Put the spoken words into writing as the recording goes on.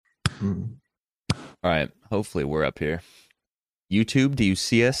All right. Hopefully we're up here. YouTube, do you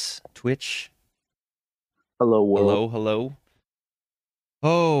see us? Twitch? Hello, world. Hello.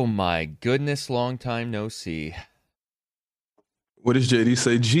 Oh my goodness, long time no see. What does JD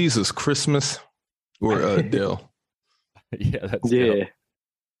say? Jesus, Christmas, or Dale? Yeah, that's Yeah. dope.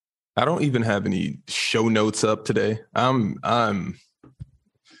 I don't even have any show notes up today. Free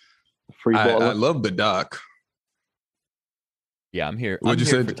I baller. love the doc. Yeah, I'm here. What'd I'm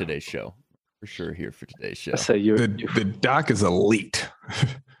you here say? for today's show. For sure here for today's show. I say you. The doc is elite.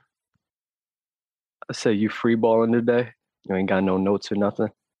 I say you free balling today. You ain't got no notes or nothing.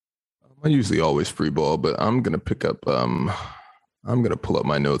 I usually always free ball, but I'm gonna pick up. I'm gonna pull up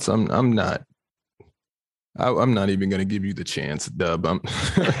my notes. I'm not even gonna give you the chance, Dub. I'm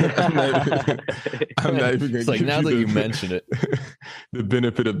not even gonna. It's like give now that you the, mention it, the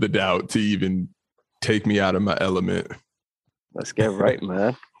benefit of the doubt to even take me out of my element. Let's get right,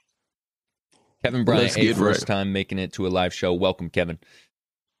 man. Kevin Bryant, Let's get first right. time making it to a live show. Welcome, Kevin.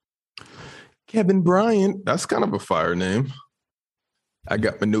 Kevin Bryant. That's kind of a fire name. I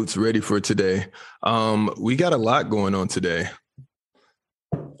got my notes ready for today. We got a lot going on today.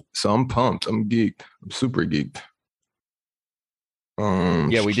 So I'm pumped. I'm geeked. I'm super geeked.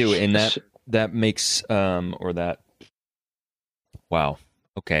 Yeah, we do. And that makes or that. Wow.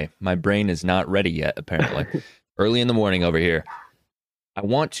 Okay. My brain is not ready yet, apparently. Early in the morning over here. I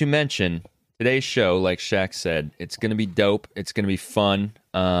want to mention today's show, like Shaq said, it's going to be dope. It's going to be fun.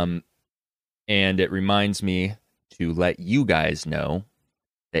 And it reminds me to let you guys know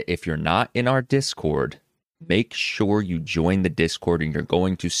that if you're not in our Discord, make sure you join the Discord, and you're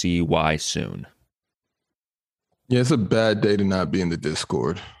going to see why soon. Yeah, it's a bad day to not be in the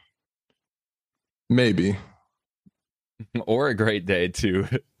Discord. Maybe. Or a great day to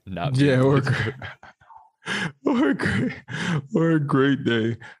not be. Yeah, in the or Discord. or a great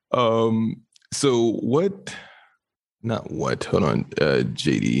day. So what? Not what? Hold on,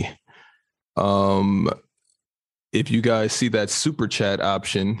 JD. If you guys see that super chat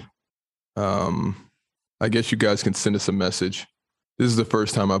option, I guess you guys can send us a message. This is the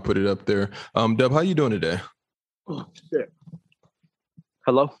first time I put it up there. Dub, how you doing today? Oh, shit.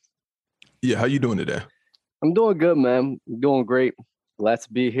 Hello. Yeah, how you doing today? I'm doing good, man. I'm doing great. Glad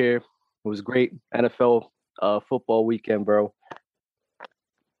to be here. It was great NFL football weekend, bro.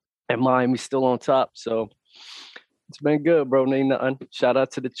 And Miami's still on top, so it's been good, bro. Ain't nothing. Shout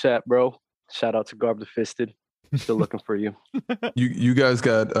out to the chat, bro. Shout out to Garb the Fisted. Still looking for you. You guys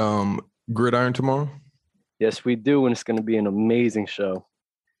got Gridiron tomorrow? Yes, we do, and it's going to be an amazing show.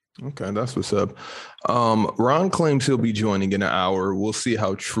 Okay, that's what's up. Ron claims he'll be joining in an hour. We'll see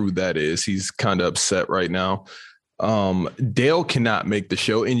how true that is. He's kind of upset right now. Dale cannot make the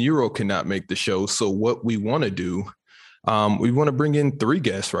show, and Euro cannot make the show. So what we want to do, we want to bring in 3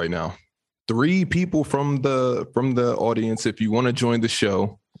 guests right now. 3 people from the audience. If you want to join the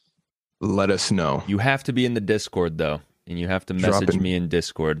show, let us know. You have to be in the Discord, though, and you have to message me in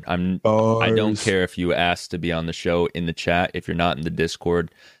Discord. I don't care if you ask to be on the show in the chat. If you're not in the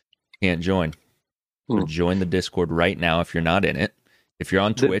Discord, you can't join. So join the Discord right now if you're not in it. If you're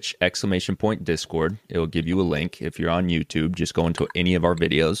on Twitch, !Discord, it will give you a link. If you're on YouTube, just go into any of our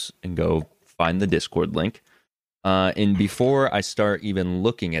videos and go find the Discord link. And before I start even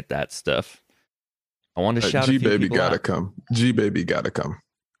looking at that stuff, I want to shout a few G-Baby people gotta out. come. G-Baby gotta come.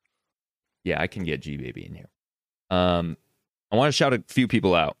 Yeah, I can get G-Baby in here. I want to shout a few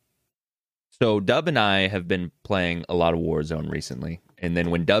people out. So Dub and I have been playing a lot of Warzone recently. And then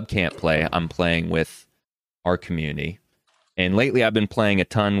when Dub can't play, I'm playing with our community. And lately I've been playing a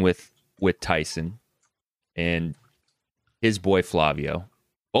ton with Tyson and his boy Flavio.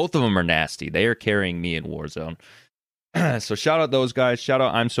 Both of them are nasty. They are carrying me in Warzone. So shout out those guys. Shout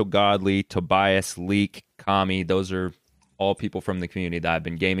out I'm So Godly, Tobias, Leak, Kami. Those are all people from the community that I've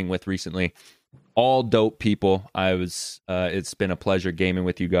been gaming with recently. All dope people. It's been a pleasure gaming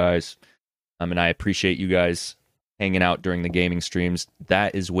with you guys. And I appreciate you guys hanging out during the gaming streams.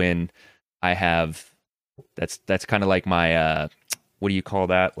 That is when I have, that's kind of like my, what do you call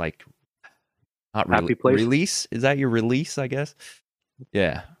that? Like, not Happy place? Release? Is that your release, I guess?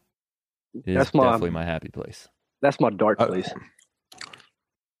 Yeah. It's definitely my happy place. That's my dark place.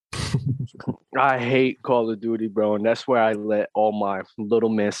 I hate Call of Duty, bro, and that's where I let all my little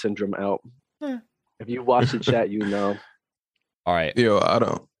man syndrome out. If you watch the chat, you know. All right. Yo, I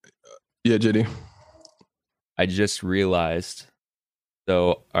don't. Yeah, JD. I just realized.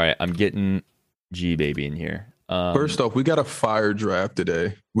 So, all right, I'm getting G-Baby in here. First off, we got a fire draft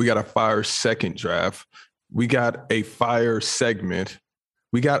today. We got a fire second draft. We got a fire segment.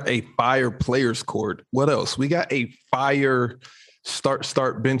 We got a fire players court. What else? We got a fire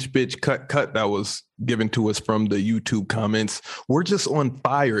start, bench, bitch, cut that was given to us from the YouTube comments. We're just on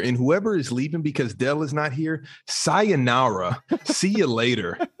fire. And whoever is leaving because Dell is not here, sayonara. See you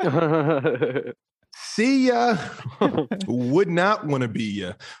later. See ya. Would not want to be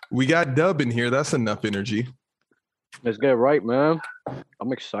ya. We got Dub in here. That's enough energy. Let's get right, man.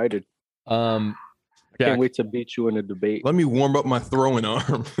 I'm excited. Can't wait to beat you in a debate. Let me warm up my throwing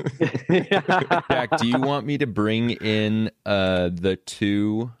arm. Jack, do you want me to bring in the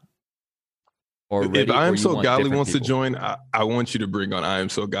two? Already, if I Am So Godly wants people? to join, I want you to bring on I Am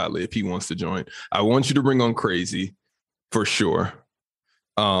So Godly if he wants to join. I want you to bring on Crazy for sure.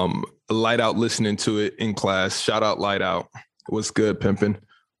 Light Out listening to it in class. Shout out Light Out. What's good, pimpin'?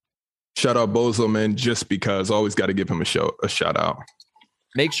 Shout out Bozo, man, just because. Always got to give him a shout out.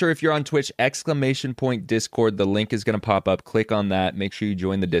 Make sure if you're on Twitch, ! Discord, the link is going to pop up. Click on that. Make sure you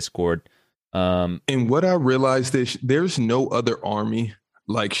join the Discord. And what I realized is there's no other army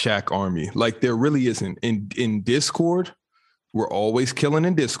like Shaq Army. Like there really isn't. In Discord, we're always killing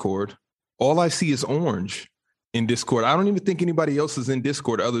in Discord. All I see is orange in Discord. I don't even think anybody else is in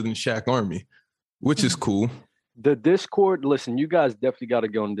Discord other than Shaq Army, which is cool. The Discord, listen, you guys definitely got to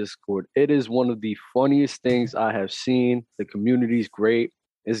go on Discord. It is one of the funniest things I have seen. The community's great.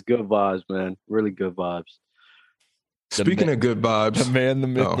 It's good vibes, man. Really good vibes. Speaking of good vibes. The man, the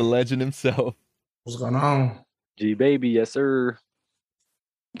myth, the legend himself. What's going on? G Baby, yes, sir.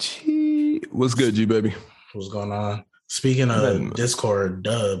 What's good, G Baby? What's going on? Speaking of Discord,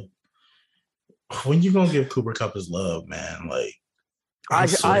 Dub, when you gonna give Cooper Cup his love, man? Like,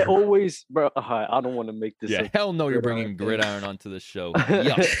 I always, bro. I don't want to make this. Yeah, hell no, you're bringing Gridiron onto the show.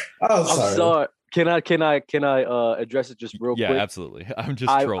 Yuck. I'm sorry. Can I address it just real quick? Yeah, absolutely. I'm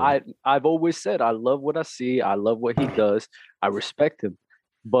just trolling. I've always said I love what I see. I love what he does. I respect him,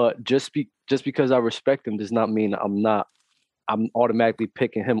 but just because I respect him does not mean I'm automatically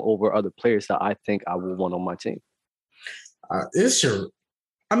picking him over other players that I think I will want on my team.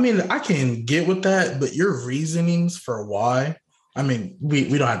 I mean, I can get with that, but your reasonings for why. I mean, we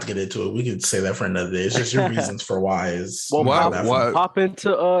don't have to get into it. We could say that for another day. It's just your reasons for why is pop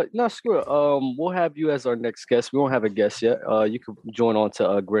into no, screw it. We'll have you as our next guest. We won't have a guest yet. You could join on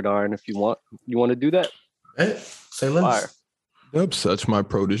to Gridiron if you want. You want to do that? Hey, say less. That's such my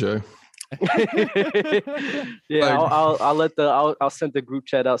protege. Yeah, I'll send the group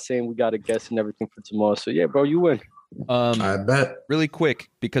chat out saying we got a guest and everything for tomorrow. So yeah, bro, you win. I bet. Really quick,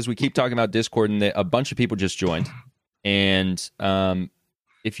 because we keep talking about Discord and a bunch of people just joined. And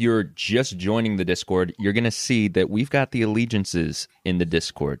if you're just joining the Discord, you're going to see that we've got the allegiances in the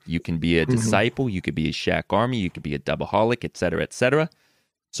Discord. You can be a disciple, you could be a Shaq Army, you could be a Doubleaholic, etc., etc.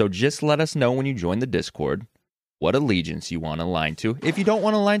 So just let us know when you join the Discord what allegiance you want to align to. If you don't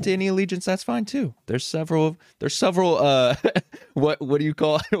want to align to any allegiance, that's fine too. There's several what do you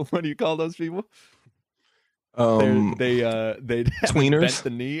call those people? They tweeners. Bent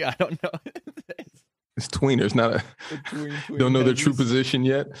the knee. I don't know. It's tweeners, not don't know their true position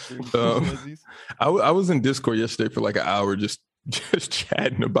yet. I was in Discord yesterday for like an hour just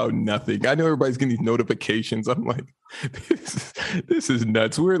chatting about nothing. I know everybody's getting these notifications. I'm like, this is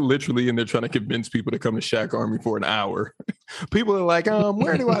nuts. We're literally in there trying to convince people to come to Shaq Army for an hour. People are like,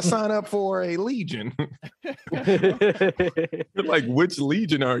 where do I sign up for a legion? Like, which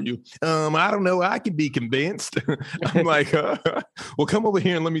legion are you? I don't know. I could be convinced. I'm like, well, come over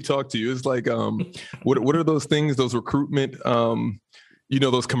here and let me talk to you. It's like, what are those things? Those recruitment,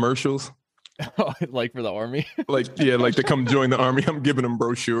 those commercials. Like for the army? like to come join the army. I'm giving them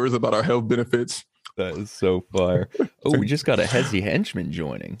brochures about our health benefits. That is so fire. Oh, we just got a Hezzy henchman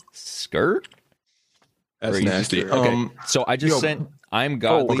joining. Skirt? That's Crazy nasty. Skirt. Okay. So I just sent I'm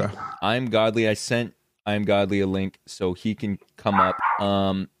Godly. Okay. I'm Godly. I sent I'm Godly a link so he can come up.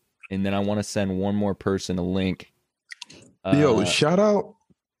 And then I want to send one more person a link. Shout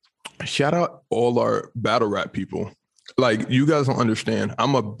out all our battle rap people. Like, you guys don't understand.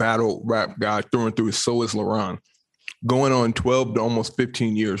 I'm a battle rap guy through and through. So is LeBron. Going on 12 to almost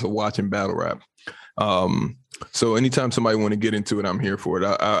 15 years of watching battle rap. So anytime somebody want to get into it, I'm here for it.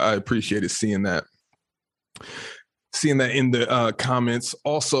 I appreciate it seeing that in the comments.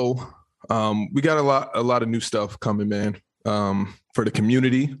 Also, we got a lot of new stuff coming, man. For the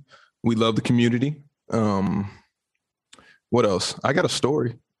community. We love the community. What else? I got a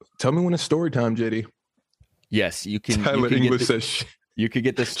story. Tell me when it's story time, JD. Yes, you can. Tyler English says you could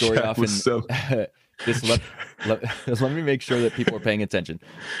get this story off and just let me make sure that people are paying attention.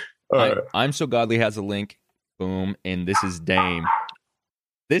 Right. I'm So Godly has a link. Boom, and this is Dame.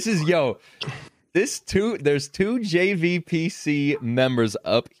 This is there's two JVPC members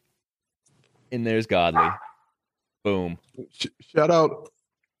up, and there's Godly. Boom. Shout out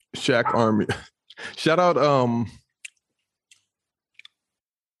Shaq Army. Shout out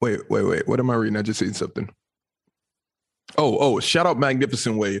wait. What am I reading? I just seen something. Oh, shout out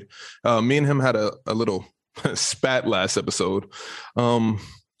Magnificent Wade. Me and him had a little spat last episode.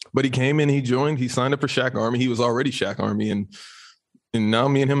 But he came in, he joined, he signed up for Shaq Army. He was already Shaq Army, and now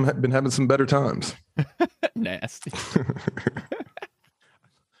me and him have been having some better times. Nasty.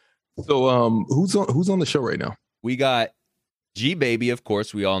 So who's on the show right now? We got G Baby, of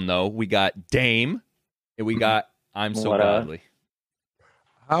course, we all know. We got Dame, and we got I'm So Godly.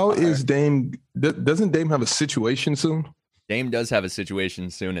 How is Dame? Doesn't Dame have a situation soon? Dame does have a situation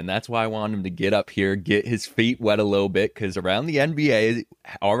soon, and that's why I want him to get up here, get his feet wet a little bit, because around the NBA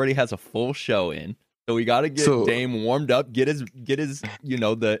already has a full show in. So we got to get Dame warmed up, get his,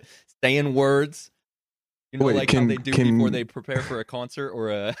 the saying words, how they do before they prepare for a concert or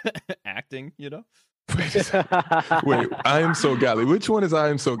a acting, Wait, I Am So Godly. Which one is I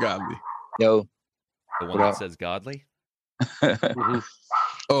Am So Godly? Yo. The one that says godly?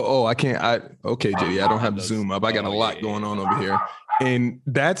 Oh, I can't. Okay, JD, I don't have Zoom up. I got a lot going on over here. And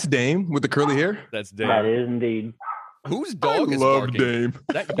that's Dame with the curly hair? That's Dame. That is indeed. Whose dog is love barking? Dame.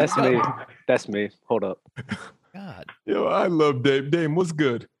 That's me. That's me. Hold up. God. Yo, I love Dame. Dame, what's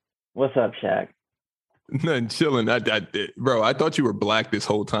good? What's up, Shaq? Nothing, chilling. Bro, I thought you were black this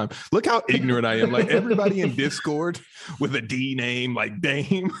whole time. Look how ignorant I am. Like everybody in Discord with a D name, like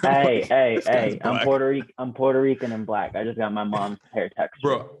Dame. Hey. I'm Puerto Rican and black. I just got my mom's hair texture.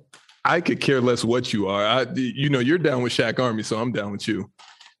 Bro, I could care less what you are. You're down with Shaq Army, so I'm down with you.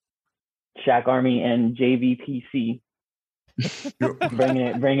 Shaq Army and JVPC.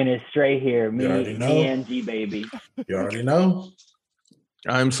 bringing it straight here. Me and G Baby. You already know.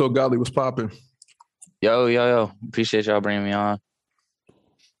 I'm So Godly. What's popping? Yo. Appreciate y'all bringing me on.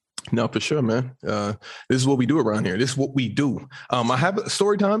 No, for sure, man. This is what we do around here. This is what we do. I have a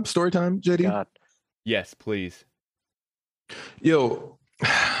story time, JD. God. Yes, please. Yo,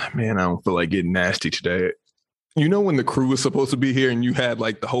 man, I don't feel like getting nasty today. You know when the crew was supposed to be here and you had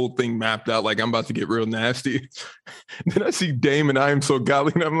like the whole thing mapped out, like I'm about to get real nasty. Then I see Dame and I Am So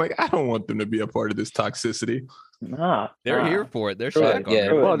Godly, and I'm like, I don't want them to be a part of this toxicity. They're here for it. They're Sure, Shaq yeah.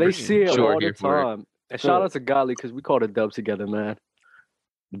 Army. Well, they see it all the here for it. time. And shout out to Godly because we called a dub together, man.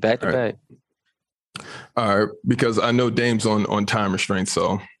 Back to back. All right, because I know Dame's on time restraints,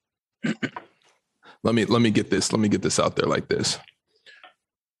 so let me get this. Let me get this out there like this.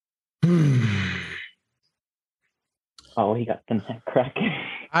 Oh, he got the neck cracking.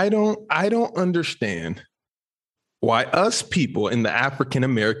 I don't understand why us people in the African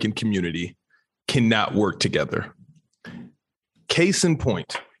American community cannot work together. Case in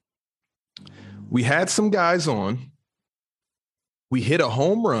point, we had some guys on. We hit a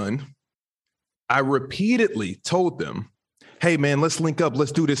home run. I repeatedly told them, hey, man, let's link up.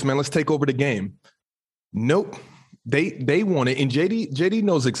 Let's do this, man. Let's take over the game. Nope. They wanted, and JD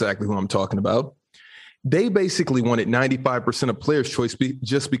knows exactly who I'm talking about. They basically wanted 95% of players' choice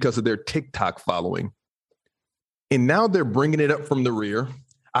just because of their TikTok following. And now they're bringing it up from the rear.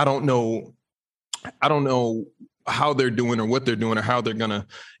 I don't know how they're doing or what they're doing or how they're going to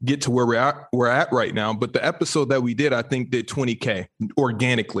get to where we're at right now. But the episode that we did, I think did 20K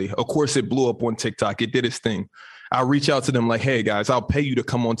organically. Of course, it blew up on TikTok. It did its thing. I'll reach out to them like, hey, guys, I'll pay you to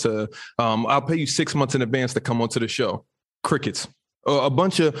come on to, I'll pay you 6 months in advance to come onto the show. Crickets. A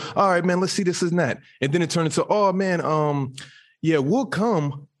bunch of, all right, man, let's see this and that. And then it turned into, oh, man, yeah, we'll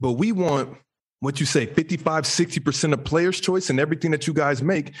come, but we want, what you say, 55, 60% of players' choice and everything that you guys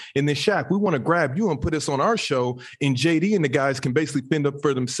make. And then Shaq, we want to grab you and put us on our show. And JD and the guys can basically fend up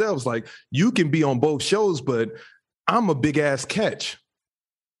for themselves. Like, you can be on both shows, but I'm a big ass catch.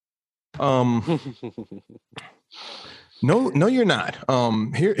 No, you're not.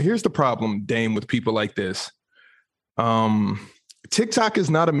 Here's the problem, Dame, with people like this. TikTok is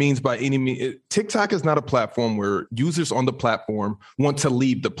not a means by any means. TikTok is not a platform where users on the platform want to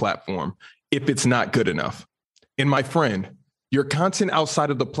leave the platform if it's not good enough. And my friend, your content outside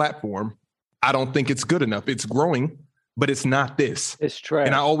of the platform, I don't think it's good enough. It's growing, but it's not this. It's trash.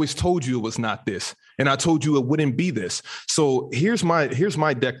 And I always told you it was not this. And I told you it wouldn't be this. So here's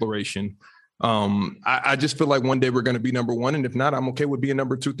my declaration. I just feel like one day we're going to be number one. And if not, I'm okay with being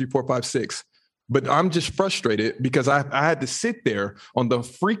number 2, 3, 4, 5, 6. But I'm just frustrated because I had to sit there on the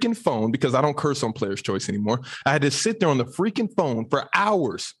freaking phone because I don't curse on Player's Choice anymore. I had to sit there on the freaking phone for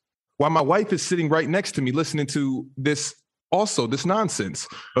hours while my wife is sitting right next to me listening to this nonsense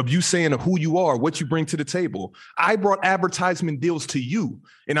of you saying who you are, what you bring to the table. I brought advertisement deals to you,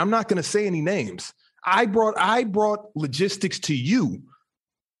 and I'm not going to say any names. I brought logistics to you.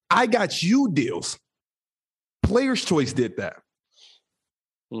 I got you deals. Players' Choice did that.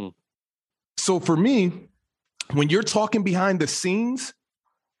 Mm. So for me, when you're talking behind the scenes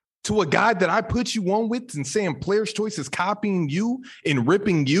to a guy that I put you on with and saying Players' Choice is copying you and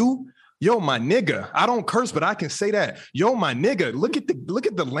ripping you, yo, my nigga, I don't curse, but I can say that. Yo, my nigga, look at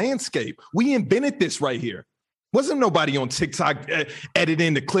the landscape. We invented this right here. Wasn't nobody on TikTok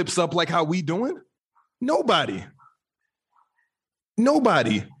editing the clips up like how we doing? Nobody.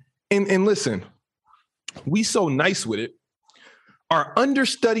 And listen, we so nice with it. Our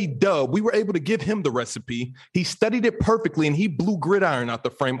understudy Dub, we were able to give him the recipe. He studied it perfectly, and he blew gridiron out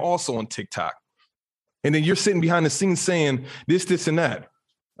the frame also on TikTok. And then you're sitting behind the scenes saying this, and that.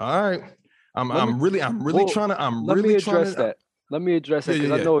 All right. I'm really trying to. Let me address that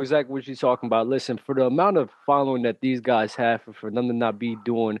because I know exactly what you're talking about. Listen, for the amount of following that these guys have, for them to not be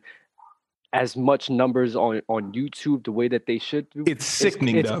doing as much numbers on YouTube the way that they should do, it's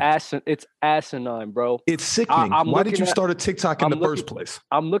sickening. It's asinine, bro. It's sickening. Why did you start a TikTok in the first place?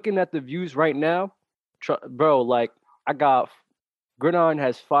 I'm looking at the views right now, bro. Like Gridiron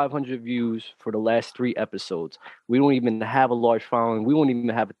has 500 views for the last 3 episodes. We don't even have a large following. We won't even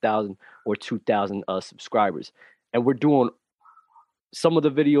have 1,000 or 2,000 subscribers. And we're doing some of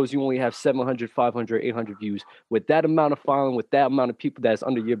the videos, you only have 700, 500, 800 views. With that amount of following, with that amount of people that's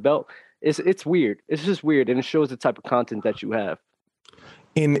under your belt, it's weird. It's just weird. And it shows the type of content that you have.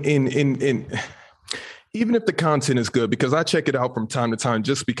 In even if the content is good, because I check it out from time to time,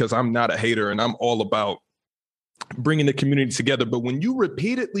 just because I'm not a hater and I'm all about bringing the community together. But when you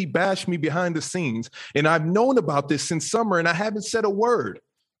repeatedly bash me behind the scenes, and I've known about this since summer and I haven't said a word,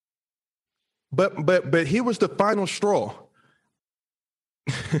 but here was the final straw.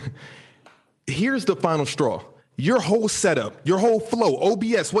 Here's the final straw. Your whole setup, your whole flow,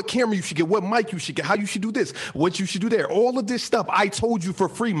 OBS, what camera you should get, what mic you should get, how you should do this, what you should do there, all of this stuff I told you for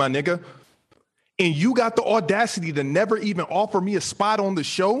free, my nigga. And you got the audacity to never even offer me a spot on the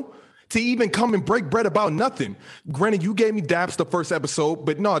show, to even come and break bread about nothing. Granted, you gave me daps the first episode,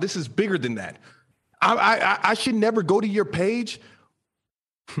 but no, this is bigger than that. I should never go to your page.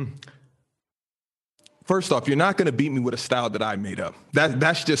 First off, you're not going to beat me with a style that I made up.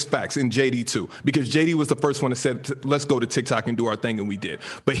 That's just facts. And JD too, because JD was the first one that said, let's go to TikTok and do our thing. And we did.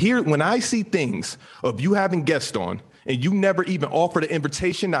 But here, when I see things of you having guests on and you never even offered an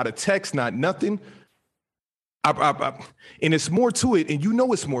invitation, not a text, not nothing, and it's more to it, and you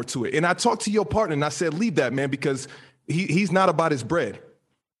know it's more to it. And I talked to your partner, and I said, leave that, man, because he's not about his bread.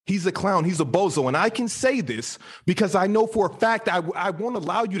 He's a clown. He's a bozo. And I can say this because I know for a fact I won't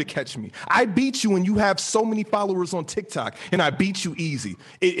allow you to catch me. I beat you, and you have so many followers on TikTok, and I beat you easy.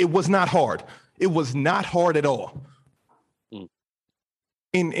 It was not hard. It was not hard at all.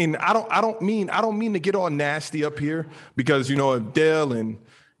 And I don't mean to get all nasty up here, because, you know, if Dale and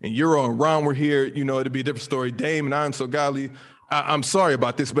Euro and Ron were here, you know, it'd be a different story. Dame and I'm so godly. I'm sorry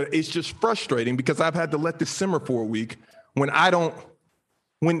about this, but it's just frustrating because I've had to let this simmer for a week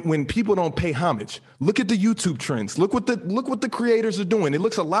when people don't pay homage. Look at the YouTube trends. Look what the creators are doing. It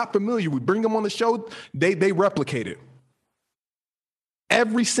looks a lot familiar. We bring them on the show, they replicate it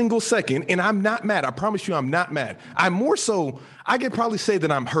every single second. And I'm not mad. I promise you, I'm not mad. I'm more so, I could probably say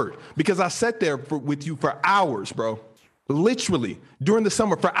that I'm hurt because I sat there with you for hours, bro. Literally during the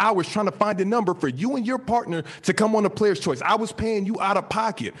summer for hours trying to find a number for you and your partner to come on the Player's Choice. I was paying you out of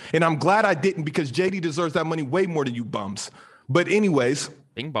pocket, and I'm glad I didn't, because JD deserves that money way more than you bums. But anyways,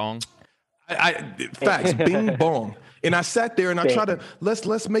 bing bong. Facts, bing bong. And I sat there and I tried to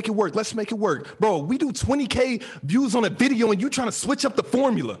let's make it work. Let's make it work, bro. We do 20K views on a video, and you trying to switch up the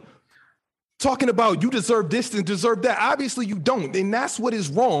formula, talking about you deserve this and deserve that. Obviously, you don't, and that's what is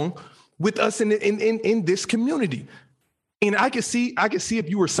wrong with us in this community. And I can see if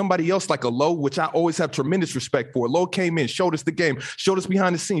you were somebody else like a Low, which I always have tremendous respect for. Low came in, showed us the game, showed us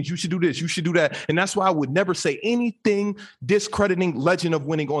behind the scenes. You should do this, you should do that. And that's why I would never say anything discrediting Legend of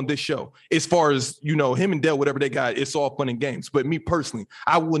Winning on this show. As far as, you know, him and Dale, whatever they got, it's all fun and games. But me personally,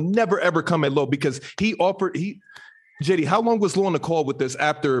 I will never, ever come at Low, because JD, how long was Low on the call with us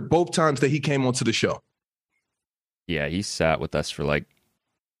after both times that he came onto the show? Yeah, he sat with us for like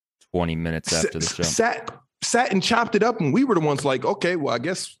 20 minutes after the show. Sat and chopped it up, and we were the ones like, okay, well, I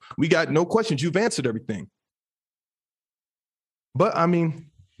guess we got no questions. You've answered everything. But I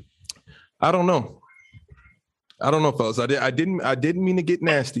mean, I don't know, fellas. I didn't mean to get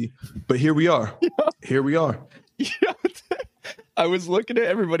nasty, but here we are. Here we are. Yeah, I was looking at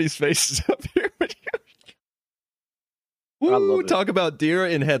everybody's faces up here. Woo, talk about deer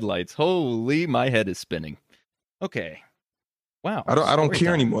in headlights. Holy, my head is spinning. Okay. Wow. I don't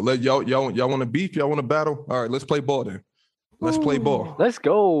care anymore. Y'all want to beef? Y'all want to battle? All right, let's play ball then. Let's play ball. Let's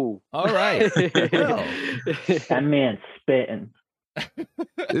go. All right. Well, That man's spitting.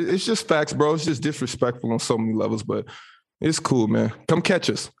 It's just facts, bro. It's just disrespectful on so many levels, but it's cool, man. Come catch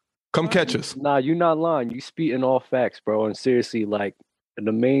us. Come catch us. Nah, you not lying. You speaking all facts, bro. And seriously, like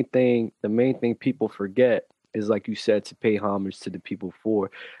the main thing people forget is, like you said, to pay homage to the people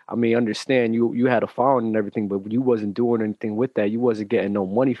for. I mean, understand you had a following and everything, but you wasn't doing anything with that. You wasn't getting no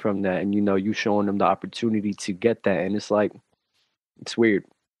money from that, and you showing them the opportunity to get that, and it's like it's weird.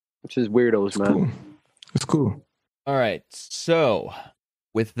 It's just weirdos, It's man. cool. It's cool. all right. So,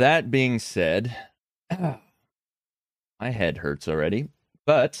 with that being said, my head hurts already,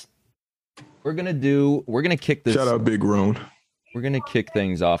 but we're gonna kick this. Shout out Big Roan. We're gonna kick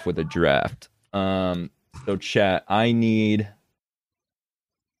things off with a draft. So chat, I need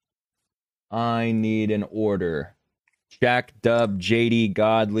an order. Jack, Dub, JD,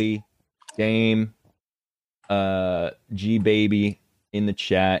 Godly, Game, G Baby in the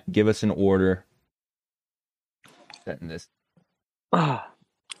chat. Give us an order. Setting this.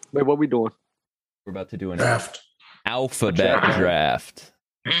 Wait, what we doing? We're about to do an Draft. alphabet draft.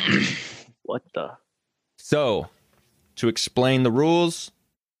 What the? So, to explain the rules,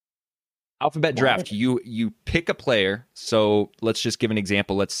 alphabet draft, you pick a player. So let's just give an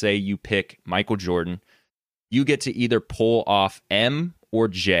example. Let's say you pick Michael Jordan. You get to either pull off M or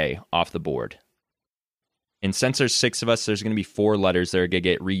J off the board. And since there's 6 of us, there's going to be 4 letters that are going to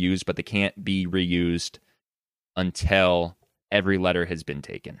get reused, but they can't be reused until every letter has been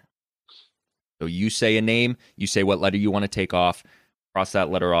taken. So you say a name, you say what letter you want to take off, cross that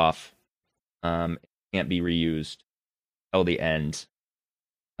letter off. Can't be reused till the end.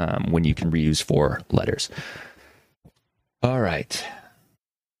 When you can reuse 4 letters. All right.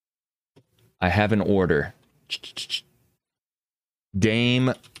 I have an order.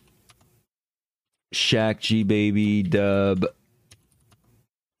 Dame, Shaq, G Baby, Dub,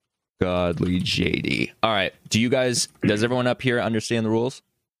 Godly, JD. All right. Does everyone up here understand the rules?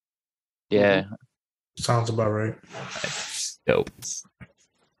 Yeah. Sounds about right. Dope.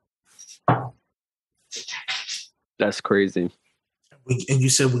 That's crazy. And you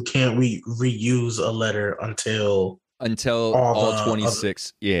said we can't reuse a letter until all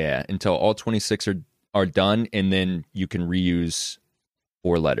 26. Yeah, until all 26 are done, and then you can reuse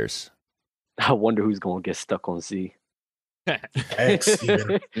 4 letters. I wonder who's gonna get stuck on Z. X.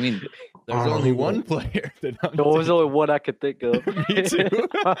 Even. I mean, There's only one player that I'm There was only one I could think of. Me too.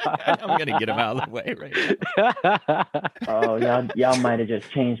 I'm gonna get him out of the way right now. Oh, y'all might have just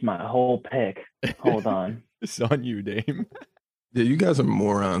changed my whole pick. Hold on. It's on you, Dame. Yeah, you guys are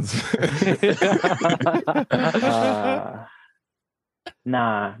morons.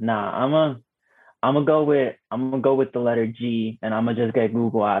 Nah. I'm gonna go with the letter G, and I'm gonna just get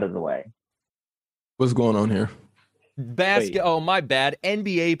Google out of the way. What's going on here? Oh, my bad.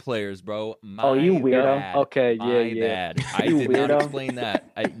 NBA players, bro. Oh, you weirdo. Bad. Okay, My yeah. bad. I did not explain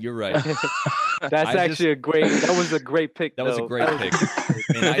that. You're right. That was a great pick. That was a great pick.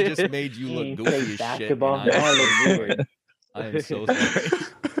 And I just made you look goofy as shit. Basketball. And Y'all look weird. I am so sorry.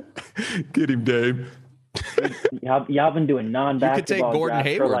 Get him, Dave. Y'all been doing non-basketball. You could take Gordon drafts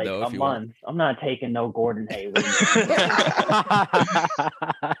Hayward for like though a if you month. want. I'm not taking no Gordon Hayward.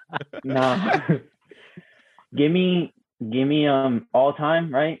 Nah. Give me all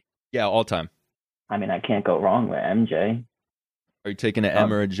time, right? Yeah, all time. I mean, I can't go wrong with MJ. Are you taking an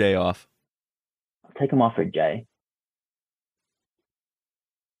M or a J off? I'll take him off for J.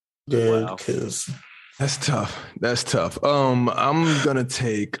 Good, Wow. because That's tough. I'm gonna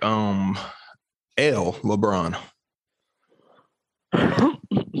take L LeBron.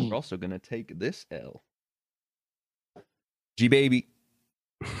 We're also gonna take this L. G Baby.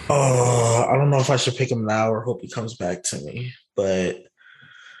 I don't know if I should pick him now or hope he comes back to me, but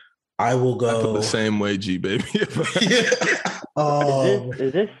I will go I feel the same way, G baby. Is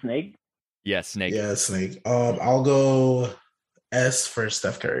this Snake? Yeah, Snake. Yeah, Snake. I'll go S for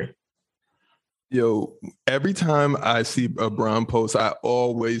Steph Curry. Yo, every time I see a Bron post, I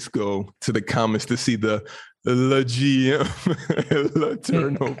always go to the comments to see the GM the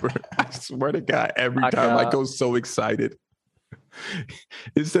turnover. I swear to God, every time I go so excited.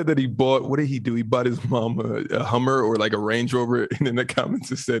 It said that he bought, what did he do? He bought his mom a Hummer or like a Range Rover, and in the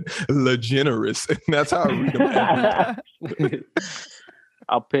comments it said "Le Generous," and that's how I read them every time.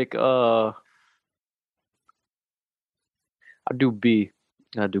 I'll pick I'll do B.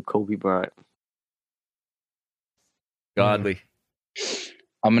 I'll do Kobe Bryant. Godly.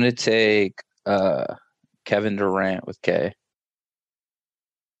 I'm gonna take Kevin Durant with K.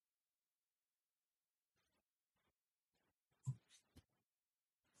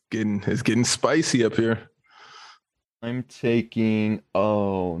 It's getting spicy up here. I'm taking.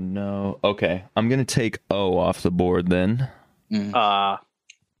 Oh no. Okay, I'm gonna take O off the board then.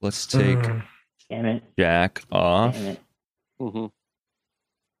 Let's take Damn it. Jack off. Damn it.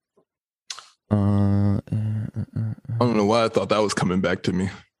 I don't know why I thought that was coming back to me.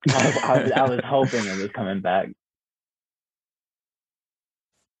 I was hoping it was coming back.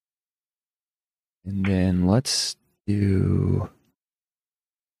 And then let's do.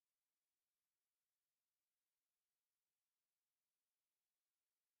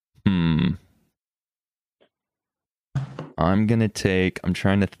 I'm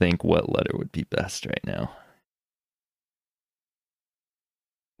trying to think what letter would be best right now.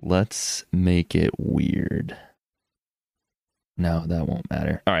 Let's make it weird. No, that won't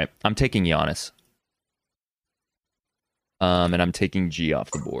matter. All right, I'm taking Giannis. And I'm taking G off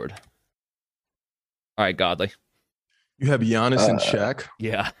the board. All right, Godly. You have Giannis and Shaq.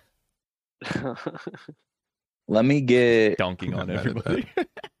 Yeah. Let me get Dunking on everybody.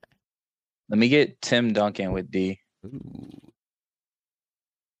 Let me get Tim Duncan with D. Ooh.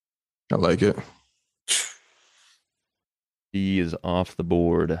 I like it. D is off the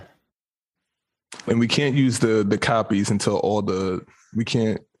board. And we can't use the copies until all the we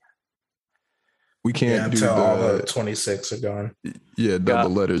can't do until all the the 26 are gone. double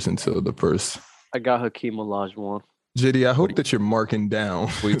letters until the first. I got Hakeem Olajuwon. JD, I hope that you're marking down.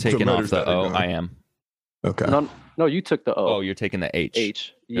 Were you taking off letters the that are O? gone. I am. Okay. No, you took the O. Oh, you're taking the H.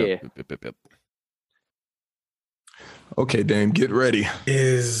 H. Yeah. Yep. Okay, Dame, get ready.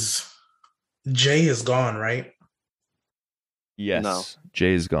 Is J is gone, right? Yes. No.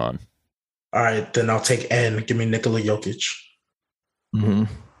 J's gone. All right, then I'll take N. Give me Nikola Jokic. Mm-hmm.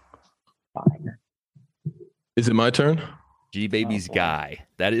 Fine. Is it my turn? G Baby's boy. guy.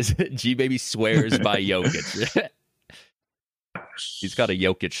 That is G Baby swears by Jokic. He's got a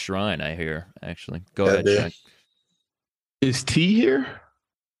Jokic shrine, I hear, actually. Go ahead, dude. Shaq. Is T here?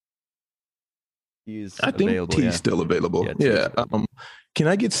 He is I think available. T's Yeah. still available. Yeah, T is available. Can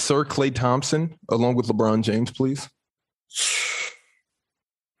I get Sir Klay Thompson along with LeBron James, please?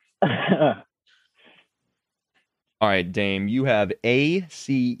 All right, Dame, you have Listen,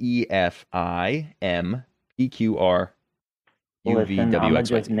 I'm gonna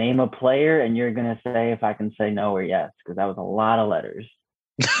just ACEFIMPQRUVWXYZ. name a player, and you're gonna say if I can say no or yes, because that was a lot of letters.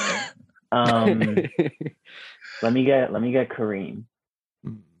 Let me get Kareem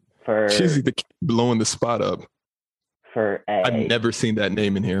for She's blowing the spot up. A. I've never seen that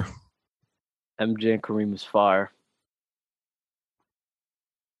name in here. MJ and Kareem is fire.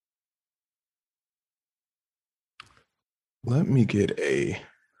 Let me get a.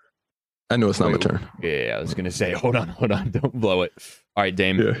 I know it's not my turn. Yeah, I was going to say, hold on. Don't blow it. All right,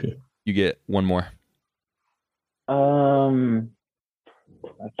 Dame, you get one more. Okay,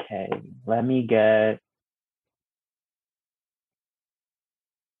 let me get.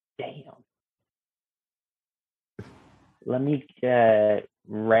 Damn. Let me get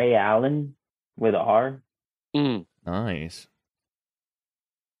Ray Allen with R. Nice.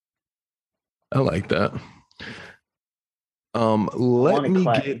 I like that. Let me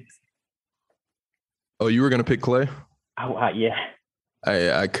Clay. get. Oh, you were gonna pick Clay? Oh, yeah.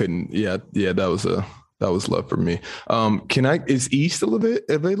 I couldn't. Yeah. That was love for me. Is E still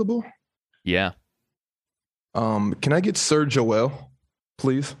available? Yeah. Can I get Sir Joel,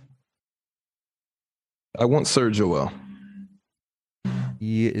 please? I want Sir Joel.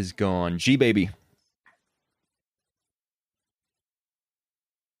 He is gone. G Baby.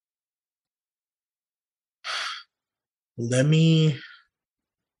 Let me.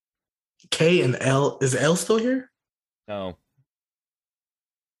 K and L. Is L still here? No.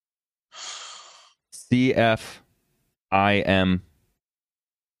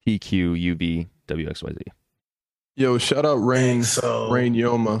 CFIMPQUVWXYZ. Yo, shout out Rain So- Rain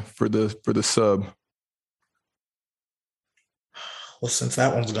Yoma for the sub. Well, since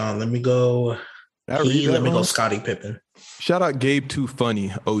that one's gone, let me go. Did I read P, that let me go wrong? Scottie Pippen. Shout out Gabe Too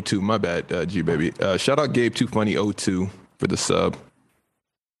Funny 02. My bad, G baby. Shout out Gabe Too Funny 02 for the sub.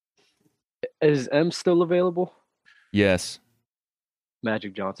 Is M still available? Yes.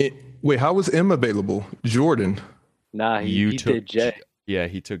 Magic Johnson. Wait, how was M available? Jordan. Nah, You he took did J. Yeah,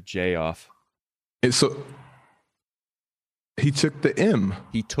 he took J off. And so he took the M.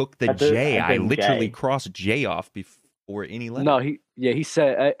 He took the I took- J. I I took literally J. crossed J off before any letter. No, he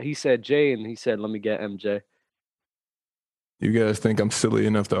said J and he said let me get MJ. You guys think I'm silly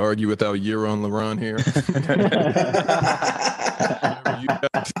enough to argue without Euro and LeBron here?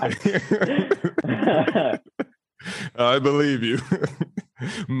 I believe you.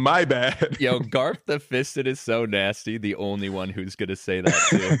 My bad. Yo, Garth the Fisted is so nasty. The only one who's gonna say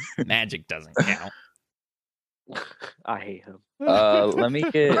that too. Magic doesn't count. I hate him. Let me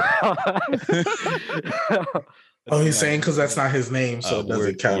get. Oh, he's saying because that's not his name, so it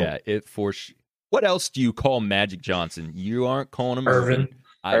doesn't count. Yeah, what else do you call Magic Johnson? You aren't calling him Irvin.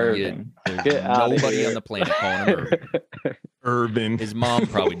 Irvin. There's Get outta nobody here. on the planet calling him Irvin. Urban. His mom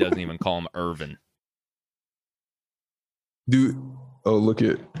probably doesn't even call him Irvin. Look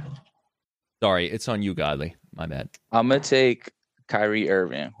at. Sorry, it's on you, Godly. My bad. I'm gonna take Kyrie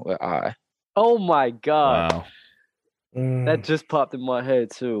Irving with I. Oh my god, Wow. that just popped in my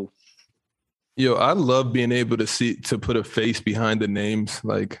head too. Yo, I love being able to put a face behind the names.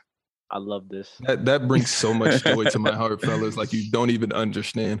 Like I love this. that brings so much joy to my heart, fellas. Like you don't even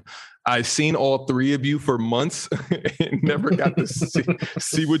understand. I've seen all three of you for months and never got to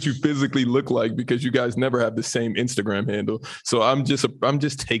see what you physically look like because you guys never have the same Instagram handle. So I'm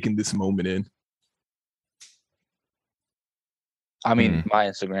just taking this moment in. I mean, my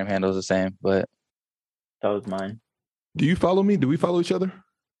Instagram handle is the same, but So is mine. Do you follow me? Do we follow each other?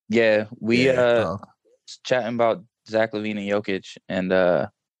 yeah, we Oh. chatting about Zach LaVine and Jokic and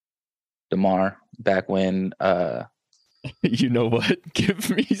DeMar back when You know what? Give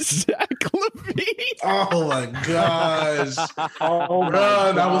me Zach LaVine. Oh my gosh. Oh my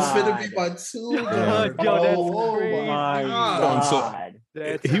Bro, that was God. finna be my two. Yeah. Yo, that's oh crazy. My God.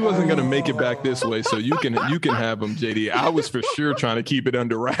 God. He wasn't gonna make it back this way, so you can have him, JD. I was for sure trying to keep it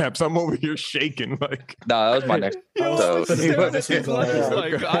under wraps. I'm over here shaking like. no, that was my next. Yo, So finna be my two.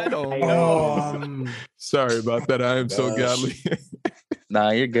 Like, I don't Hey, know. Sorry about that. I am so Gosh. godly. nah,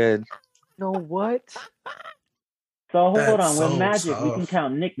 you're good. You know what? So hold That's on. so With Magic, we can tough.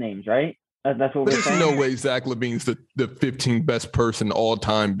 count nicknames, right? That's what we're There's saying. no way Zach LaVine's the 15th best person all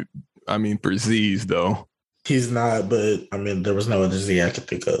time. I mean, for Z's though. He's not, but I mean, there was no other Z I could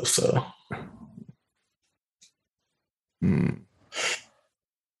think of. So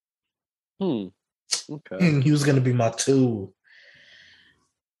Okay. He was gonna be my two.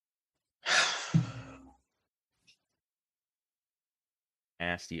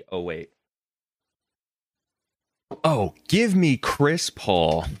 Nasty. Oh, wait. Oh, give me Chris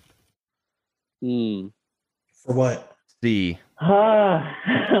Paul. Hmm. For what? C.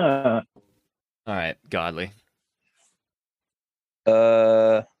 Ah. All right, Godly.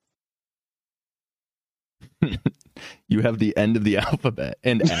 You have the end of the alphabet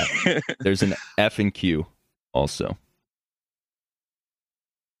and F. There's an F and Q also.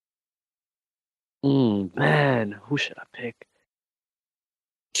 Man, who should I pick?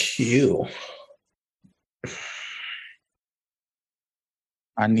 Q.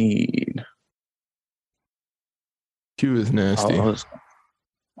 I need. Q is nasty.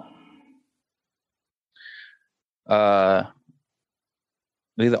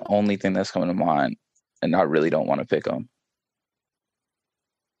 They're the only thing that's coming to mind, and I really don't want to pick them.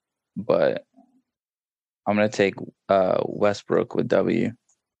 But I'm gonna take Westbrook with W.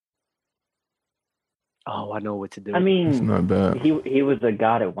 Oh, I know what to do. I It's mean, not bad. he was a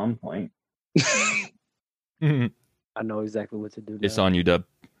god at one point. I know exactly what to do. It's now. on you, Dub.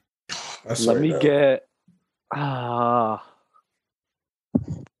 I swear Let to me God. get.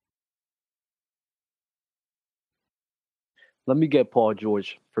 Let me get Paul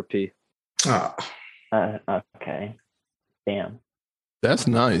George for P. Ah, Okay. Damn. That's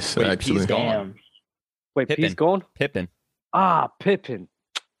nice, Wait, actually. P's gone. Damn. Wait, Pippen. P's gone? Pippen. Pippen.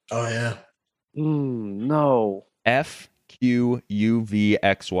 oh yeah. No. F Q U V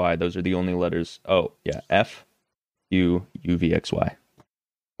X Y. Those are the only letters. Oh, yeah. F Q U V X Y.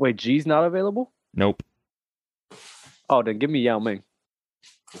 Wait, G's not available? Nope. Oh, then give me Yao Ming.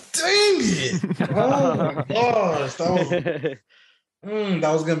 Dang it! Oh my gosh,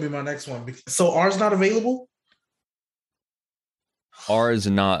 that was gonna be my next one. So R's not available. R is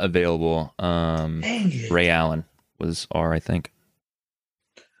not available. Dang it! Ray Allen was R, I think.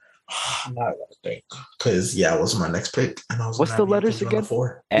 I'm not gonna think because it was my next pick, and I was. What's gonna the have letters Jokic on the again?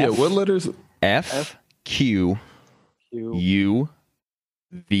 4. Yeah, F, what letters? F Q Q. U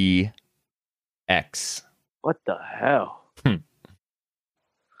V X. What the hell?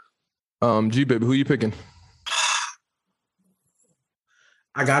 G baby, who you picking?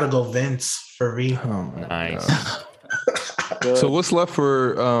 I gotta go Vince for V. Oh my Nice. God. Good. So what's left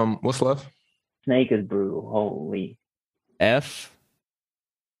for what's left? Snake is brutal. Holy. F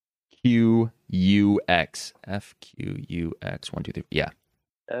Q U X. F Q U X. 1, 2, 3. Yeah.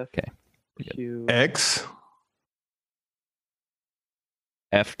 F Okay. Pretty good. Q. X.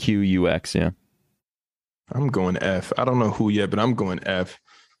 F Q U X. Yeah. I'm going F. I don't know who yet, but I'm going F.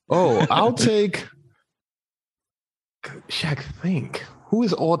 Oh, I'll take Shaq. Think who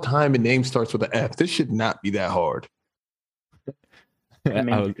is all time and name starts with an F. This should not be that hard. I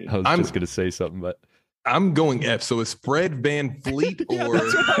was Kaminsky. just gonna say something, but I'm going F. So it's Fred Van Fleet or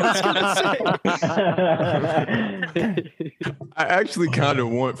I actually kind of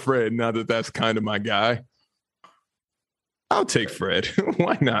want Fred now that that's kind of my guy. I'll take Fred.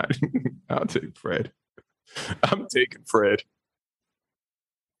 Why not? I'll take Fred. I'm taking Fred.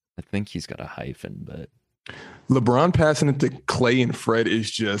 I think he's got a hyphen, but LeBron passing it to Clay and Fred is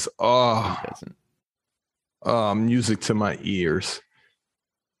just he doesn't. Music to my ears.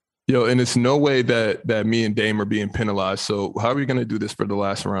 Yo, and it's no way that me and Dame are being penalized. So how are we gonna do this for the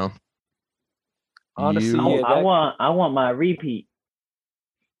last round? Honestly, I want my repeat.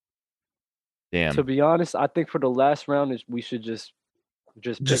 Damn. to be honest, I think for the last round is we should just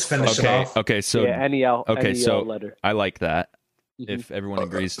pick finish it something. off. Okay. So yeah, any so letter. I like that. Mhm. If everyone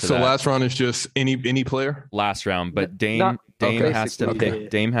agrees to So that. last round is just any player. Last round, but Dame Not- has to basically, pick. yeah.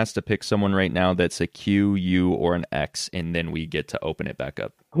 Dame has to pick someone right now that's a Q, U, or an X, and then we get to open it back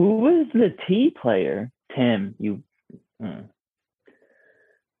up. Who was the T player? Tim, you.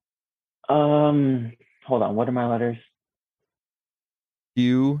 Hold on. What are my letters?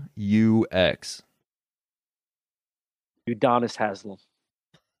 Q, U, X. Udonis Haslam.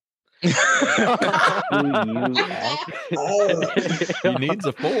 Q-U-X? He needs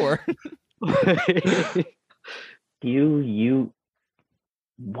a 4. Q-U.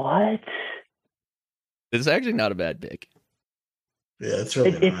 What? It's actually not a bad pick. Yeah, it's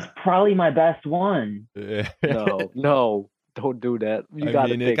really It's not. probably my best one. No, don't do that. You I got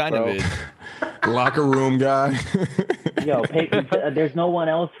to mean, pick, it kind bro. of is. Locker room guy. Yo, pick, there's no one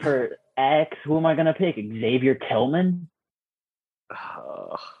else for X. Who am I gonna pick? Xavier Tillman?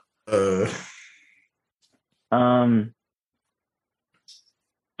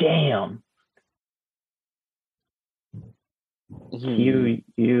 Damn.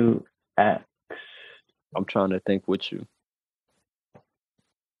 Q-U-X. I'm trying to think with you.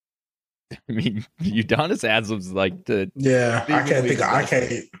 I mean, Udonis Haslam's like the Yeah, I can't think. I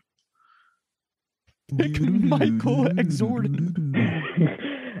can't. pick Michael Exordan.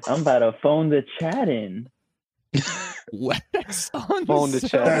 I'm about to phone the chat in. Wax on Phone the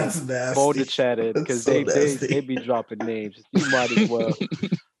chat. That's nasty. Phone the chat in That's because so they nasty. be dropping names. You might as well.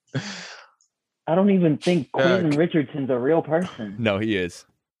 I don't even think Yeah. Quentin Richardson's a real person. No, he is.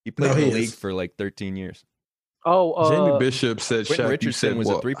 He played No, in he the league is. for like 13 years. Oh, Jamie Bishop said Quentin Shaq, you Richardson said was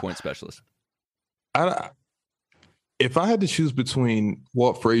what? a 3-point specialist. If I had to choose between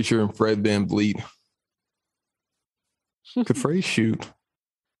Walt Frazier and Fred Van Vliet, could Frazier shoot?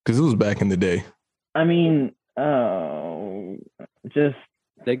 Because it was back in the day. I mean, just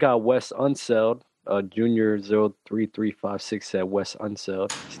they got Wes Unseld, junior 03356 at Wes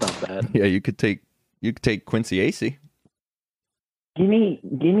Unseld. It's not bad. Yeah, you could take Quincy Acey. give me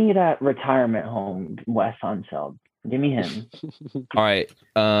that retirement home, Wes Unseld. Give me him. All right.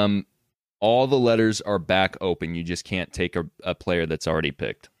 All the letters are back open. You just can't take a player that's already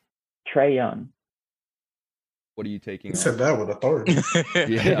picked. Trey Young. What are you taking? He said that with authority.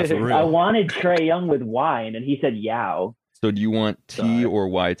 Yeah, for real. I wanted Trey Young with Y, and then he said Yao. So do you want T Sorry. or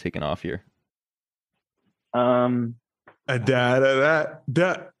Y taken off here? It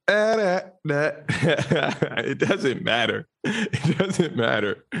doesn't matter. It doesn't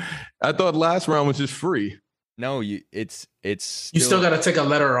matter. I thought last round was just free. No, it's You still got to take a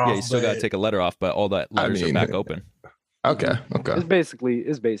letter off. Yeah, you still got to take a letter off, but all that letters are back open. Okay. It's basically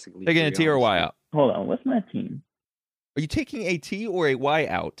Taking a T or a Y out. Hold on, what's my team? Are you taking a T or a Y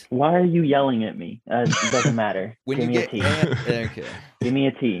out? Why are you yelling at me? It doesn't matter. When Give you me get a T. okay. Give me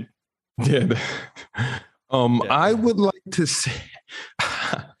a T. Yeah. I would like to say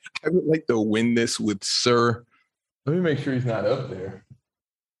I would like to win this with Sir. Let me make sure he's not up there.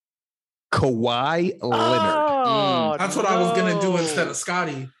 Kawhi Leonard. Oh, That's what I was gonna do instead of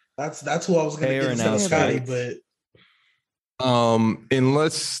Scotty. That's who I was gonna Fair get instead of enough, Scotty. right. But And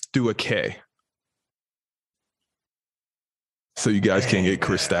let's do a K. So you guys can't get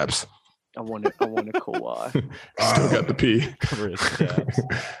Chris Stapps. I want a Kawhi. Still got the P.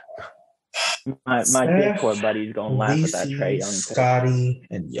 My Discord buddy's gonna laugh at that Trey Young pick. Scotty,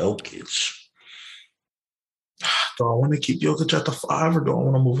 and Jokic. Do I want to keep Jokic at the 5 or do I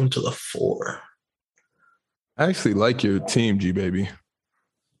want to move him to the 4? I actually like your team, G baby. Let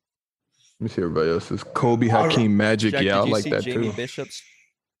me see everybody else's. Kobe, Hakeem, Magic. Jack, Yeah, I did you like see that Jamie too. Bishop's?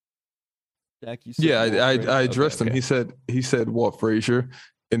 Jack, you said Yeah, Walt I Frazier? addressed him. Okay. He said Walt Frazier,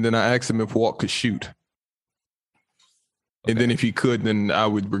 and then I asked him if Walt could shoot. And then if he could, then I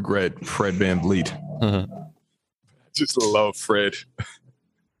would regret Fred Van Vliet. Uh-huh. Just love Fred.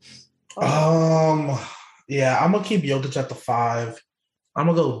 Yeah, I'm gonna keep Jokic at the 5. I'm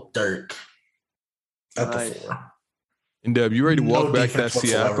gonna go Dirk at Nice. the 4. And Deb, you ready to walk back that defense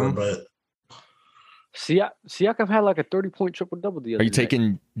whatsoever, Siakam? but Siakam had like a 30-point triple-double the other Are you night.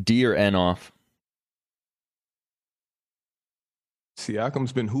 taking D or N off?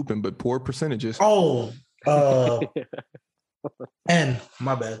 Siakam's been hooping, but poor percentages. Oh, and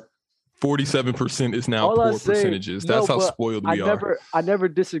my bad. 47% is now All I poor say- percentages. no, That's how but spoiled we are. I never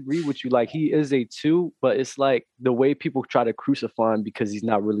disagree with you. Like, he is a 2, but it's like the way people try to crucify him because he's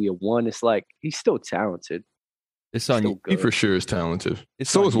not really a 1. It's like he's still talented. It's on Still you. He good. for sure is talented. It's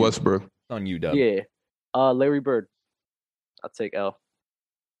So on is you. Westbrook. It's on you, Dub. Yeah. Larry Bird. I'll take L.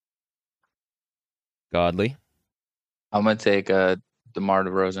 Godly. I'm gonna take DeMar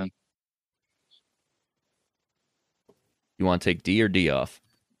DeRozan. You want to take D or D off?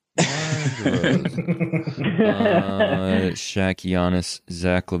 Shaq, Giannis,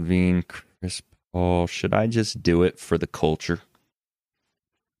 Zach LaVine, Chris Paul. Should I just do it for the culture?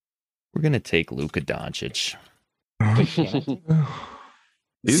 We're gonna take Luka Doncic.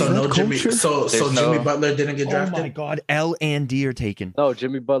 Is So that no Jimmy. culture? So There's Jimmy no- Butler didn't get Oh drafted. my God! L and D are taken. No,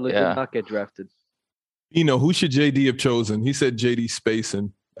 Jimmy Butler Yeah. did not get drafted. Who should JD have chosen? He said JD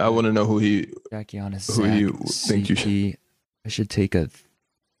Spacing. I want to know who he. Shaq, Giannis, Who Zach, you think you should- CP. I should take a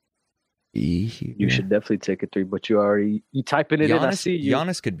E here. You should definitely take a 3, but you typing it in. I see you.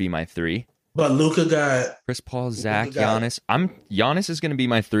 Giannis could be my 3. But Luka got Chris Paul, Zach, got- Giannis. Giannis is going to be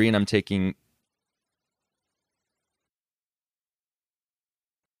my 3, and I'm taking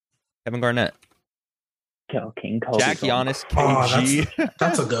Kevin Garnett. King Kobe. Jack, Giannis, Oh, KG.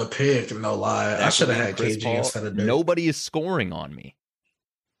 that's a good pick. No lie, I should have had Chris KG Paul. instead of Dirk. Nobody is scoring on me.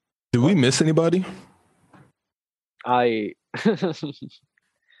 Did we miss anybody? I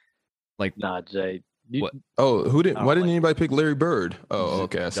Like- nah, Jay. You, What? Oh, who did? I don't Why didn't like anybody pick Larry Bird? Oh,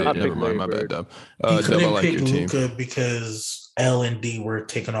 okay. I see. I Never picked mind. Larry My bad, Bird. Dub. He Dub, I couldn't like pick your team. Luka because L and D were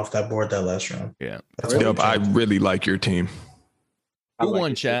taken off that board that last round. Yeah. That's why Dub, we I chose. really like your team. I Who like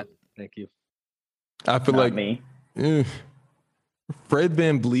won, it too. chat? Thank you. I feel Not like me. eh, Fred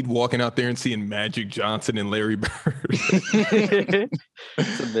VanVleet walking out there and seeing Magic Johnson and Larry Bird.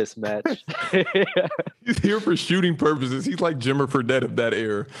 It's a mismatch. He's here for shooting purposes. He's like Jimmer Fredette of that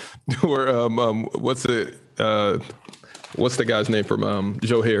era. Or what's the guy's name from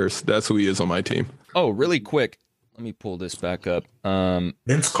Joe Harris? That's who he is on my team. Oh, really quick. Let me pull this back up.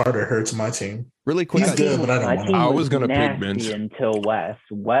 Vince Carter hurts my team. Really quick. He's good, but I don't My want team him. I was gonna pick nasty Vince. until Wes.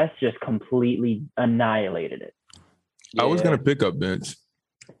 Wes just completely annihilated it. I was Yeah. gonna pick up Vince.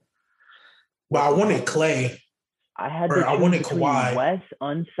 But I wanted Clay. I had Or to I choose wanted between Kawhi. Wes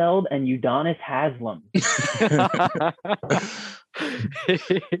Unseld and Udonis Haslam. You should have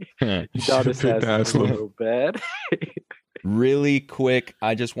Udonis picked has Haslam. so bad. Really quick,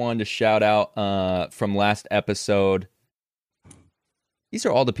 I just wanted to shout out from last episode. These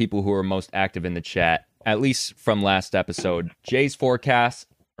are all the people who are most active in the chat, at least from last episode. Jay's forecast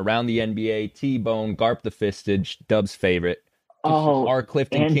around the NBA, T-Bone, Garp the Fistage, Dub's favorite, Oh, R.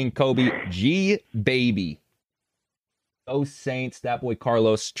 Clifton, and- King Kobe, G Baby, Those Saints, that boy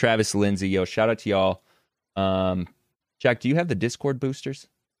Carlos, Travis Lindsay. Yo, shout out to y'all. Jack, do you have the Discord boosters?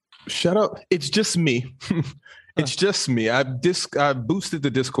 Shut up. It's just me. It's just me. I've boosted the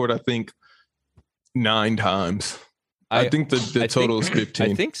Discord, I think, 9 times. I think the total is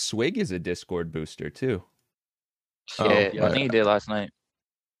 15. I think Swig is a Discord booster too. Oh, Yeah, I right. think he did last night.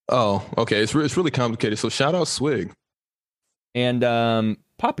 Oh, okay. It's really complicated. So shout out Swig. And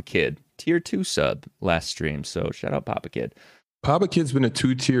Papa Kid, tier 2 sub last stream. So shout out Papa Kid. Papa Kid's been a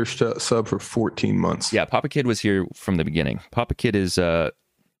 2-tier sub for 14 months. Yeah, Papa Kid was here from the beginning. Papa Kid is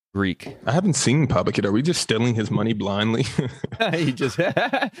Greek. I haven't seen Papa Kid. Are we just stealing his money blindly? He just got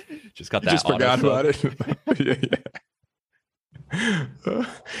that. Just forgot about it. Yeah.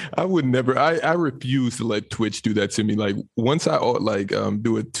 I would never. I refuse to let Twitch do that to me. Like once I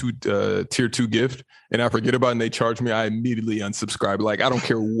do a tier 2 gift and I forget about it and they charge me, I immediately unsubscribe. Like I don't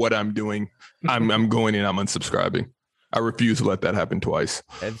care what I'm doing. I'm going and I'm unsubscribing. I refuse to let that happen twice.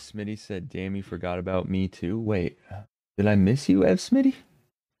 Ev Smitty said, "Damn, you forgot about me too." Wait, did I miss you, Ev Smitty?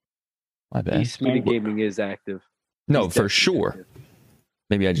 My bad. Smitty Gaming is active. No, He's for definitely sure. active.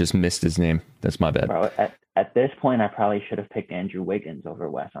 Maybe I just missed his name. That's my bad. Bro, at this point, I probably should have picked Andrew Wiggins over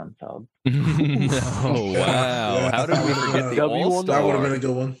Wes Unseld. Oh wow! How did we forget the W on That would have All-Star? been a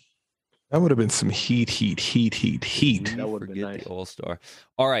good one. That would have been some heat. That would've been Forget nice. the All-Star.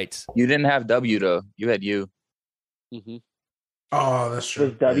 All right. You didn't have W though. You had you. Mm-hmm. Oh, that's true.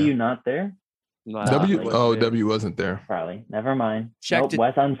 Was W not there? No, W wasn't there. Probably. Never mind. Checked Nope, it.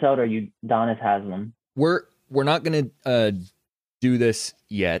 Wes Unseld or Udonis Haslam. We're not gonna do this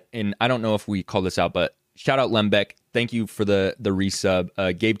yet, and I don't know if we call this out, but shout out Lembeck. Thank you for the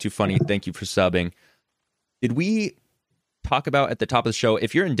resub. Gabe Too Funny. Thank you for subbing. Did we talk about at the top of the show?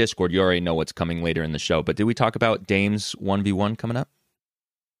 If you're in Discord, you already know what's coming later in the show. But did we talk about Dame's 1v1 coming up?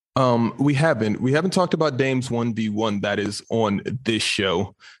 We haven't talked about Dame's 1v1 that is on this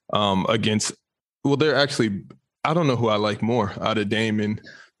show against. Well, they're actually. I don't know who I like more out of Dame and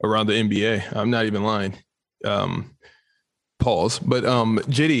around the NBA. I'm not even lying. Pause. But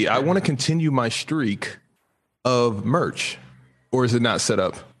JD, I want to continue my streak of merch, or is it not set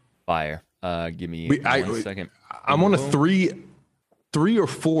up? Fire. Give me 1 second. I'm on a three or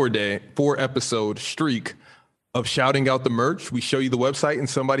 4 episode streak of shouting out the merch. We show you the website and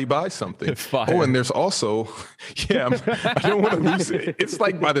somebody buys something. Fire. Oh, and there's also, I don't want to lose it. It's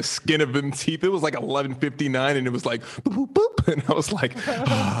like by the skin of them teeth. It was like 11:59 and it was like boop, boop, boop. And I was like,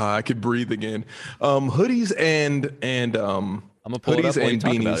 I could breathe again. Hoodies and I'm gonna pull it up while you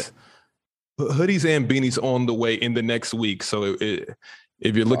talk about it. Hoodies and beanies on the way in the next week. So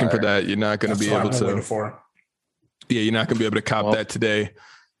if you're looking for that, you're not going to be able to. Yeah, you're not going to be able to cop that today.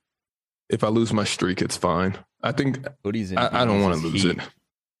 If I lose my streak, it's fine. I think hoodies and I don't want to lose it.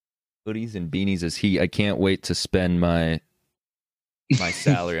 Hoodies and beanies is heat. I can't wait to spend my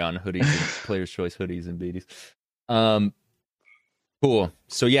salary on hoodies and Players Choice hoodies and beanies. Cool.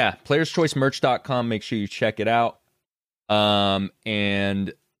 So yeah, playerschoicemerch.com. Make sure you check it out.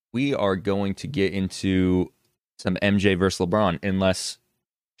 And we are going to get into some MJ versus LeBron. Unless,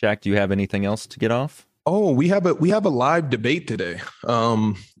 Shaq, do you have anything else to get off? Oh, we have a live debate today.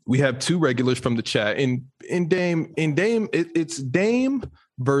 We have 2 regulars from the chat. In Dame, it's Dame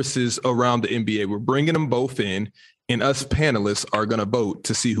versus around the NBA. We're bringing them both in, and us panelists are going to vote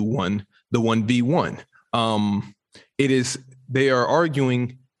to see who won the 1v1. They are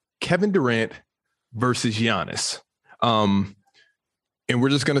arguing Kevin Durant versus Giannis. And we're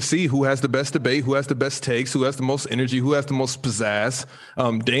just going to see who has the best debate, who has the best takes, who has the most energy, who has the most pizzazz.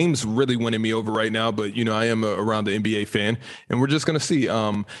 Dame's really winning me over right now, but, I am around the NBA fan, and we're just going to see.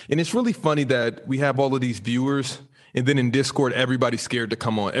 And it's really funny that we have all of these viewers, and then in Discord, everybody's scared to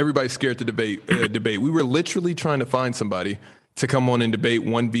come on. Everybody's scared to debate. We were literally trying to find somebody to come on and debate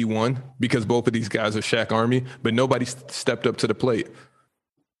 1v1 because both of these guys are Shaq Army, but nobody stepped up to the plate.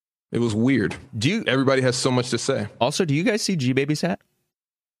 It was weird. Everybody has so much to say. Also, do you guys see G Baby's hat?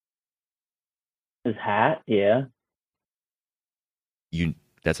 His hat, yeah.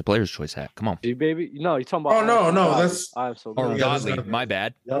 That's a Player's Choice hat. Come on. G Baby? No, you're talking about. Oh no, that's. I'm so Or good. Godly. My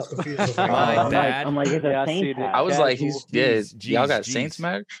bad. That's confusing. My bad. I'm like, it's Yeah, a I see Saints that. hat. I was like, he's dead. Jeez, Y'all got jeez. Saints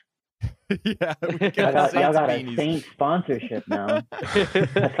merch? Yeah, we Y'all got a beanies. Saints sponsorship now.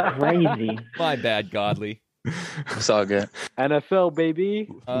 That's crazy. My bad, Godly. It's all good. NFL, baby.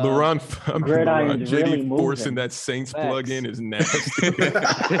 Gridiron's really JD moving. forcing that Saints plug in is nasty.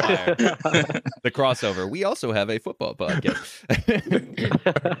 Fire. The crossover. We also have a football podcast.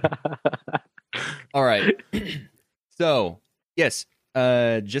 All right. So, yes,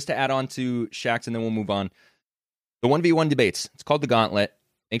 just to add on to Shaq's and then we'll move on. The 1v1 debates. It's called the Gauntlet.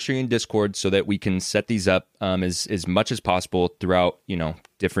 Make sure you're in Discord so that we can set these up as much as possible throughout,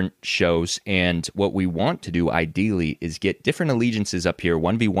 different shows. And what we want to do ideally is get different allegiances up here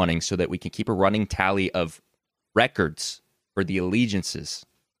 1v1ing so that we can keep a running tally of records for the allegiances.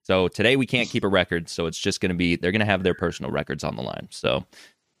 So today we can't keep a record, so it's just going to be, they're going to have their personal records on the line. So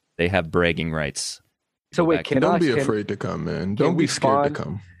they have bragging rights. So wait, Don't be afraid to come, man. Don't be scared to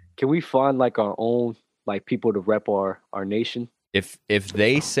come. Can we find like our own people to rep our nation? If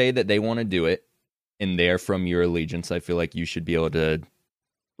they say that they want to do it and they're from your allegiance, I feel like you should be able to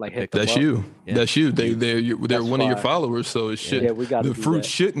Hit them That's up? you. Yeah. That's you. They're That's one of your fine. followers, so it should. Yeah, we got the fruit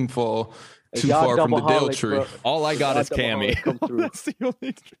shouldn't fall too Y'all far from the Dale double-holics, tree. bro. All I got is Y'all double-holics Cammy. come through. That's the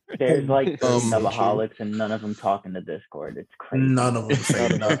only There's like Um, alcoholics and none of them talk in the Discord. It's crazy. None of them say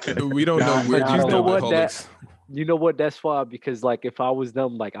nothing. We don't know Not- where not these all. You know what, alcoholics. You know what? That's why, because if I was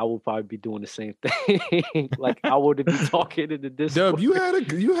them, I would probably be doing the same thing. I wouldn't be talking in the Discord. Dub, you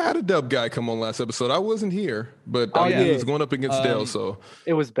had a Dub guy come on last episode. I wasn't here, but Oh, he yeah. was going up against Dale. So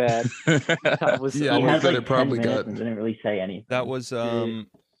It was bad. I was, Yeah, I He we was- had better like 10 probably minutes got- and didn't really say anything. That was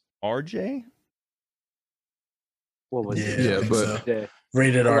RJ? what was Yeah, it? Yeah, I think but- so. Yeah,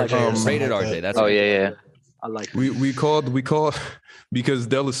 Rated I like RJ. or it. something Rated like RJ. that. That's Oh, right. yeah. I like. we called because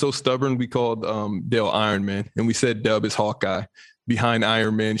Dell is so stubborn. We called Dale Iron Man, and we said Dub is Hawkeye behind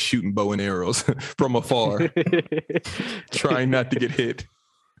Iron Man shooting bow and arrows from afar, trying not to get hit.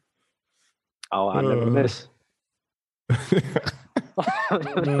 Oh, I never miss. I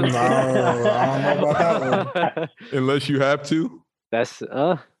don't know about that one. Unless you have to. That's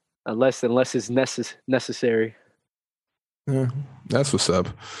unless it's necessary. Yeah, that's what's up.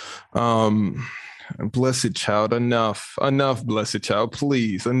 Blessed child, enough, blessed child,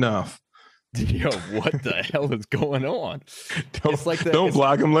 please, enough. Yo, what the hell is going on? It's like don't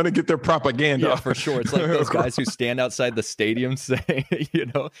block them. Let it get their propaganda. Yeah, for sure. It's like those guys who stand outside the stadium saying, you're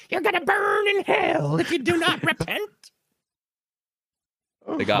gonna burn in hell if you do not repent.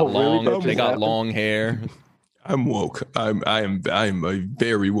 They got long hair. I'm woke. I'm a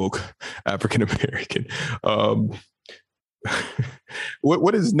very woke African American.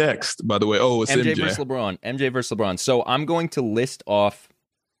 What is next, by the way? Oh, it's MJ versus LeBron. MJ versus LeBron. So I'm going to list off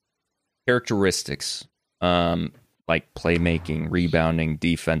characteristics, like playmaking, rebounding,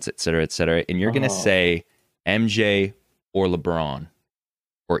 defense, et cetera, and you're going to say MJ or LeBron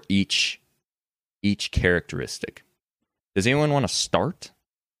or each characteristic. Does anyone want to start?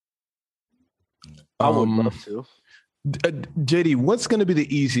 I would love to. JD, what's going to be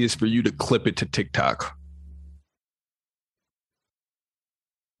the easiest for you to clip it to TikTok?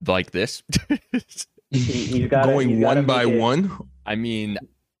 Like this? Going one by one? I mean,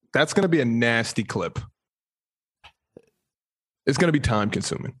 that's going to be a nasty clip. It's going to be time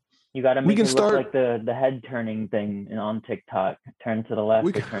consuming. You got to make it look like the head turning thing on TikTok. Turn to the left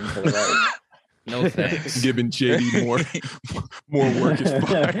or turn to the right. No thanks. Giving JD more work is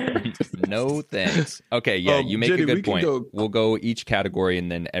fine. No thanks. Okay, yeah, you make JD, a good point. We'll go each category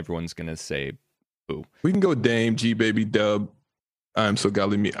and then everyone's going to say boo. We can go Dame, G Baby, Dub. I'm so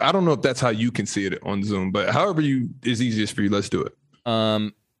godly me. I don't know if that's how you can see it on Zoom, but however is easiest for you, let's do it.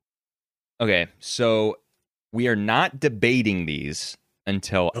 Okay, so we are not debating these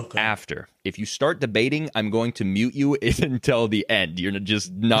until after. If you start debating, I'm going to mute you until the end. You're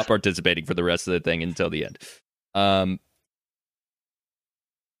just not participating for the rest of the thing until the end.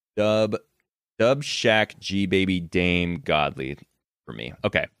 Dub, Shaq, G Baby, Dame, Godly for me.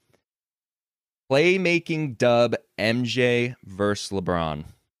 Okay. Playmaking Dub, MJ versus LeBron.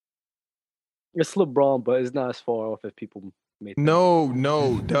 It's LeBron, but it's not as far off as people made. No,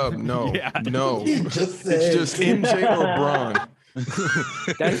 Dub, no, yeah. No. It's just MJ or LeBron.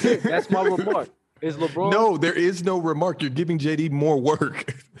 That's it. That's my remark. Is LeBron? No, there is no remark. You're giving JD more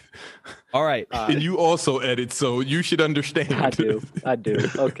work. All right. And you also edit, so you should understand. I do.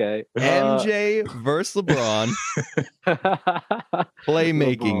 Okay. MJ versus LeBron.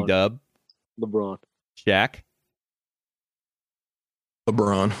 Playmaking LeBron. Dub. LeBron. Shaq.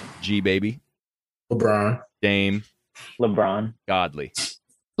 LeBron. G Baby. LeBron. Dame. LeBron. Godly.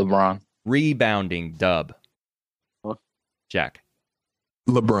 LeBron. Rebounding Dub. Shaq.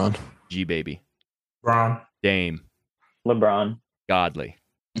 LeBron. G Baby. LeBron. Dame. LeBron. Godly.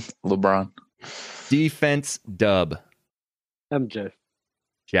 LeBron. Defense Dub. MJ.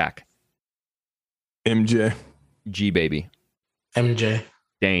 Shaq. MJ. G Baby. MJ.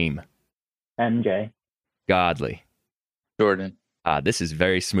 Dame. MJ. Godly. Jordan. This is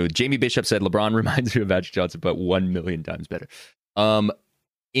very smooth. Jamie Bishop said LeBron reminds me of Magic Johnson, but 1,000,000 times better.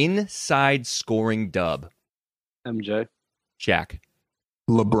 Inside scoring Dub. MJ. Shaq.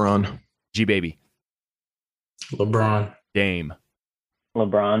 LeBron. G Baby. LeBron. Dame.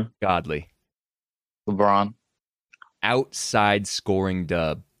 LeBron. Godly. LeBron. Outside scoring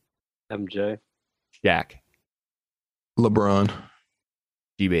Dub. MJ. Shaq. LeBron.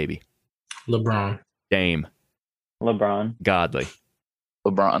 G Baby. LeBron. Dame. LeBron. Godly.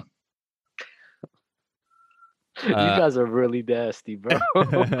 LeBron. You guys are really nasty, bro.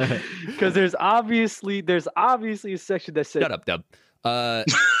 Because there's obviously a section that says Shut up, Dub.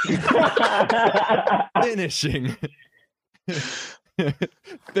 Finishing.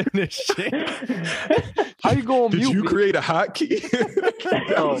 Finishing. How you going Did mute you me? create a hotkey?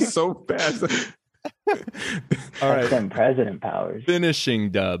 That was so fast. All right. Some president powers. Finishing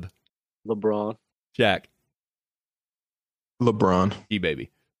Dub. LeBron. Shaq. LeBron. G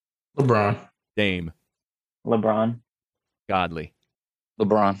Baby. LeBron. Dame. LeBron. Godly.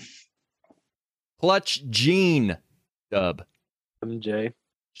 LeBron. Clutch Gene Dub. MJ.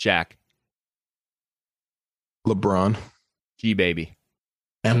 Shaq. LeBron. G Baby.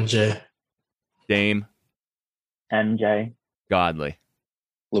 MJ. Dame. MJ. Godly.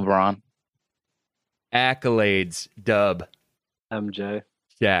 LeBron. Accolades Dub. MJ.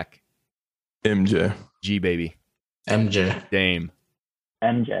 Shaq. MJ. G Baby. MJ. Dame.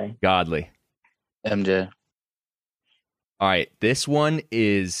 MJ. Godly. MJ. All right, this one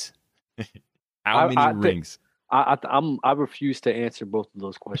is how many rings? I refuse to answer both of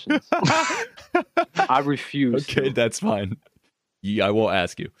those questions. I refuse. Okay, that's fine. Yeah, I won't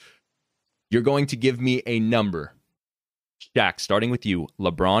ask you. You're going to give me a number. Shaq, starting with you.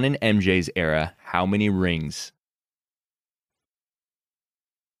 LeBron and MJ's era, how many rings?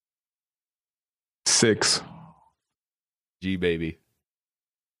 6. G Baby.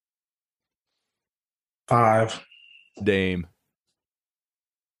 5. Dame.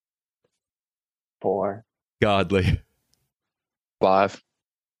 4. Godly. 5.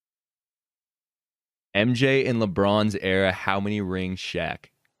 MJ in LeBron's era, how many rings, Shaq?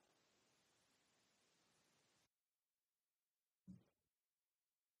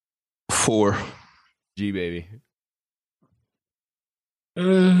 4. G baby.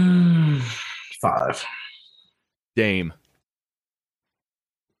 5. Dame.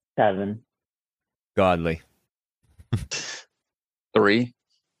 7. Godly. 3.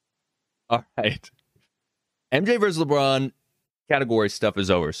 All right. MJ versus LeBron category stuff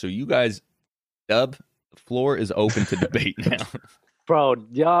is over. So you guys, Dub, the floor is open to debate now. Bro,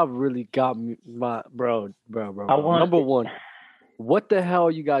 y'all really got me, bro. Number one, what the hell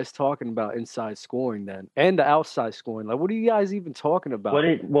are you guys talking about inside scoring then, and the outside scoring? Like, what are you guys even talking about?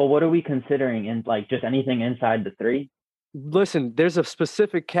 What are we considering in like just anything inside the 3? Listen, there's a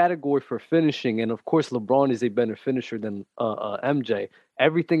specific category for finishing, and of course, LeBron is a better finisher than MJ.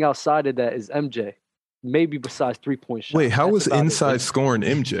 Everything outside of that is MJ, maybe besides 3-point shots. Wait, how That's was about it. inside scoring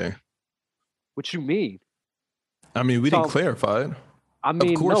MJ? What you mean? I mean, we didn't clarify it. I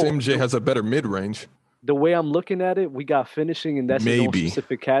mean, of course, no, MJ has a better mid range. The way I'm looking at it, we got finishing, and that's his own Maybe.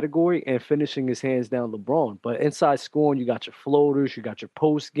 specific category, and finishing is hands down LeBron. But inside scoring, you got your floaters, you got your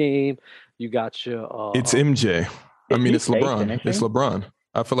post game, you got your. It's MJ. I mean, it's LeBron. finishing? It's LeBron.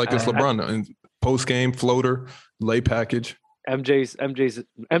 I feel like it's LeBron. And post game, floater, lay package. MJ's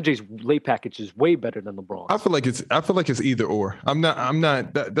late package is way better than LeBron. I feel like it's either or. I'm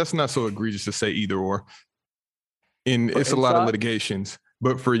not. That's not so egregious to say either or. And it's a lot of litigations.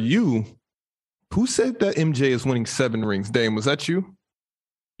 But for you, who said that MJ is winning 7 rings? Dame, was that you?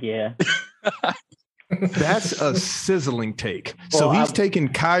 Yeah. That's a sizzling take. So he's taking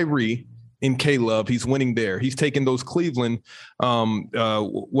Kyrie and K-Love. He's winning there. He's taking those Cleveland.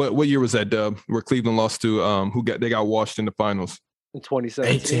 What year was that, Dub? Where Cleveland lost to they got washed in the finals In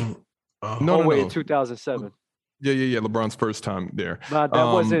 2017. 18. In 2007. Yeah. LeBron's first time there. But that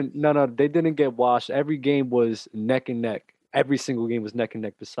wasn't. No. They didn't get washed. Every game was neck and neck. Every single game was neck and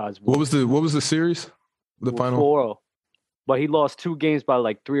neck. Besides one. What was the series? The final 4-0. But he lost 2 games by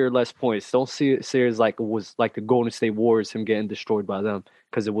like 3 or less points. Don't see it as like it was like the Golden State Warriors, him getting destroyed by them,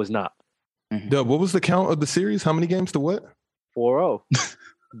 because it was not. Dub, what was the count of the series? How many games to what? 4-0.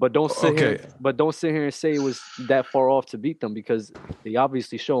 But don't sit here and say it was that far off to beat them, because they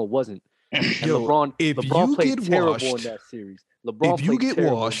obviously show it wasn't. And LeBron played terrible in that series. If you get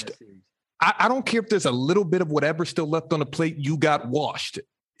washed, I don't care if there's a little bit of whatever still left on the plate. You got washed.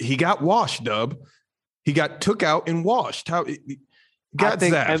 He got washed, Dub. He got took out and washed. How got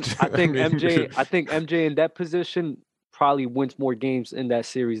zapped. I think MJ in that position probably wins more games in that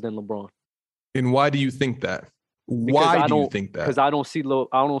series than LeBron. And why do you think that? Why do you think that? Because I don't see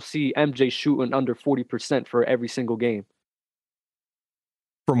MJ shooting under 40% for every single game.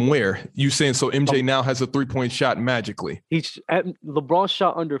 From where? You saying so MJ now has a 3-point shot magically? LeBron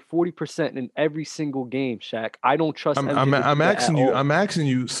shot under 40% in every single game, Shaq. I don't trust MJ. I'm asking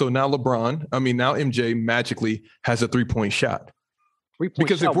you, so now MJ magically has a 3-point shot. 3-point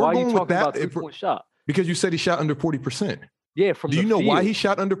shot. If we're Why going are you with that, 3-point shot. Because you said he shot under 40%. Yeah, Do you know why he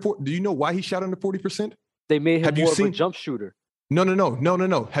shot under 40%? They made him more of a jump shooter.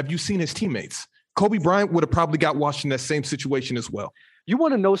 No. Have you seen his teammates? Kobe Bryant would have probably got washed in that same situation as well. You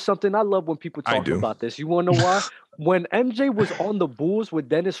want to know something? I love when people talk about this. You want to know why? When MJ was on the Bulls with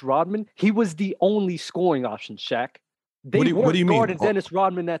Dennis Rodman, he was the only scoring option, Shaq. They weren't guarding Dennis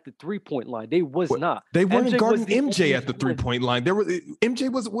Rodman at the 3-point line. They was not. They weren't guarding MJ at the 3-point line.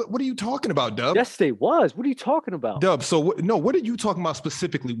 MJ was. What are you talking about, Dub? Yes, they was. What are you talking about, Dub? So what are you talking about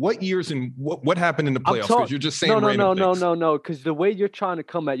specifically? What years and what happened in the playoffs? Because you're just saying no. Because the way you're trying to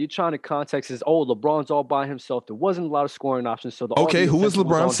context is, LeBron's all by himself. There wasn't a lot of scoring options. So who was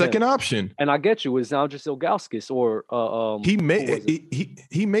LeBron's second option? And I get you. It's now just Ilgauskas or he made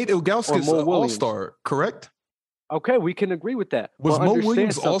Ilgauskas an all-star, correct? Okay, we can agree with that. Was Mo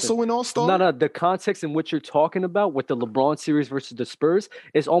Williams also an all-star? No. The context in which you're talking about with the LeBron series versus the Spurs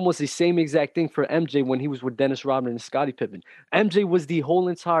is almost the same exact thing for MJ when he was with Dennis Rodman and Scottie Pippen. MJ was the whole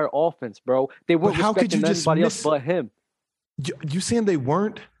entire offense, bro. They weren't respecting anybody else but him. You saying they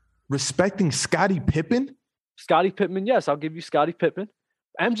weren't respecting Scottie Pippen? Scottie Pippen, yes. I'll give you Scottie Pippen.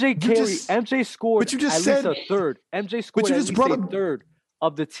 MJ scored at least a third. MJ scored at least a third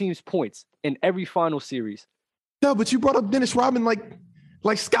of the team's points in every final series. No, but you brought up Dennis Rodman like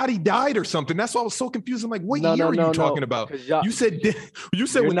like Scotty died or something. That's why I was so confused. I'm like, what year are you talking about? You said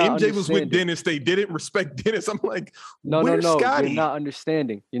when MJ was with Dennis, they didn't respect Dennis. I'm like, where's Scotty? You're not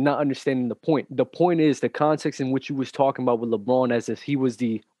understanding. You're not understanding the point. The point is the context in which you was talking about with LeBron as if he was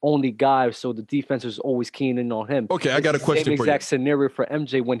the only guy, so the defense was always keying in on him. Okay, I got a question for you. Exact scenario for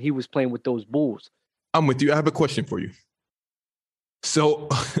MJ when he was playing with those Bulls. I'm with you. I have a question for you. So,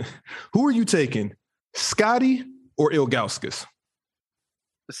 who are you taking, Scotty or Ilgauskas?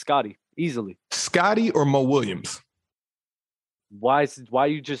 Scotty, easily. Scotty or Mo Williams? Why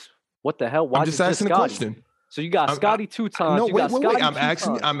you just what the hell? Why I'm just asking a question. So you got Scotty 2 times. No, wait.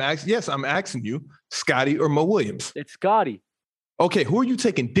 I'm asking you, Scotty or Mo Williams? It's Scotty. Okay, who are you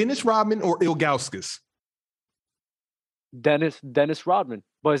taking, Dennis Rodman or Ilgauskas? Dennis Rodman.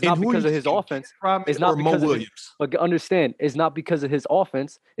 But it's not because of his offense. It's not because of his, but understand, it's not because of his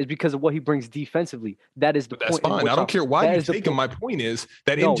offense. It's because of what he brings defensively. That is the point. That's fine. I don't care why you take him. My point is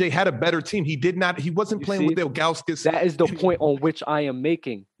that MJ had a better team. He did not. He wasn't playing with Ilgauskas. That is the point on which I am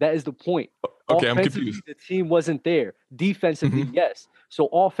making. That is the point. Okay, I'm confused. The team wasn't there. Defensively, yes. So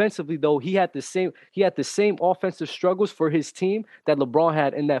offensively, though, he had the same offensive struggles for his team that LeBron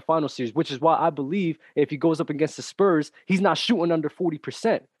had in that final series, which is why I believe if he goes up against the Spurs, he's not shooting under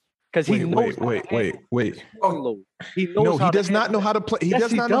 40%. Because he knows. Wait. He knows he does not know how to play. He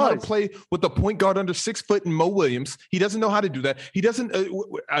does not know how to play with a point guard under 6 foot and Mo Williams. He doesn't know how to do that. He doesn't.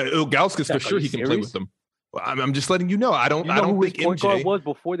 Ilgauskas for sure he can play with them. I'm just letting you know. I don't think MJ point guard was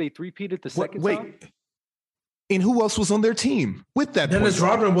before they three-peated the second time. And who else was on their team with that? Dennis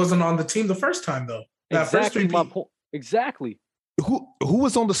Rodman wasn't on the team the first time though. Exactly my point. Exactly. Who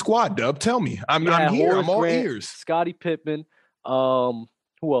was on the squad, Dub? Tell me. I'm here. I'm all ears. Scottie Pippen.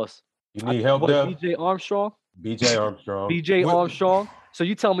 Who else? You need help, Dub? BJ Armstrong. BJ Armstrong. So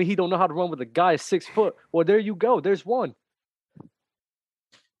you tell me he don't know how to run with a guy 6 foot? Well, there you go. There's one.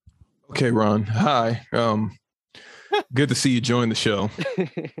 Okay, Ron. Hi. Good to see you join the show.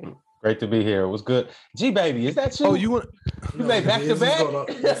 Great to be here. It was good. G baby, is that you? Oh, you made back to back?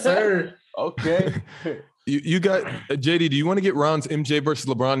 Yes, sir. Okay. You got JD. Do you want to get Ron's MJ versus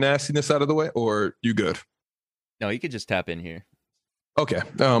LeBron nastiness out of the way, or you good? No, you could just tap in here. Okay.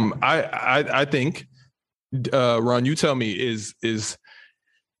 I think Ron, you tell me, is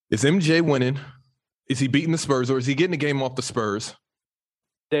MJ winning? Is he beating the Spurs, or is he getting the game off the Spurs?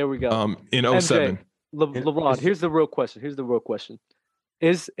 There we go. In 07. LeBron, here's the real question.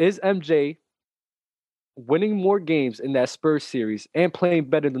 Is MJ winning more games in that Spurs series and playing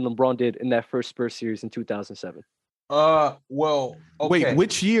better than LeBron did in that first Spurs series in 2007? Well, okay. Wait,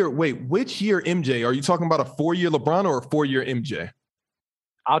 which year MJ? Are you talking about a 4-year LeBron or a 4-year MJ?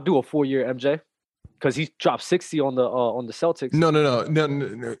 I'll do a 4-year MJ because he dropped 60 on the Celtics.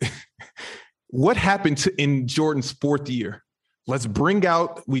 No. What happened in Jordan's 4th year? Let's bring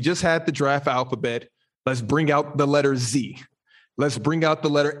out, we just had the draft alphabet. Let's bring out the letter Z. Let's bring out the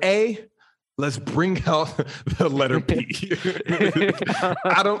letter A. Let's bring out the letter P.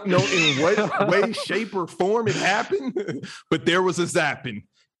 I don't know in what way, shape, or form it happened, but there was a zapping,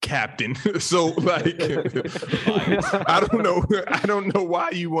 Captain. So, like, I don't know why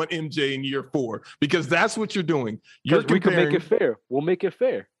you want MJ in year 4, because that's what you're doing. We can make it fair. We'll make it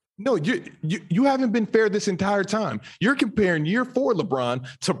fair. No, you haven't been fair this entire time. You're comparing year 4 LeBron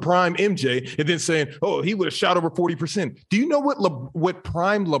to prime MJ and then saying, oh, he would have shot over 40%. Do you know what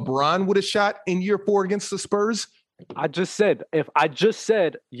prime LeBron would have shot in year 4 against the Spurs? If I just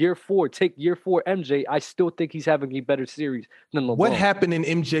said year 4, take year 4 MJ, I still think he's having a better series than LeBron. What happened in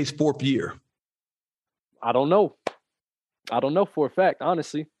MJ's 4th year? I don't know for a fact,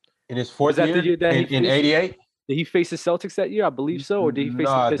 honestly. In his 4th year? In 88? Did he face the Celtics that year? I believe so. Or did he face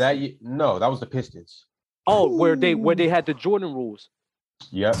the Pistons? No, that was the Pistons. Oh, where they had the Jordan rules.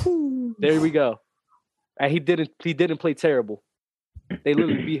 Yep. There we go. And he didn't play terrible. They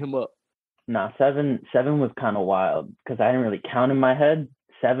literally beat him up. Nah, seven was kind of wild because I didn't really count in my head.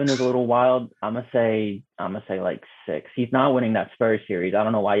 7 is a little wild. I'm gonna say like 6. He's not winning that Spurs series. I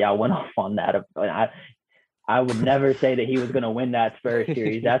don't know why y'all went off on that. I would never say that he was going to win that Spurs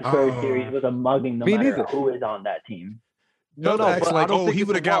series. That Spurs series was a mugging no matter who is on that team. No, he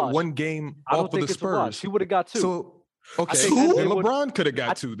would have got 1 game off of the Spurs. He would have got 2. So, okay, LeBron could have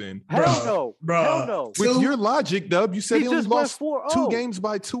got 2 then. Hell no. With your logic, Dub, you said he only lost 2 games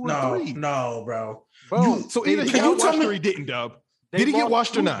by 2 or 3. No, bro. So either he got washed or he didn't, Dub. Did he get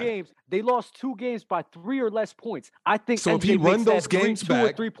washed or not? They lost 2 games by 3 or less points. I think so. MJ If he runs those games back,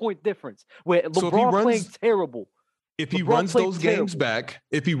 2 or 3 point difference. Where LeBron playing terrible. If he runs those games back,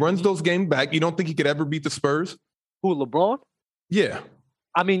 you don't think he could ever beat the Spurs? Who, LeBron? Yeah.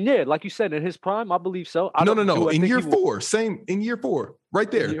 I mean, yeah, like you said, in his prime, I believe so. No. I In think year he will- 4, same in year 4, right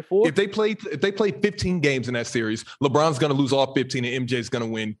there. year 4? If they play 15 games in that series, LeBron's going to lose all 15, and MJ's going to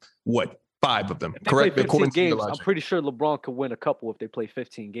win what 5 of them? If they Correct? play 15 According to your games, I'm logic. pretty sure LeBron could win a couple if they play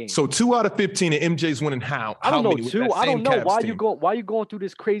 15 games. So 2 out of 15, and MJ's winning how? I don't How know many with 2. that I don't same know Cavs why team? you going through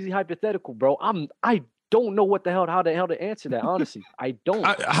this crazy hypothetical, bro. I don't know how the hell to answer that. Honestly, I don't.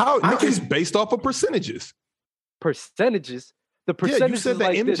 It's based off of percentages. Percentages. The Yeah, percentage you said is that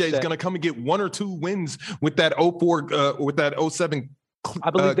like MJ this, is going to come and get 1 or 2 wins with that 04 with that 07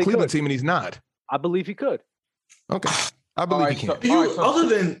 I believe they Cleveland could. team, and he's not. I believe he could. Okay, I believe he can. Do you,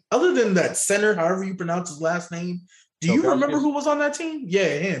 other than that center, however you pronounce his last name, do you remember who was on that team? Yeah,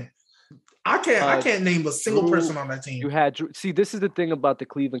 him. I can't name a single person on that team. You had Drew. See, this is the thing about the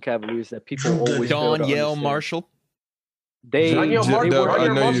Cleveland Cavaliers that people always fail to Danielle understand. Marshall. Danielle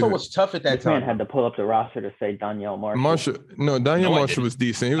Marshall was tough at that This man time. had to pull up the roster to say Danielle Marshall. Danielle I Marshall didn't. was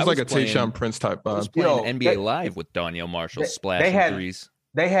decent. He was I like was a playing- Tayshaun Prince type I was vibe. playing Yo, NBA they- Live with Danielle Marshall they splashing had- threes.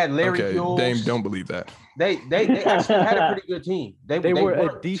 They had Larry Okay, Hughes. Dame, don't believe that. They actually had a pretty good team. They were a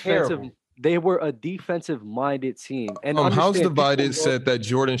weren't defensive. terrible. They were a defensive-minded team. And House understand, Divided people- said that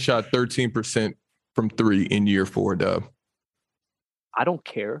Jordan shot 13% from 3 in year 4, Dub. I don't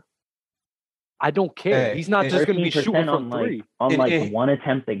care. I don't care. Hey, He's not just going to be 13% shooting from on 3. like 1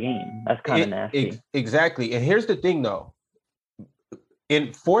 attempt a game. That's kind of nasty. Exactly. And here's the thing, though. In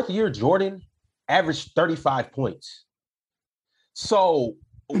 4th year, Jordan averaged 35 points. So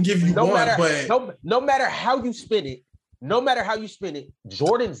Give you no one, matter but no matter how you spin it,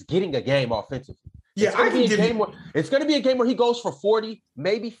 Jordan's getting a game offensively. yeah, I can give you. It's going to be a game where he goes for 40,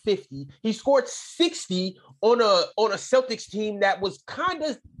 maybe 50. He scored 60 on a Celtics team that was kind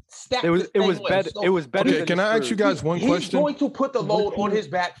of stacked. It was better. So it was better. Okay, than can the I ask you Spurs. guys one he's question? going to put the load on his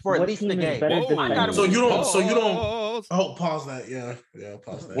back for at what least team the is game. better Oh, than I them? So you don't. Pause. Oh, pause that. Yeah,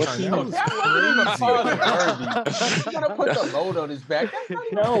 pause that. What That team was is crazy. He's going to put the load on his back. That's not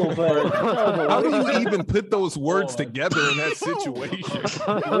even No, but How do you even put those words together in that situation?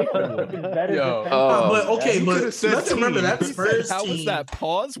 Yo. But okay, You but could've said let's remember team. that Spurs How team. was that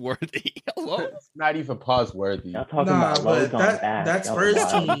pause worthy? Hello. It's not even pause worthy. y'all talking Nah, about but loads on that back. Spurs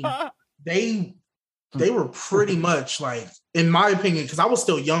was wild. team, they were pretty much like, in my opinion, because I was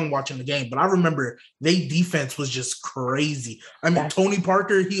still young watching the game, but I remember they defense was just crazy. I mean, Tony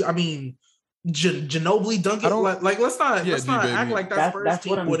Parker, Ginobili, Duncan, like let's not G-Baby. act like that Spurs That's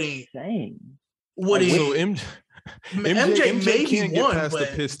what team I'm wouldn't. saying. So MJ maybe can't get won, past the but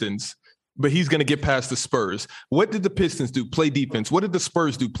Pistons, but he's going to get past the Spurs. What did the Pistons do? Play defense. What did the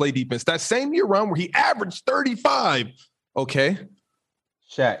Spurs do? Play defense. That same year round where he averaged 35. Okay.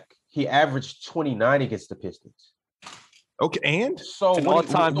 Shaq, he averaged 29 against the Pistons. Okay. And So An what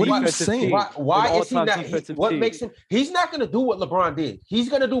all-time what are you defensive saying? team. why An is he all-time not? defensive What team. makes him? He's not going to do what LeBron did. He's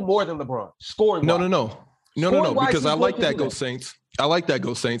going to do more than LeBron. Scoring. no. wise. Because Scoring-wise, he's I like going to that, do Go that. Saints. I like that,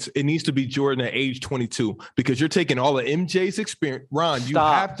 Go Saints. It needs to be Jordan at age 22 because you're taking all of MJ's experience. Ron, you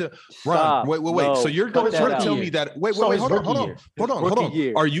Stop. have to. Ron, Stop. wait. No. So you're going Cut to that tell out. me that? Wait. So his Hold on. rookie year. Hold on. Rookie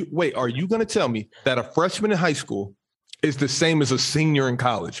year. Are you going to tell me that a freshman in high school is the same as a senior in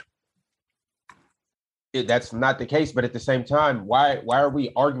college? That's not the case, but at the same time, why are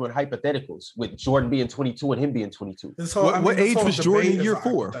we arguing hypotheticals with Jordan being 22 and him being 22? What age was Jordan in year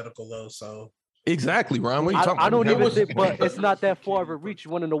 4? Hypothetical though, so Exactly, Ron. What are you talking I about? don't even think, but it's not that far of a reach.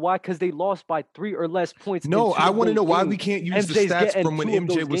 You want to know why? Because they lost by 3 or less points. No, in two I of want to those know why games. we can't use the MJ's stats getting from when 2 of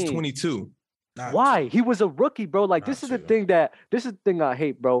MJ those was games. 22. Why? He was a rookie, bro. Like this is the thing I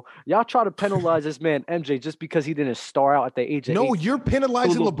hate, bro. Y'all try to penalize this man MJ just because he didn't star out at the age of No, 18. you're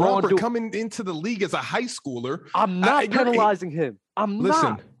penalizing So LeBron LeBron for coming into the league as a high schooler. I'm not you're- penalizing him. I'm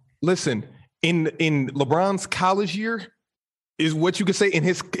not. Listen. In LeBron's college year, is what you could say in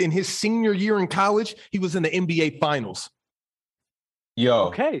his senior year in college, he was in the NBA Finals. Yo,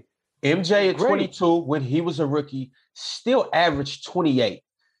 Okay. MJ at Great. 22 when he was a rookie still averaged 28,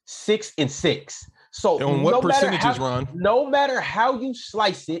 6 and 6. So And what no matter percentages, how, Ron? No matter how you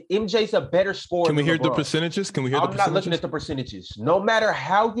slice it, MJ's a better scorer. Can we than hear the LeBron. percentages? Can we hear the I'm percentages? not looking at the percentages. No matter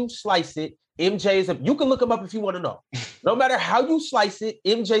how you slice it, MJ is a. You can look him up if you want to know. No matter how you slice it,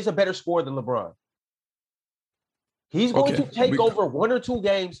 MJ's a better scorer than LeBron. He's going Okay. to take over 1 or 2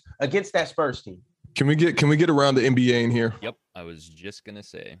 games against that Spurs team. Can we get around the NBA in here? Yep, I was just gonna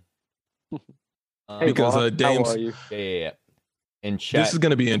say. Hey, Because, Bob, Dame's- how are you? Yeah. And chat, This is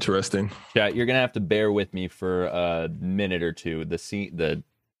going to be interesting. chat, you're gonna have to bear with me for a minute or two. It's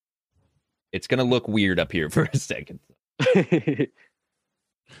gonna look weird up here for a second. Hey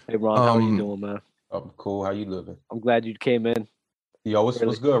Ron, how are you doing, man? I'm cool. How you living? I'm glad you came in. Yo, what's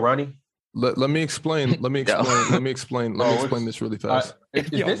good, Ronnie? Let me explain. Let me explain this really fast.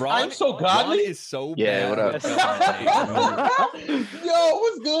 I'm so godly. Ron is so Yeah, bad. what Yo,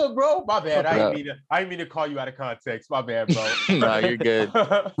 what's good, bro? My bad. I didn't mean to call you out of context. My bad, bro. No, you're good.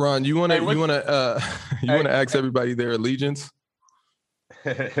 Ron, you wanna Hey, ask everybody their allegiance?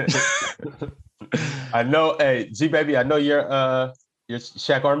 I know. Hey, G baby, I know you're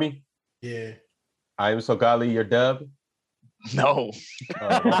Shaq Army. Yeah. I am so godly. You're Dub. No.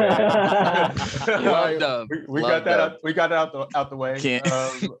 Oh, my bad. Love Dub. We Love got that. Dub. We got that out the way. Can't.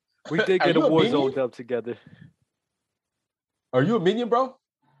 We did Are get a you a Warzone minion? dub together. Are you a minion, bro?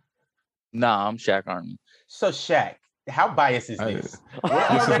 Nah, I'm Shaq Army. So Shaq, how biased is this? We're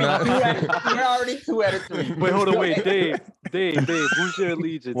already 2 out of 3. Wait, hold on, wait, Dave, who's your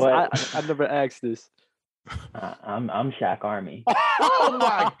allegiance? What? I never asked this. I'm Shaq Army. Oh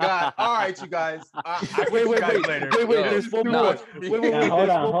my god! All right, you guys. Wait, later. there's one No. more. Wait, Now,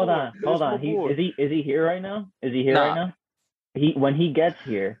 hold on. There's one more. Is he here right now? Is he here Nah. right now? When he gets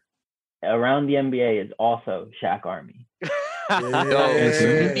here, around the NBA is also Shaq Army. Yo, you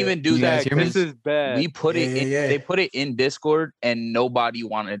didn't even do You guys that hear me? This because is bad. we put it in. Yeah. They put it in Discord, and nobody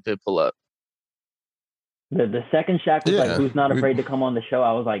wanted to pull up. The second Shaq was Yeah, like, "Who's not we- afraid to come on the show?"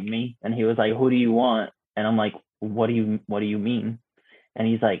 I was like, "Me," and he was like, "Who do you want?" And I'm like, "What do you mean?" And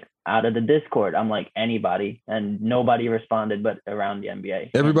he's like, "Out of the Discord." I'm like, "Anybody," and nobody responded, but around the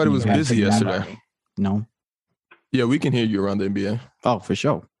NBA. Everybody And was he got busy Shaq yesterday. Army. No. Yeah, we can hear you around the NBA. Oh, for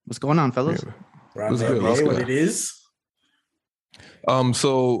sure. What's going on, fellas? Yeah. Right, Let's man, go, let's what go. it is.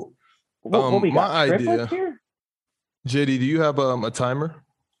 So What we got? my Strippers idea- here? JD, do you have a timer?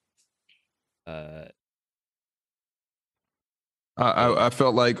 I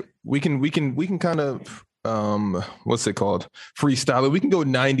felt like we can kind of what's it called? Freestyle it. We can go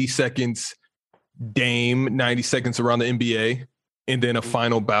 90 seconds Dame, 90 seconds around the NBA, and then a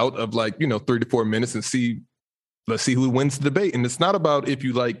final bout of 3 to 4 minutes and let's see who wins the debate. And it's not about if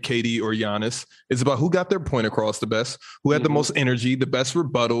you like KD or Giannis. It's about who got their point across the best, who had the most energy, the best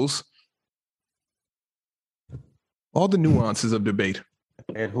rebuttals, all the nuances of debate.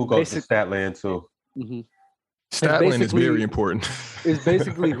 And who goes to Statland too? Mhm. Statland is basically- very important. It's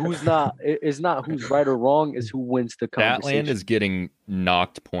basically who's not. It's not who's right or wrong. It's who wins the conversation. Statland is getting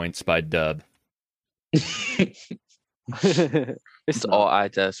knocked points by Dub. it's It's all eye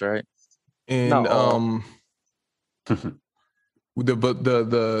test, right? And Not all. the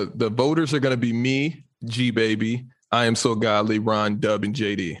voters are going to be me, G Baby, I Am So Godly, Ron, Dub, and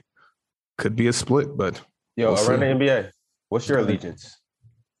JD. Could be a split, but Yo, We'll around see. the NBA, what's your allegiance?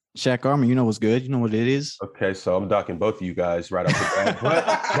 Shaq Army, you know what's good. You know what it is. Okay, so I'm docking both of you guys right off the bat. But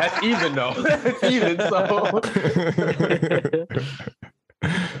that's even though. It's even. So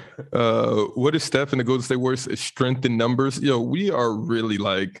what is Steph and the Golden State Warriors? Is strength in numbers. Yo, we are really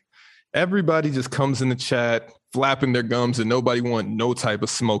everybody just comes in the chat flapping their gums and nobody want no type of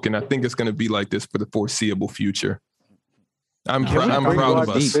smoke. And I think it's going to be like this for the foreseeable future. I'm proud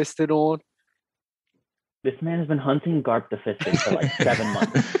of us. Fisted on. This man has been hunting Garp the Fisted for like 7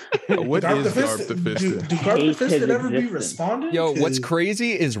 months. What Garp is the Garp Fisted? the Fisted? Do Garp the Hate Fisted his ever be existence. responded? Yo, what's 'Cause-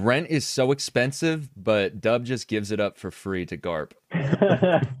 crazy is rent is so expensive, but Dub just gives it up for free to Garp.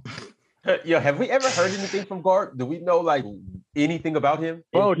 yo, have we ever heard anything from Gart? Do we know anything about him?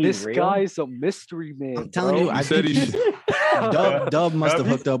 Bro, Is he this real? guy's a mystery man. I'm telling bro. you, I He said think Dub must have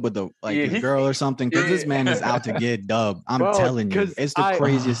Dub, hooked up with a Yeah, he's- girl or something because this man is out to get Dub. I'm Bro, telling you, 'cause it's the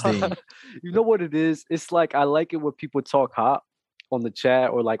craziest thing. You know what it is? It's like I like it when people talk hot on the chat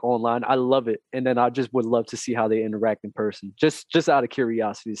or online. I love it, and then I just would love to see how they interact in person, just out of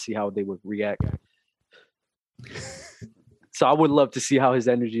curiosity to see how they would react. So I would love to see how his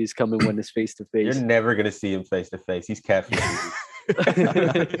energy is coming when it's face to You're face. never gonna see him face to face. He's catfishing.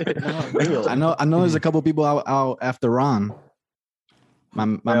 Real. I know. There's a couple people out after Ron. My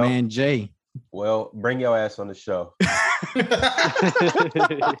Well- man Jay. Well, bring your ass on the show.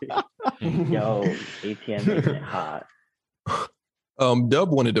 Yo, ATM making it hot. Dub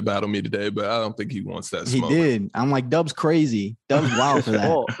wanted to battle me today, but I don't think he wants that He smoke. did. I'm like, Dub's crazy. Dub's wild for that.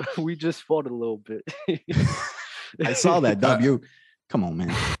 Oh, we just fought a little bit. I saw that. Dub, you come on, man.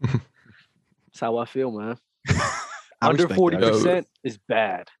 That's how I feel, man. I Under respect that. 40% is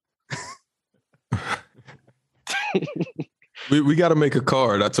bad. We got to make a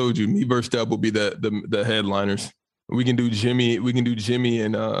card. I told you, me versus Dub will be the headliners. We can do Jimmy. We can do Jimmy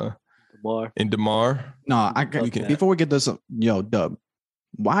and Lamar. DeMar. No, We can- before we get this, yo, Dub,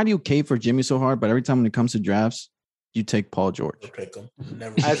 why do you cape for Jimmy so hard? But every time when it comes to drafts, you take Paul George. Pick him.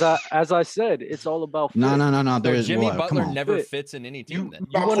 Never. As I said, it's all about fit. No. There is Jimmy what? Come Butler on. never Fit. fits in any team. Then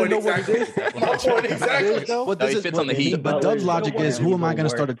You want to know what it is? My point exactly. But No, this he is fits on the Heat. But Dub's logic is, who am I going to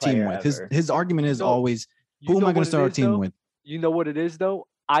start a team with? His argument is always, who am I going to start a team with? You know what it is, though?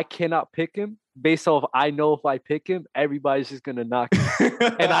 I cannot pick him based off. I know if I pick him, everybody's just gonna knock him.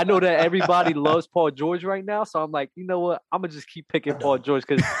 And I know that everybody loves Paul George right now, so I'm like, you know what? I'm gonna just keep picking Paul George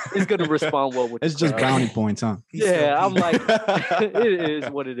because he's gonna respond well with. It's just brownie points, huh? Yeah, I'm like, it is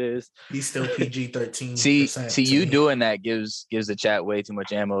what it is. He's still PG-13. See, you doing that gives the chat way too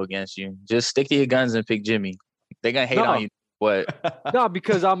much ammo against you. Just stick to your guns and pick Jimmy. They're gonna hate on you. What? No,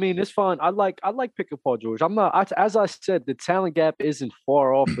 because I mean it's fun. I like picking Paul George. I'm not. As I said, the talent gap isn't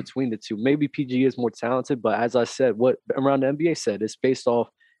far off between the two. Maybe PG is more talented, but as I said, what around the NBA said, it's based off.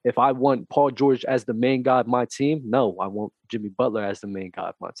 If I want Paul George as the main guy of my team, no, I want Jimmy Butler as the main guy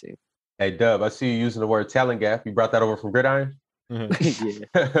of my team. Hey, Dub, I see you using the word talent gap. You brought that over from Gridiron? Yeah.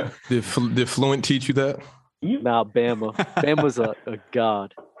 Did Fluent teach you that? Nah, Bama. Bama's a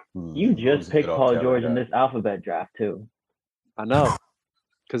god. You just picked Paul George in this alphabet draft too. I know,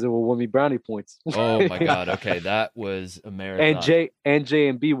 because it will win me brownie points. Oh my God! Okay, that was a marathon. And J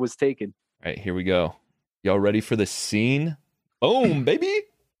and B was taken. All right, here we go. Y'all ready for the scene? Boom, baby!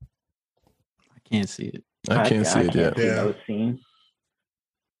 I can't see it. I can't see it yet. No scene.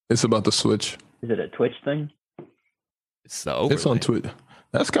 It's about to switch. Is it a Twitch thing? It's the overlay. It's on Twitter.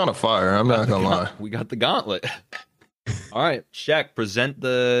 That's kind of fire. I'm not gonna lie. We got the gauntlet. All right, Shaq, present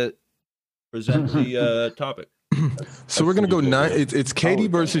the topic. So we're gonna go 9. It's KD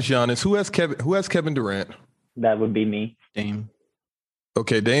versus Giannis. Who has Kevin Durant? That would be me. Dame.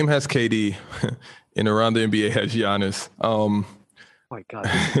 Okay, Dame has KD, and around the NBA has Giannis. Oh my God,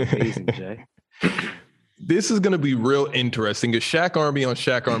 this is amazing, Jay. This is going to be real interesting. A Shaq Army on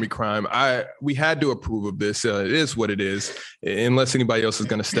Shaq Army crime. We had to approve of this. It is what it is, unless anybody else is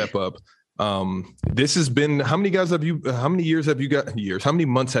going to step up. This has been, how many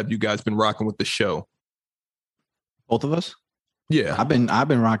months have you guys been rocking with the show? Both of us? Yeah. I've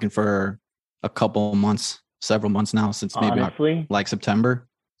been rocking for a couple months, several months now, since maybe honestly, like September.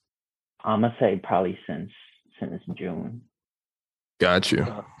 I'm gonna say probably since June. Got you.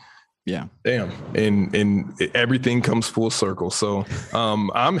 Yeah. Damn. And everything comes full circle. So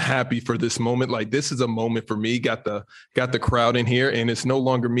I'm happy for this moment. Like, this is a moment for me. Got the crowd in here, and it's no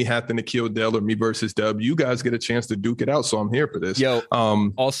longer me having to kill Dell or me versus Dub. You guys get a chance to duke it out. So I'm here for this. Yo,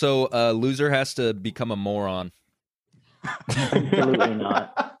 also, loser has to become a moron. Absolutely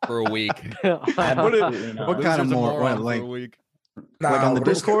not. For a week. Absolutely not. What kind of moron? For Like, a week. like on the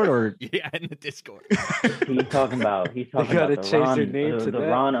Discord or? Yeah, in the Discord. He's talking about gotta the change Ron, their name to the that.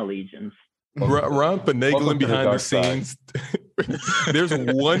 Ron allegiance. Ron finagling Welcome to the behind the dark side. scenes. There's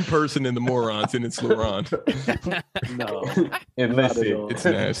one person in the morons, and it's LeBron. No. And Not at listen, all. It's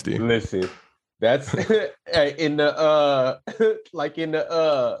nasty. listen. That's in the like in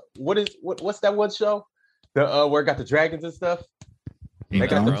the what's that one show? The where it got the dragons and stuff. They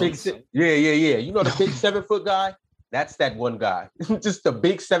got the big yeah. You know the big 7-foot guy? That's that one guy. Just the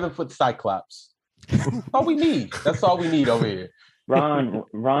big 7-foot Cyclops. All we need. That's all we need over here.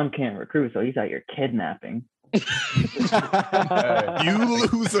 Ron can't recruit, so he's out here kidnapping. You lose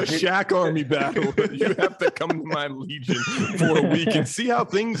a Shaq Army battle, you have to come to my Legion for a week and see how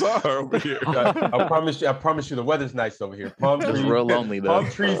things are over here. I promise you the weather's nice over here. Palm It's trees, real lonely though.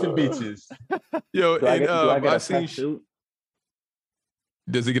 palm trees and beaches. Yo, Do I and get I a seen. fresh suit?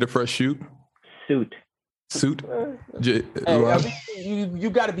 Does he get a fresh Suit. Hey, I mean, you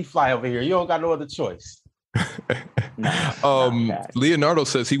got to be fly over here. You don't got no other choice. Leonardo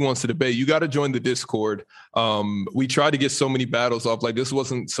says he wants to debate. You got to join the Discord. We tried to get so many battles off. Like, this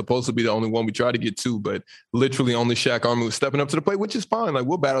wasn't supposed to be the only one. We tried to get 2, but literally only Shaq Army was stepping up to the plate, which is fine. Like,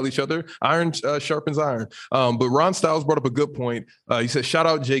 we'll battle each other. Iron sharpens iron. But Ron Styles brought up a good point. He said, shout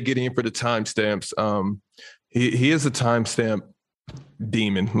out Jay Gideon for the timestamps. He is a timestamp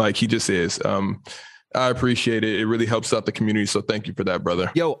demon. Like, he just is. I appreciate it. It really helps out the community. So thank you for that, brother.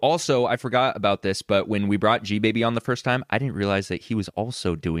 Yo, also, I forgot about this, but when we brought G Baby on the first time, I didn't realize that he was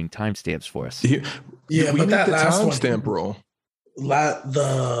also doing timestamps for us. Yeah, we but need that the last one, timestamp roll.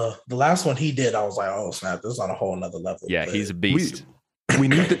 the last one he did, I was like, oh snap, this is on a whole nother level. Yeah, But he's a beast. We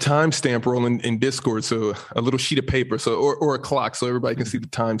need the timestamp roll in Discord, so a little sheet of paper, or a clock, so everybody can see the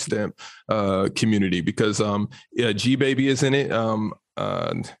timestamp community. Because G Baby is in it.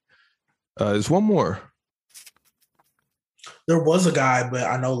 There's one more. there was a guy, but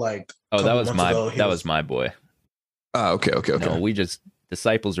I know like Oh, that was my boy. Okay. No, we just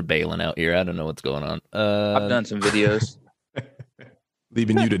disciples are bailing out here. I don't know what's going on. I've done some videos.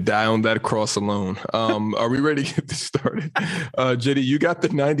 Leaving you to die on that cross alone. Are we ready to get this started? JD, you got the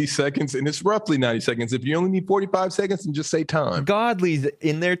 90 seconds, and it's roughly 90 seconds. If you only need 45 seconds, then just say time. Godly's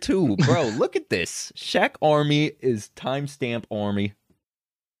in there too, bro. Look at this. Shaq Army is timestamp Army.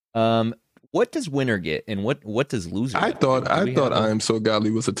 What does winner get, and what does loser get? I thought I Am So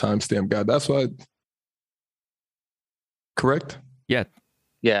Godly was a timestamp guy. That's why. Correct? Yeah.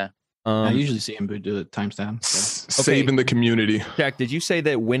 I usually see him do the timestamp. So. Saving the community. Jack, did you say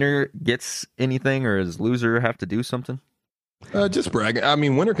that winner gets anything, or does loser have to do something? Just bragging. I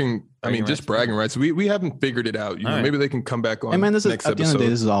mean, winner can. Just bragging rights. We haven't figured it out. You know, maybe they can come back on. Hey man, this is next at the end of the day.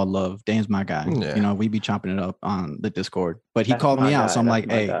 This is all love. Dame's my guy. Yeah. You know, we be chopping it up on the Discord, but he called me out, so I'm like,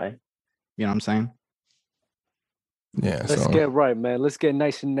 hey, guy. you know what I'm saying? Yeah. Let's get right, man. Let's get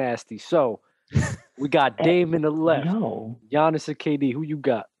nice and nasty. So we got Dame in the left. No, Giannis and KD. Who you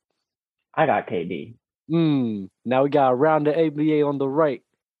got? I got KD. Now we got around the ABA on the right.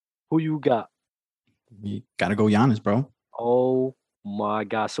 Who you got? You gotta go Giannis, bro. Oh my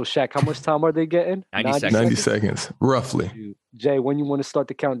God. So Shaq, how much time are they getting? 90 seconds, roughly. Jay, when you want to start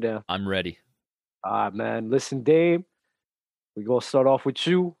the countdown? I'm ready. All right, man. Listen, Dame, we're going to start off with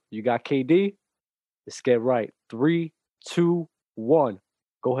you. You got KD. Let's get right. 3, 2, 1.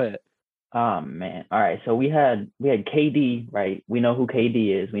 Go ahead. Oh man. All right. So we had KD, right? We know who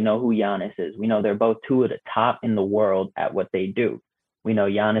KD is. We know who Giannis is. We know they're both two of the top in the world at what they do. We know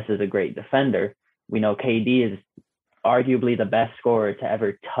Giannis is a great defender. We know KD is arguably the best scorer to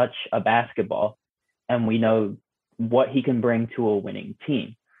ever touch a basketball. And we know what he can bring to a winning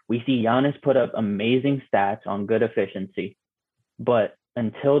team. We see Giannis put up amazing stats on good efficiency. But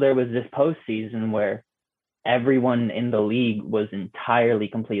until there was this postseason where everyone in the league was entirely,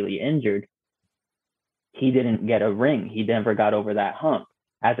 completely injured, he didn't get a ring. He never got over that hump.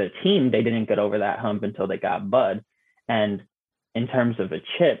 As a team, they didn't get over that hump until they got Bud. And in terms of a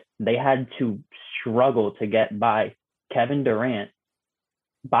chip, they had to struggle to get by Kevin Durant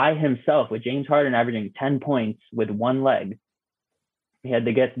by himself, with James Harden averaging 10 points with one leg. He had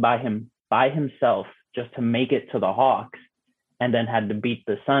to get by him by himself just to make it to the Hawks, and then had to beat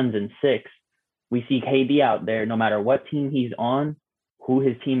the Suns in 6. We see KD out there, no matter what team he's on, who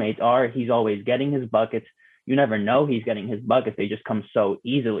his teammates are, he's always getting his buckets. You never know he's getting his buckets. They just come so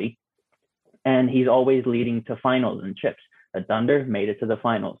easily. And he's always leading to finals and chips. The Thunder made it to the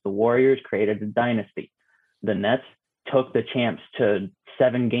finals. The Warriors created a dynasty. The Nets took the champs to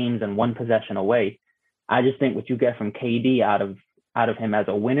 7 games and 1 possession away. I just think what you get from KD out of him as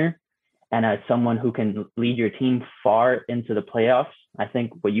a winner and as someone who can lead your team far into the playoffs, I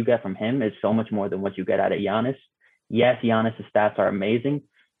think what you get from him is so much more than what you get out of Giannis. Yes, Giannis' stats are amazing,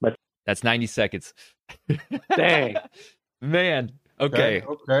 but that's 90 seconds. Dang. Man. Okay.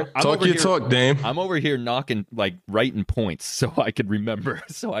 Talk your talk, Dame. I'm over here writing points so I could remember.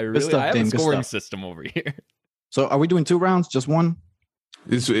 So I have Dame, a scoring system over here. So are we doing 2 rounds? Just one?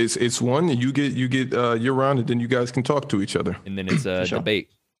 It's one. You get your round, and then you guys can talk to each other. And then it's a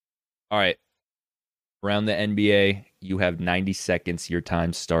debate. All right. Around the NBA, you have 90 seconds. Your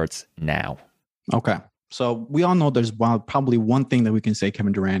time starts now. Okay. So we all know there's probably one thing that we can say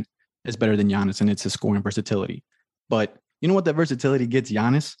Kevin Durant is better than Giannis, and it's his scoring versatility. But you know what that versatility gets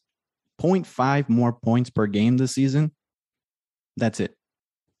Giannis? 0.5 more points per game this season. That's it.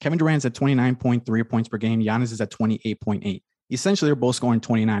 Kevin Durant's at 29.3 points per game. Giannis is at 28.8. Essentially, they're both scoring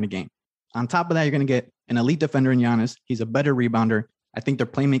 29 a game. On top of that, you're going to get an elite defender in Giannis. He's a better rebounder. I think their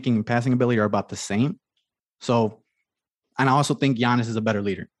playmaking and passing ability are about the same. So, and I also think Giannis is a better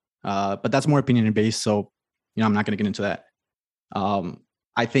leader. But that's more opinion based. So, I'm not going to get into that.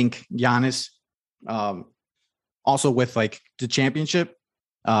 I think Giannis, also with the championship,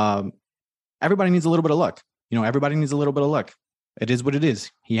 everybody needs a little bit of luck. Everybody needs a little bit of luck. It is what it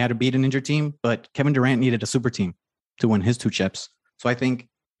is. He had to beat an injured team, but Kevin Durant needed a super team to win his 2 chips. So I think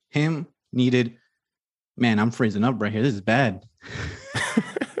him needed, man, I'm freezing up right here. This is bad.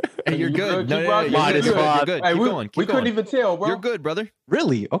 Hey, you're good. No, you're good. Hey, keep going. We couldn't even tell, bro. You're good, brother.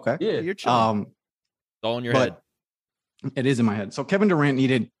 Really? Okay. Yeah. You're chilling. It's all in your head. It is in my head. So Kevin Durant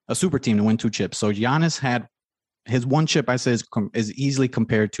needed a super team to win 2 chips. So Giannis had his 1 chip, I say, is easily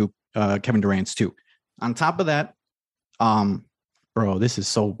compared to Kevin Durant's 2. On top of that, bro, this is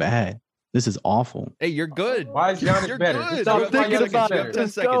so bad. This is awful. Hey, you're good. Why is Giannis better? Good. Stop thinking about it. You have 10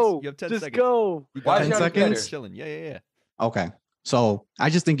 seconds. You have 10 Just seconds. go. Why is 10 Giannis seconds? better? Chilling. Yeah. Okay. So I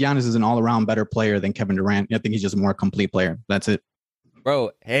just think Giannis is an all-around better player than Kevin Durant. I think he's just a more complete player. That's it.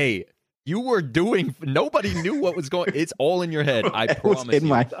 Bro, hey, you were doing. Nobody knew what was going. It's all in your head. I It promise was in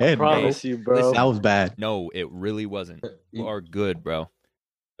my head, I promise you, bro. Listen, That was bad. No, it really wasn't. You are good, bro.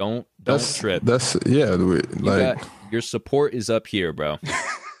 Don't trip. That's Your support is up here, bro.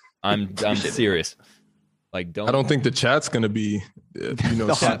 I'm serious. Like, I don't think the chat's gonna be,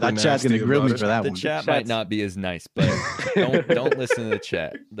 that chat's gonna grill me for that one. The chat might not be as nice, but don't listen to the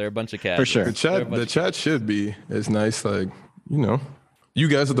chat. They're a bunch of cats. For sure. The chat should be as nice. Like, you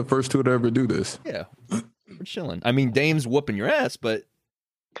guys are the first two to ever do this. Yeah, we're chilling. I mean, Dame's whooping your ass, but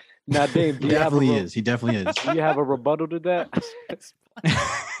now, Dame, He definitely is. He definitely is. Do you have a rebuttal to that?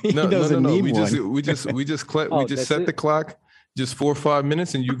 No. Need We one. just set it? the clock just 4 or 5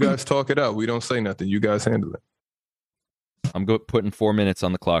 minutes, and you guys talk it out. We don't say nothing. You guys handle it. I'm putting 4 minutes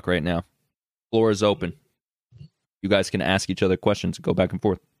on the clock right now. Floor is open. You guys can ask each other questions. Go back and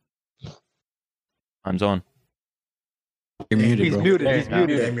forth. Time's on. You're muted, He's bro. muted. He's Damn,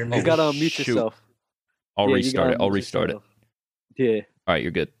 muted. you're You muted. gotta unmute Shoot. yourself. I'll Yeah, you restart gotta it. I'll unmute restart it. yourself. Yeah. All right,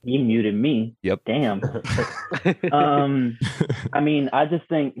 you're good. He muted me. Yep. Damn. I mean, I just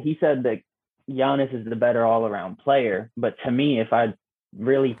think he said that Giannis is the better all-around player, but to me, if I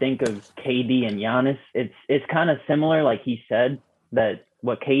really think of KD and Giannis, it's kind of similar. Like he said, that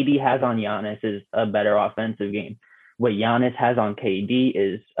what KD has on Giannis is a better offensive game. What Giannis has on KD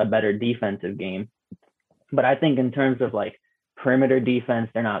is a better defensive game. But I think in terms of like perimeter defense,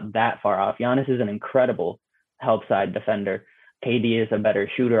 they're not that far off. Giannis is an incredible help side defender. KD is a better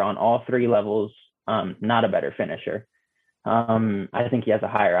shooter on all three levels, not a better finisher. I think he has a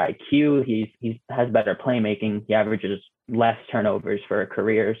higher IQ. He has better playmaking. He averages less turnovers for a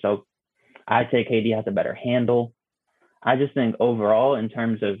career. So I say KD has a better handle. I just think overall, in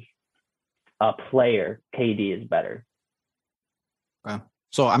terms of a player, KD is better.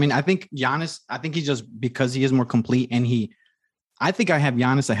 So, I mean, I think Giannis, he's just because he is more complete, and I think I have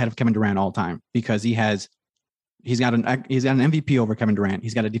Giannis ahead of Kevin Durant all time because he's got an MVP over Kevin Durant.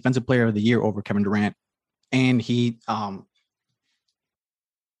 He's got a Defensive Player of the Year over Kevin Durant, and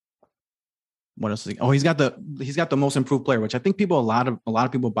what else is he? Oh, he's got the most improved player, which I think a lot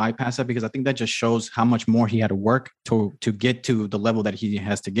of people bypass that because I think that just shows how much more he had to work to get to the level that he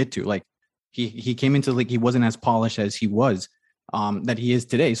has to get to. Like he came into the league, he wasn't as polished as he was that he is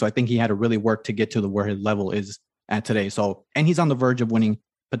today. So I think he had to really work to get to where his level is at today. So, and he's on the verge of winning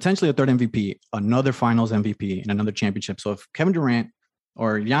potentially a third MVP, another Finals MVP, and another championship. So if Kevin Durant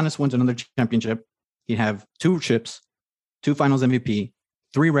or Giannis wins another championship, he'd have 2 chips, 2 Finals MVP,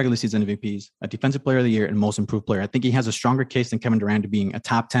 3 regular season MVPs, a Defensive Player of the Year, and Most Improved Player. I think he has a stronger case than Kevin Durant to being a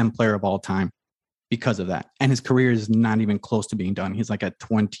top 10 player of all time because of that. And his career is not even close to being done. He's like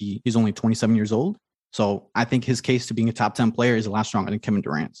he's only 27 years old. So I think his case to being a top 10 player is a lot stronger than Kevin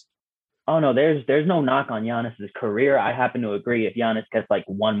Durant's. Oh no, there's no knock on Giannis's career. I happen to agree. If Giannis gets like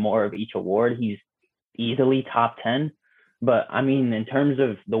one more of each award, he's easily top 10. But I mean, in terms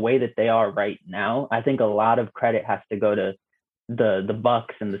of the way that they are right now, I think a lot of credit has to go to the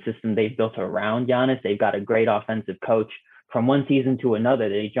Bucks and the system they've built around Giannis. They've got a great offensive coach. From one season to another,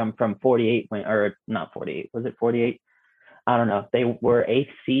 they jumped from 48 or not 48. Was it 48? I don't know. They were 8th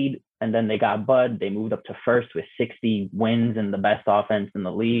seed, and then they got Bud. They moved up to first with 60 wins and the best offense in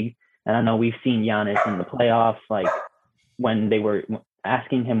the league. And I know we've seen Giannis in the playoffs, like when they were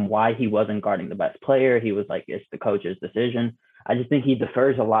asking him why he wasn't guarding the best player, he was like, it's the coach's decision. I just think he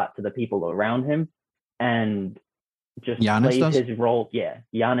defers a lot to the people around him and just plays his role. Yeah,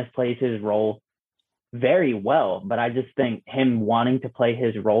 Giannis plays his role very well, but I just think him wanting to play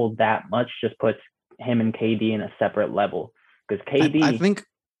his role that much just puts him and KD in a separate level. Because KD, I think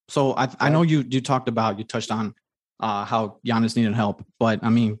so. I know you touched on how Giannis needed help, but I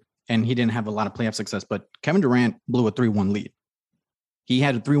mean, and he didn't have a lot of playoff success. But Kevin Durant blew a 3-1 lead. He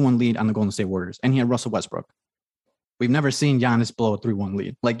had a 3-1 lead on the Golden State Warriors, and he had Russell Westbrook. We've never seen Giannis blow a 3-1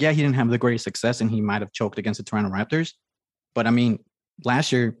 lead. Like, yeah, he didn't have the greatest success, and he might have choked against the Toronto Raptors. But I mean,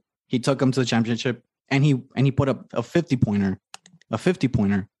 last year he took them to the championship, and he put up a 50-pointer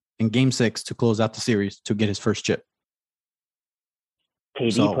in Game 6 to close out the series to get his first chip.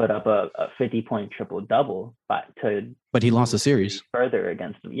 KD put up a 50-point triple-double, but he lost the series further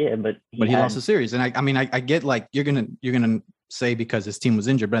against him. Yeah, but he lost the series, and I mean, I get like you're gonna say because his team was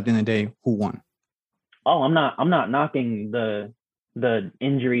injured, but at the end of the day, who won? Oh, I'm not knocking the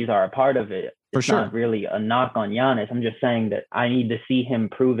injuries are a part of it. It's not really a knock on Giannis. I'm just saying that I need to see him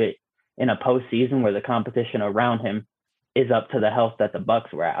prove it in a postseason where the competition around him is up to the health that the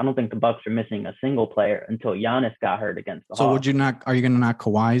Bucks were at. I don't think the Bucks were missing a single player until Giannis got hurt against the Hawks. So are you going to knock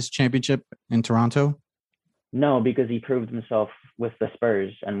Kawhi's championship in Toronto? No, because he proved himself with the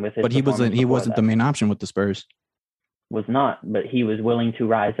Spurs and with his. But he wasn't the main option with the Spurs. Was not, but he was willing to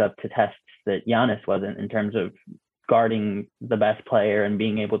rise up to tests that Giannis wasn't in terms of guarding the best player and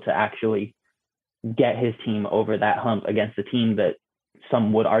being able to actually get his team over that hump against a team that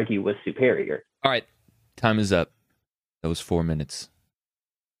some would argue was superior. All right, time is up. That was 4 minutes.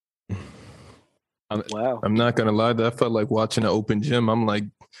 Wow. I'm not gonna lie, that felt like watching an open gym. I'm like,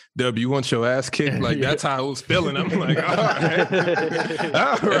 Dub, you want your ass kicked? Like that's how I was feeling. I'm like, all right,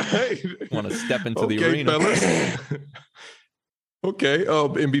 all right. Want to step into the arena, fellas. Okay.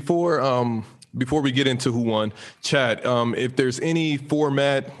 And before we get into who won, chat, if there's any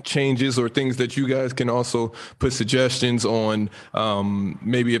format changes or things that you guys can also put suggestions on,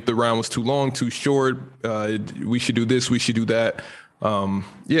 maybe if the round was too long, too short, we should do this, we should do that.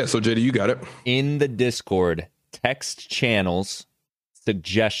 Yeah, so JD, you got it. In the Discord, text channels,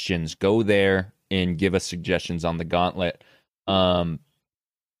 suggestions. Go there and give us suggestions on the gauntlet.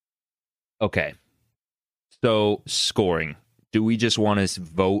 Okay. So scoring. Do we just want to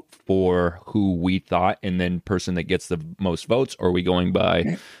vote for who we thought and then person that gets the most votes? Or are we going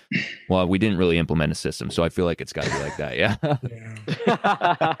by, well, we didn't really implement a system, so I feel like it's got to be like that, yeah?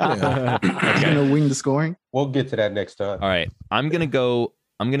 Yeah. Who's going to win the scoring? We'll get to that next time. All right. I'm going to go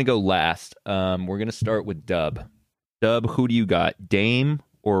last. We're going to start with Dub. Dub, who do you got? Dame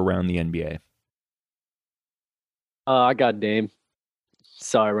or around the NBA? I got Dame.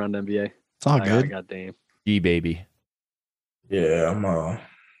 Sorry, around NBA. It's all I good. got Dame. D baby. Yeah, I'm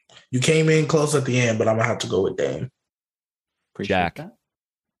you came in close at the end, but I'm gonna have to go with Dame. Jack. That.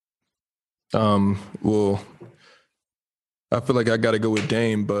 Well, I feel like I got to go with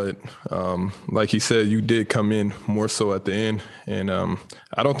Dame, but like he said, you did come in more so at the end, and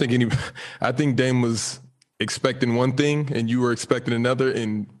I don't think I think Dame was expecting one thing, and you were expecting another,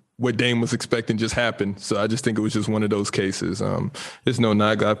 and what Dame was expecting just happened. So I just think it was just one of those cases. It's no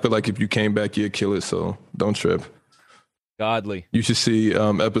knock. I feel like if you came back, you'd kill it. So don't trip. Godly. You should see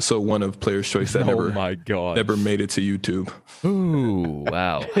episode 1 of Player's Choice that Oh my God. never made it to YouTube. Ooh,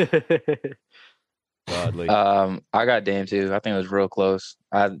 wow. Godly. I got Dame too. I think it was real close.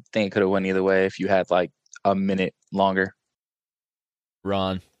 I think it could have went either way if you had like a minute longer.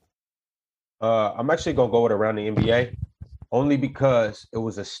 Ron. I'm actually gonna go with around the NBA, only because it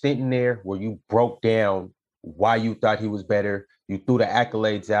was a stint in there where you broke down why you thought he was better. You threw the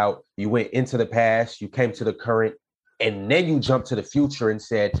accolades out. You went into the past. You came to the current, and then you jumped to the future and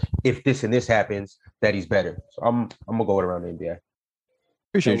said, if this and this happens, that he's better. So I'm gonna go with around the NBA.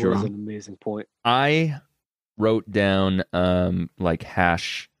 Appreciate That you, was Ron. an amazing point. I wrote down like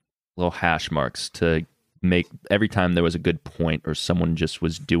little hash marks to make every time there was a good point or someone just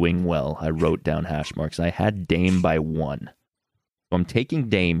was doing well. I wrote down hash marks. I had Dame by 1. So I'm taking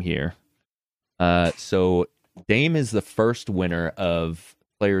Dame here. So Dame is the first winner of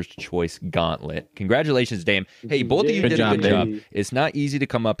Player's Choice Gauntlet. Congratulations, Dame. Hey, both of you did a good job. It's not easy to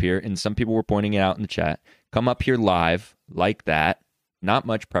come up here, and some people were pointing it out in the chat. Come up here live like that. Not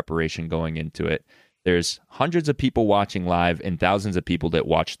much preparation going into it. There's hundreds of people watching live and thousands of people that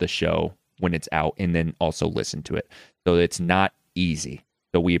watch the show when it's out and then also listen to it. So it's not easy.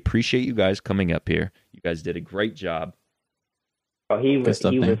 So we appreciate you guys coming up here. You guys did a great job. Bro, he was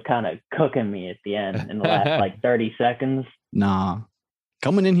kind of cooking me at the end in the last like 30 seconds. Nah.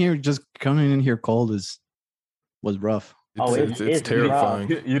 Coming in here cold was rough. It's terrifying.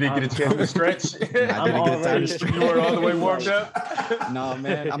 You didn't get a chance to stretch. I didn't get a time to stretch. You were all the way warmed up. No,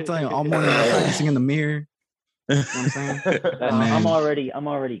 man. I'm telling you, all morning I'm practicing in the mirror. You know what I'm saying? I'm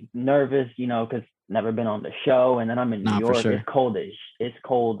already nervous, because never been on the show, and then I'm in New York. For sure. It's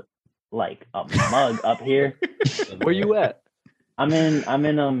cold like a mug up here. Where you at? I'm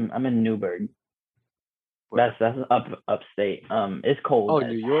in Newburgh. That's upstate. It's cold. Oh,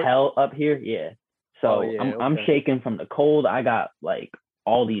 New York? Hell up here, yeah. So I'm okay. shaking from the cold. I got like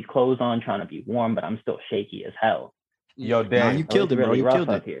all these clothes on, trying to be warm, but I'm still shaky as hell. Yo, Nah, damn. you killed it, bro. Really You rough killed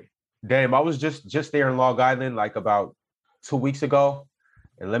up it. here. Damn, I was just there in Long Island like about 2 weeks ago.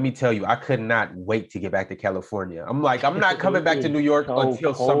 And let me tell you, I could not wait to get back to California. I'm like, I'm not coming back to New York So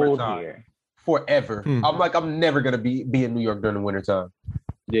until cold summertime. here. Forever. I'm like, I'm never gonna be in New York during the wintertime.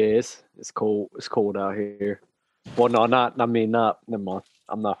 Yeah, it's cold. It's cold out here. Well, no, never mind.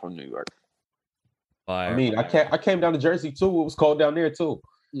 I'm not from New York. Fire. I mean, I came down to Jersey too. It was cold down there too.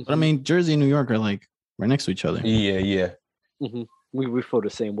 But I mean, Jersey and New York are like right next to each other. Yeah. Mm-hmm. We feel the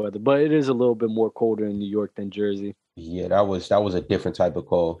same weather, but it is a little bit more colder in New York than Jersey. Yeah, that was a different type of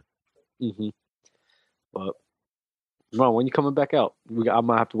cold. Mm-hmm. But Ron, when you coming back out? I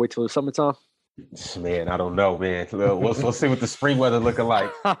might have to wait till the summertime. Man, I don't know, man. We'll see what the spring weather looking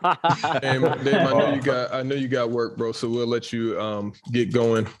like. Dame, I know you got work, bro. So we'll let you get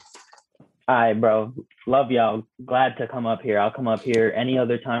going. All right, bro. Love y'all. Glad to come up here. I'll come up here any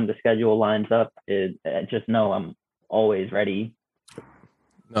other time the schedule lines up. Just know I'm always ready.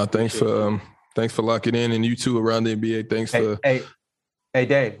 No, thanks for locking in, and you too around the NBA. Thanks for Hey,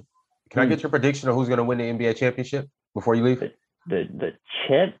 Dave, can I Hmm. get your prediction of who's going to win the NBA championship before you leave? The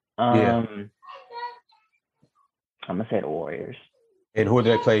chip. Yeah. I'm gonna say the Warriors. And who do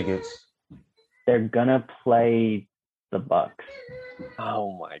they play against? They're gonna play the Bucks.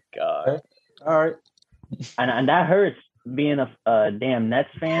 Oh my god. Okay. All right. And that hurts being a damn Nets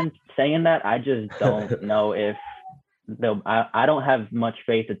fan saying that. I just don't know if they'll. I don't have much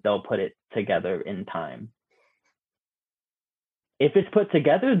faith that they'll put it together in time. If it's put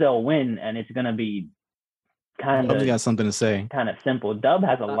together, they'll win, and it's gonna be kind Dub's got of something to say. simple. Dub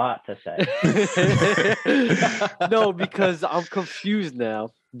has a lot to say. No, because I'm confused now.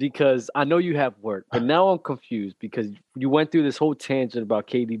 Because I know you have work, but now I'm confused because you went through this whole tangent about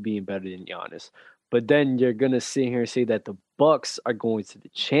KD being better than Giannis. But then you're gonna sit here and say that the Bucks are going to the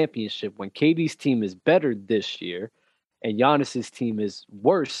championship when KD's team is better this year, and Giannis's team is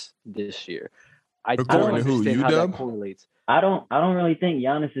worse this year. I don't According to who, understand you, how Dub? that correlates. I don't really think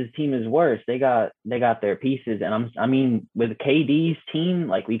Giannis's team is worse. They got their pieces, and I mean with KD's team,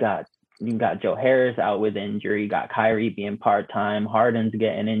 like you got Joe Harris out with injury, you got Kyrie being part-time, Harden's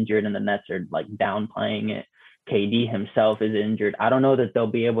getting injured, and the Nets are like downplaying it. KD himself is injured. I don't know that they'll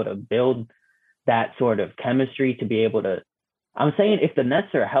be able to build that sort of chemistry to be able to. I'm saying if the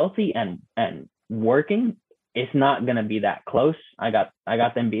Nets are healthy and working, it's not gonna be that close. I got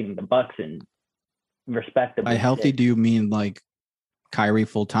them beating the Bucks and respectable. By healthy, do you mean like Kyrie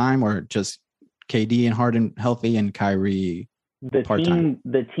full time or just KD and Harden healthy and Kyrie part-time?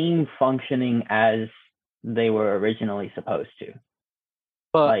 The team functioning as they were originally supposed to,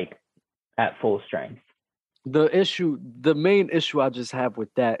 But like at full strength. the main issue I just have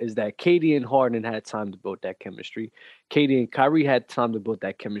with that is that KD and Harden had time to build that chemistry. KD and Kyrie had time to build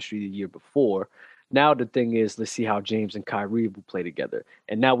that chemistry the year before. Now the thing is, let's see how James and Kyrie will play together.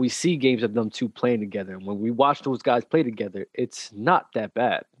 And now we see games of them two playing together. And when we watch those guys play together, it's not that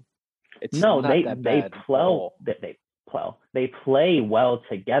bad. It's No, not they that they bad at play all. they play well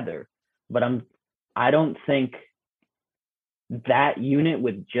together, but I don't think that unit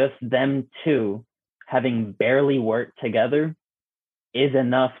with just them two having barely worked together is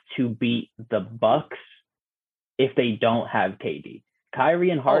enough to beat the Bucks if they don't have KD. Kyrie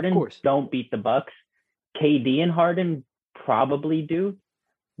and Harden don't beat the Bucks. KD and Harden probably do,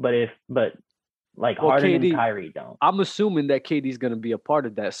 but Harden and Kyrie don't. I'm assuming that KD's going to be a part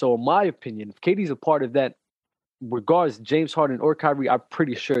of that. So in my opinion, if KD's a part of that, regardless James Harden or Kyrie, I'm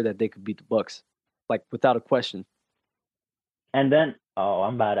pretty sure that they could beat the Bucks, like without a question. And then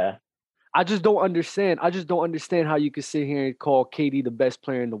I just don't understand. I just don't understand how you could sit here and call KD the best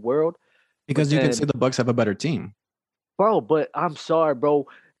player in the world. Because you can say the Bucks have a better team. Bro, but I'm sorry, bro.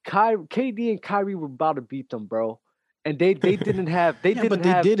 KD and Kyrie were about to beat them, bro. And they didn't have they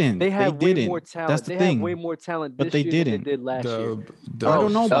didn't. They had way more talent. That's the they thing. had way more talent But this they year didn't. than they did last year. I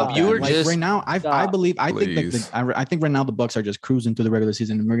don't know about you that. were Like just right now, I think right now the Bucks are just cruising through the regular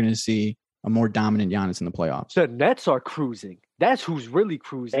season, and we're going to see a more dominant Giannis in the playoffs. The Nets are cruising. That's who's really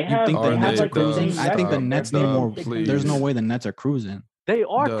cruising. You think the Nets are cruising? I think the Stop. Nets need more. Please. There's no way the Nets are cruising. They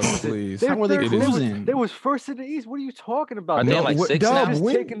are Dub, cruising. please. How are they cruising? They was first in the East. What are you talking about? I They know. in like What- six Dub, now? Just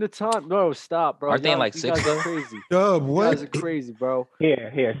when- taking the time. No, stop, bro. Aren't they in like You six, guys are though? crazy. Dub, You what? guys are crazy, bro.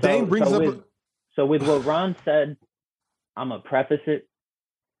 Here. Dame brings up So with what Ron said, I'm gonna preface it.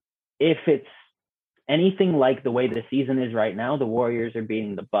 If it's anything like the way the season is right now, the Warriors are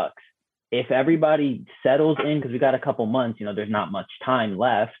beating the Bucks. If everybody settles in, because we got a couple months, there's not much time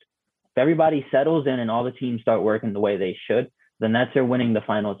left. If everybody settles in and all the teams start working the way they should, the Nets are winning the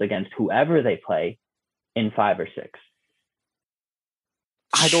finals against whoever they play in 5 or 6.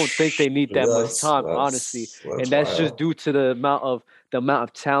 I don't think they need that much time, honestly, and that's just due to the amount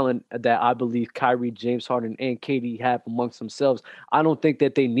of talent that I believe Kyrie, James Harden, and KD have amongst themselves. I don't think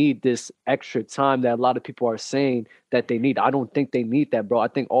that they need this extra time that a lot of people are saying that they need. I don't think they need that, bro. I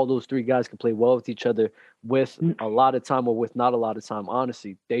think all those three guys can play well with each other with a lot of time or with not a lot of time.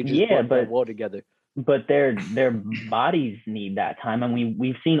 Honestly, they just work well together. But their bodies need that time, and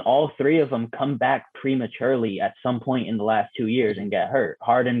we've seen all three of them come back prematurely at some point in the last 2 years and get hurt.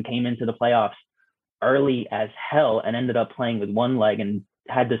 Harden came into the playoffs early as hell and ended up playing with one leg and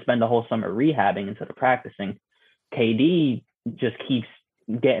had to spend the whole summer rehabbing instead of practicing. KD just keeps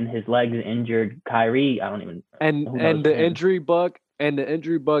getting his legs injured. Kyrie, I don't even. And the injury bug. And the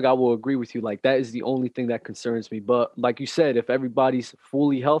injury bug, I will agree with you. Like that is the only thing that concerns me. But like you said, if everybody's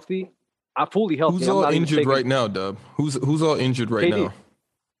fully healthy. I'm fully healthy. Who's all injured right now, Dub? Who's all injured right now?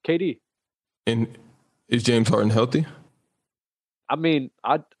 KD. And is James Harden healthy? I mean,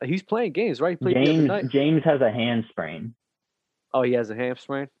 he's playing games, right? He played the other night. James has a hand sprain. Oh, he has a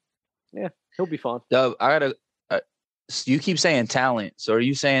hamstring? Yeah, he'll be fine. Dub, I gotta. you keep saying talent. So are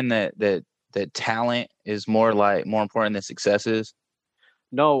you saying that talent is more important than success is?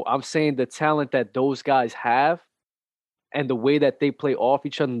 No, I'm saying the talent that those guys have and the way that they play off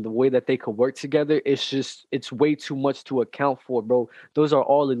each other and the way that they could work together, it's way too much to account for, bro. Those are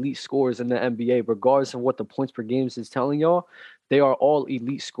all elite scorers in the NBA, regardless of what the points per games is telling y'all. They are all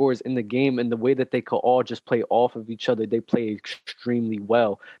elite scorers in the game, and the way that they could all just play off of each other, they play extremely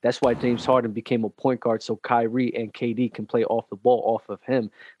well. That's why James Harden became a point guard, so Kyrie and KD can play off the ball off of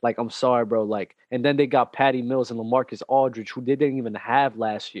him. Like, I'm sorry, bro. Like, and then they got Patty Mills and LaMarcus Aldridge, who they didn't even have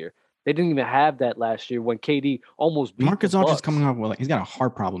last year. They didn't even have that last year when KD almost beat Marcus the Aldridge Bucks. coming up with he's got a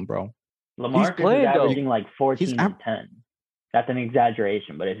heart problem, bro. LaMarcus playing, is averaging though. like 14 and 10. That's an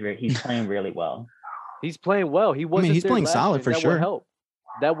exaggeration, but he's playing really well. He's playing well. He wasn't. He's there playing last solid year. for That sure. would help.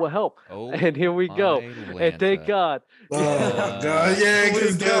 That will help. Oh, and here we go. And thank God. Oh God, yeah,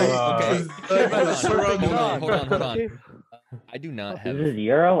 because Hold on. I do not have. This is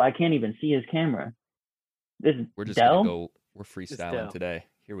Euro. I can't even see his camera. This is We're just Dell? gonna go. We're freestyling today.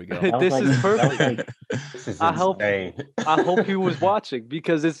 Here we go. This is perfect. This is I hope insane. I hope he was watching,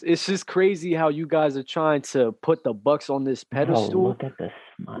 because it's just crazy how you guys are trying to put the Bucks on this pedestal look at this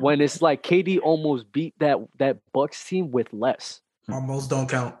smile. when it's like KD almost beat that Bucks team with less. almost don't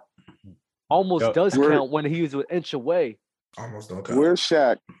count. Almost Yep. does count when he was an inch away. Almost don't count. Where's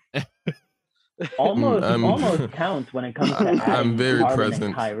Shaq? Almost counts when it comes to I'm very Harden present.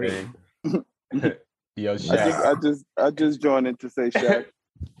 and Kyrie. Yo, Shaq. I just joined in to say, Shaq.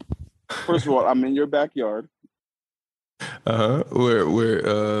 First of all, I'm in your backyard.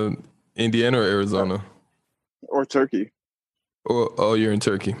 Where Indiana or Arizona? Or Turkey. Oh, you're in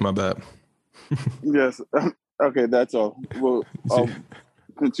Turkey. My bad. Yes. Okay, that's all. I'll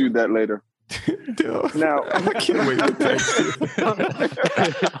continue that later. Now, I can't wait to text you.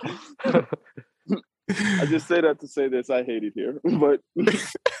 I just say that to say this. I hate it here, but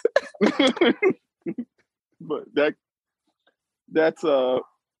that's hello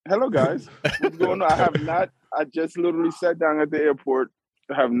guys. What's going on? I just literally sat down at the airport.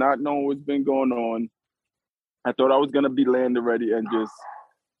 I have not known what's been going on. I thought I was gonna be landed ready and just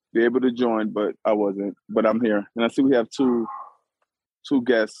be able to join, but I wasn't. But I'm here, and I see we have two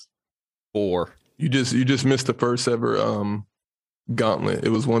guests. 4. You just missed the first ever gauntlet. It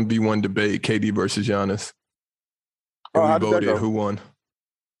was 1v1 debate, KD versus Giannis. And how we did that voted go? who won.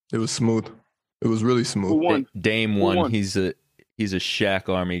 It was smooth. It was really smooth. Who won? Dame Who won. won? He's a Shaq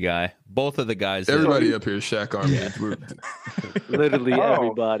Army guy. Both of the guys. Everybody up here is Shaq Army. Literally Oh.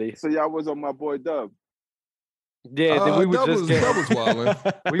 everybody. So y'all was on my boy Dub. Yeah, then we were Dub just was getting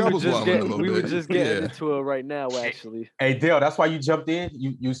wildin'. we Dub were was just wildin' a getting little we were bit. just getting Yeah. into it right now, actually. Hey Dale, that's why you jumped in.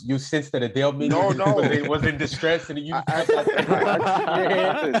 You sensed that Adele meeting No. it was in distress, and you. No, I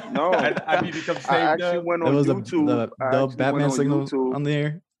need to come I save actually Dub. went That on was YouTube. I the actually Batman went on signal YouTube on the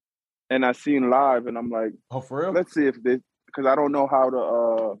air. and I seen live, and I'm like, Oh, for real? let's see if this, because I don't know how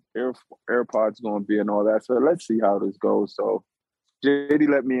the AirPods going to be and all that. So let's see how this goes. So JD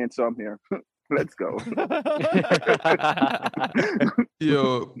let me in, so I'm here. Let's go.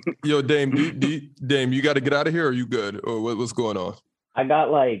 Yo, Dame, Dame, you got to get out of here, or are you good? Or what's going on? I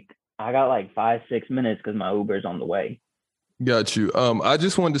got like 5-6 minutes because my Uber's on the way. Got you. I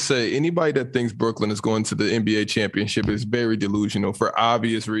just wanted to say, anybody that thinks Brooklyn is going to the NBA championship is very delusional for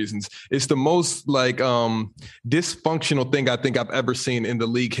obvious reasons. It's the most dysfunctional thing I think I've ever seen in the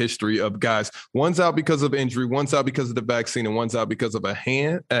league history of guys. One's out because of injury, one's out because of the vaccine, and one's out because of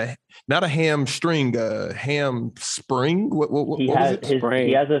not a hamstring, hamstring. What He was it?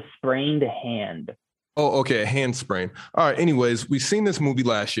 he has a sprained hand. Oh, okay, a hand sprain. All right. Anyways, we've seen this movie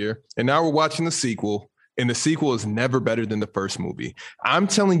last year, and now we're watching the sequel. And the sequel is never better than the first movie. I'm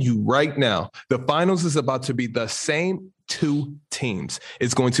telling you right now, the finals is about to be the same two teams.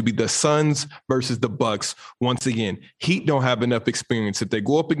 It's going to be the Suns versus the Bucks. Once again, Heat don't have enough experience. If they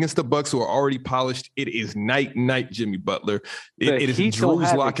go up against the Bucks, who are already polished, it is night, Jimmy Butler. It is Heat don't Drew's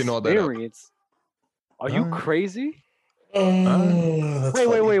have locking all that up. experience. Are you crazy? That's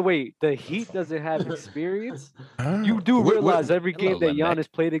funny. Wait. The Heat doesn't have experience? You do realize every game that Giannis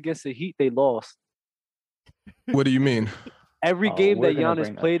played against the Heat, they lost. What do you mean? Every Oh, game we're that gonna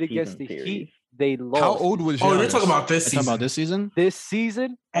bring Giannis a played season against the series. Heat, they lost. How old was Giannis? Oh, you're talking about this Talking season. about this season? This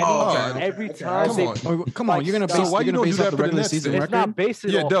season? Oh, okay. Every Okay. time Come they on. Oh, come on, you're gonna So base, why you're you gonna don't base do off that the for the regular Nets, season then? it's record? not based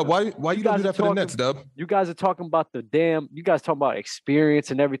Yeah, off. Dub, why you You don't do guys that for are the Nets, Dub? You guys are talking about you guys talking about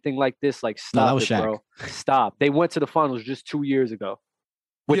experience and everything like this. Like, No, that stop was it, Shaq. bro. Stop. They went to the finals just 2 years ago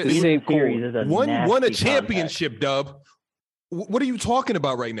with Yeah, the Season same series core. is a Won a nasty championship, Dub. What are you talking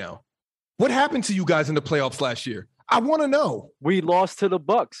about right now? What happened to you guys in the playoffs last year? I want to know. We lost to the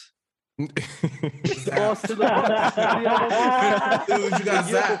Bucks. Lost to the Bucks. Dude, you got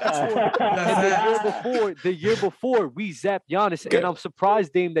zapped. The year before, we zapped Giannis, and I'm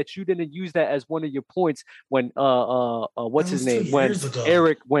surprised, Dame, that you didn't use that as one of your points when what's his name?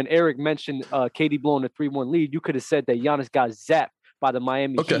 When Eric mentioned KD blowing a 3-1 lead, you could have said that Giannis got zapped by the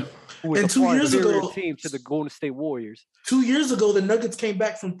Miami Heat, who was and 2 years ago team to the Golden State Warriors. 2 years ago, the Nuggets came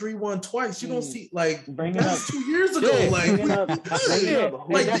back from 3-1 twice. You don't see that's 2 years ago. Right now. And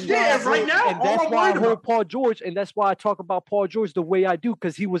that's why I hold Paul George, and that's why I talk about Paul George the way I do,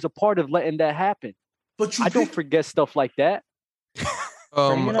 because he was a part of letting that happen. But I don't forget stuff like that.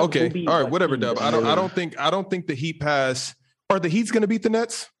 Okay. All right. Whatever, Dub. I don't think the Heat pass. Are the Heat's going to beat the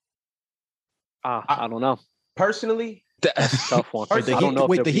Nets? I don't know. Personally, that's a tough one.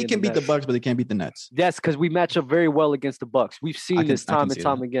 The Heat can beat the Bucks, but they can't beat the Nets. Yes, because we match up very well against the Bucks. We've seen this time and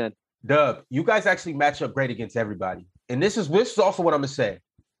time again. Dub, you guys actually match up great against everybody. And this is also what I'm going to say.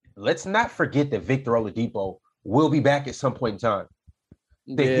 Let's not forget that Victor Oladipo will be back at some point in time.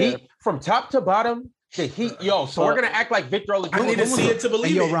 The Heat, from top to bottom, the Heat, so we're going to act like Victor Oladipo. I need to see it to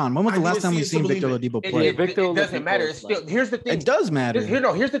believe it. Ron, when was the last time we seen Victor Oladipo play? It doesn't matter. It's still, here's the thing. It does matter.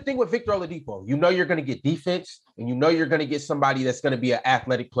 Here's the thing with Victor Oladipo. You know you're going to get defense, and you know you're going to get somebody that's going to be an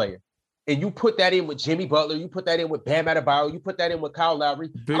athletic player. And you put that in with Jimmy Butler, you put that in with Bam Adebayo, you put that in with Kyle Lowry.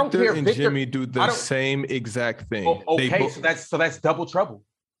 Victor and Jimmy do the same exact thing. Okay, so that's double trouble.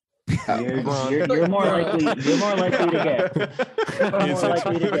 You're more likely to get.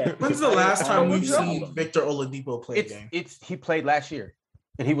 When's the last time we've seen Victor Oladipo play a game? He played last year,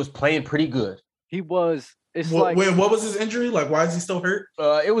 and he was playing pretty good. He was. What was his injury? Like, why is he still hurt?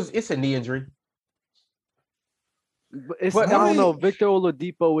 It's a knee injury. I don't know. Victor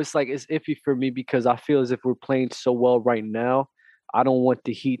Oladipo is it's iffy for me because I feel as if we're playing so well right now. I don't want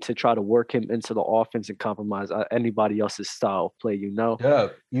the Heat to try to work him into the offense and compromise anybody else's style of play, Yeah,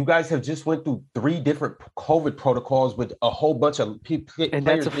 you guys have just went through 3 different COVID protocols with a whole bunch of people. And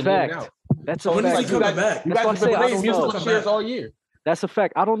that's a fact. That's a fact. When is he coming back? You guys have been playing musical chairs all year. That's a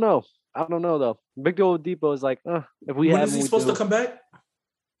fact. I don't know though. Victor Oladipo is if we when is he supposed to come back?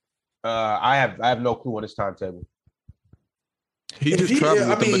 I have no clue on his timetable. He just traveled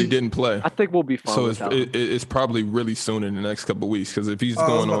with them, but he didn't play. I think we'll be fine. So it's probably really soon in the next couple of weeks, because if he's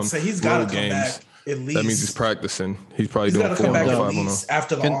going on he's got to come back at least. That means he's practicing. He's probably doing 4 or 5 on him.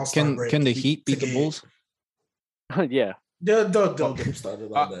 After the All-Star break. Can the Heat beat the Bulls? Yeah. Don't get him started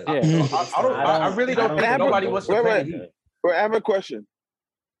on that. I really don't think nobody wants to play the Heat. Wait, I have a question.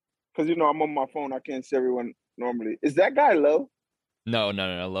 Because, I'm on my phone. I can't see everyone normally. Is that guy low? No.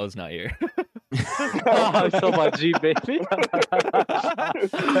 Lowe's not here. I saw my G, baby. No,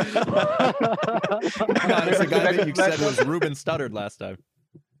 it's the guy that you said was Ruben Studdard last time.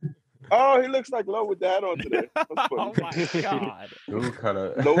 Oh, he looks like Lowe with the hat on today. Oh my God.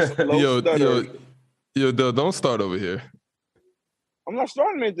 Yo, don't start over here. I'm not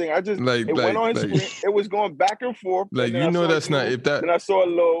starting anything. I just went on his screen. It was going back and forth. That's not if that. Then I saw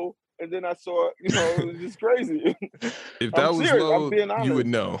Lowe, and then I saw it was just crazy. If that was Lowe, you would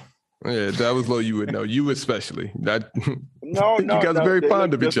know. Yeah, if that was Low, you would know. You especially. You guys are very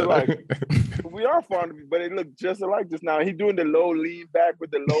fond of each other. We are fond of it, but it looked just alike just now. He's doing the low lean back with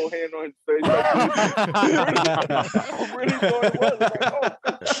the low hand on his face. I really thought it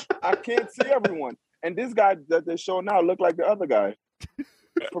was. I can't see everyone. And this guy that they show now looked like the other guy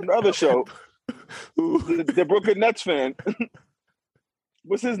from the other show, the Brooklyn Nets fan.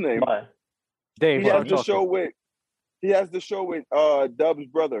 What's his name? Dave. He has the show with Dub's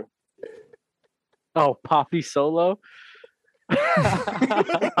brother. Oh, Poppy Solo. I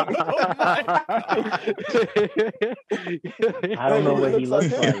don't know what he looks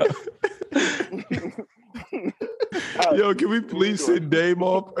like. Yo, can we please send Dame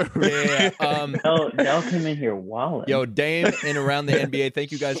off? Yeah. Del came in here walling. Yo, Dame and Around the NBA.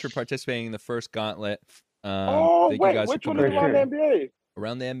 Thank you guys for participating in the first gauntlet. Which one is Around the NBA?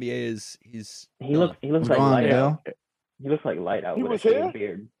 Around the NBA he looks like light out. He looks like light out. He with was a here.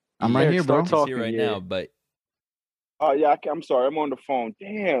 Beard. I'm right here, bro. He's here right now, but. Oh yeah, I'm sorry. I'm on the phone.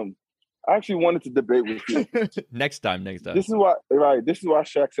 Damn. I actually wanted to debate with you. Next time. This is why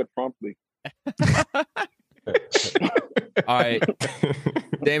Shaq said promptly. All right.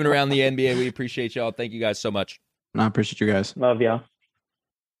 Damon Around the NBA, we appreciate y'all. Thank you guys so much. I appreciate you guys. Love y'all.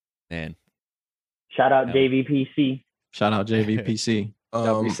 Man. Shout out JVPC. Shout out JVPC.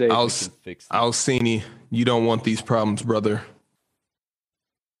 Alcini, you don't want these problems, brother.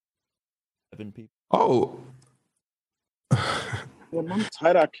 7 people. Oh. I'm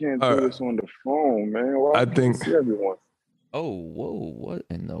tired. I can't do this on the phone, man. Why I think see everyone. Oh, whoa! What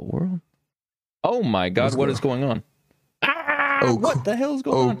in the world? Oh my God! What is going on? What the hell is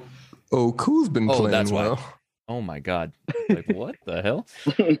going on? Oh, Koo's been Oh, playing that's well. why. Oh my God! Like what the hell?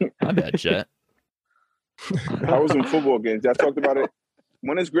 My bad, Chet. How was some football games? I talked about it.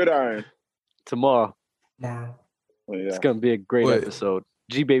 When is Gridiron? Tomorrow. Tomorrow. Oh, yeah. It's gonna be a great Wait. episode.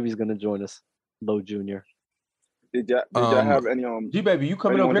 G Baby's gonna join us. Low Junior. Did y'all have any G baby, you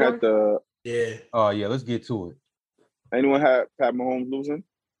coming anyone up had the Yeah, Oh yeah, let's get to it. anyone had Pat Mahomes losing?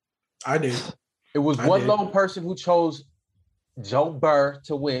 I did. It was I one did. lone person who chose Joe Burr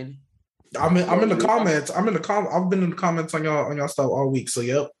to win. I'm in the comments. I've been in the comments on y'all stuff all week. So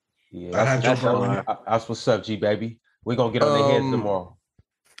yep. Yeah, I had Joe that's Burrow. fine. that's what's up, G baby. We're gonna get on their heads tomorrow.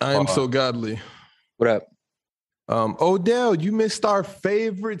 I am so godly. What up? Odell, you missed our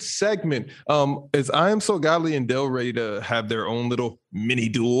favorite segment. Is I Am So Godly and Dell ready to have their own little mini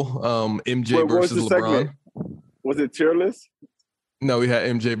duel? MJ What was versus the LeBron. segment? Was it tier list? No, we had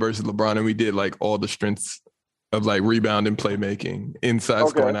MJ versus LeBron, and we did like all the strengths of like rebound and playmaking, inside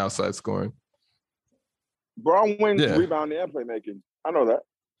scoring, outside scoring. Braun wins Yeah. rebounding and playmaking. I know that.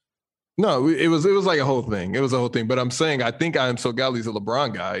 No, it was like a whole thing. It was a whole thing. But I'm saying I think I Am So Godly's a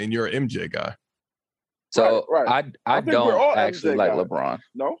LeBron guy, and you're an MJ guy. So Right. I think we're all don't actually MJ like guys. LeBron.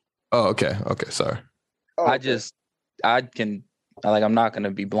 No? Oh, okay. Okay, sorry. Oh, I okay. just I'm not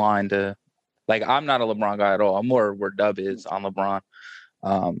gonna be blind to I'm not a LeBron guy at all. I'm more where Dub is on LeBron.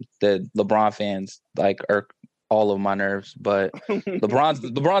 The LeBron fans are all of my nerves, but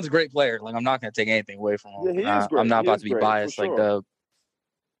LeBron's a great player. I'm not gonna take anything away from him. Yeah, he is great. I'm not He about is to be great, for biased like sure. Dub.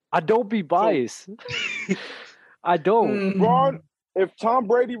 I don't be biased. I don't. Braun, if Tom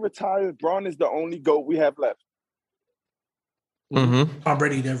Brady retires, Braun is the only GOAT we have left. Mm-hmm. Tom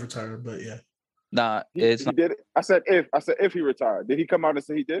Brady did retire, but yeah. Nah, He it's not. did it. I said if he retired. Did he come out and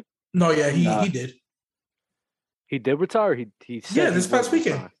say he did? No, yeah, Nah. he did. He did retire. He said Yeah, he this past would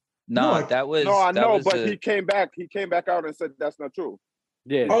weekend. retire. Nah, No, that was No, I that know, was but a- he came back. He came back out and said that's not true.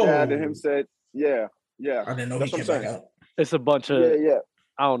 Yeah, Oh. Dad and him said, yeah. I didn't know That's he what came I'm back saying. out. it's a bunch of. Yeah.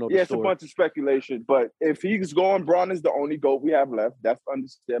 I don't know. The Yeah, it's a story. bunch of speculation. But if he's going, Braun is the only GOAT we have left. That's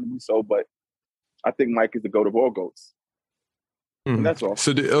understandably so. But I think Mike is the GOAT of all GOATs. And that's all.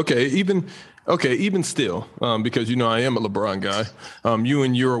 So even still, because I am a LeBron guy. You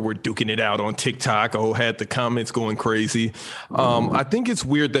and Euro were duking it out on TikTok. Had the comments going crazy. I think it's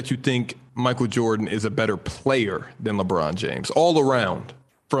weird that you think Michael Jordan is a better player than LeBron James, all around,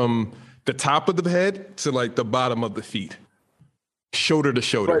 from the top of the head to the bottom of the feet, shoulder to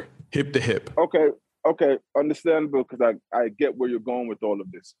shoulder, hip to hip. Okay, understandable, because I get where you're going with all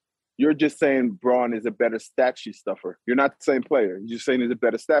of this. You're just saying Braun is a better stat sheet stuffer. You're not the same player. You're just saying he's a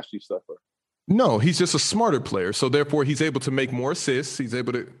better stat sheet stuffer. No, he's just a smarter player. So therefore, he's able to make more assists. He's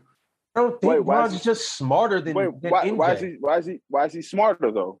able to. I don't think Wait, why Braun's is he- just smarter than MJ. Why is he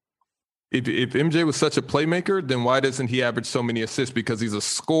smarter though? If MJ was such a playmaker, then why doesn't he average so many assists? Because he's a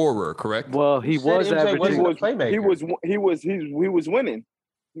scorer, correct? Well, he You said was MJ averaging. wasn't a playmaker. He was winning.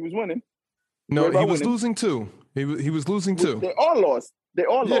 He was winning. No, What about he was winning? losing too. He was losing too. They all lost. Yeah,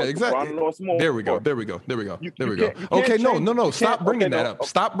 lost. exactly. LeBron lost more. There we go. There we go. You there we go. can't- you Okay, can't no. change- you Stop can't- bringing okay, that no, up. okay.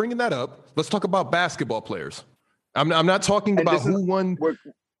 Stop bringing that up. Let's talk about basketball players. I'm not talking And about this is- who won.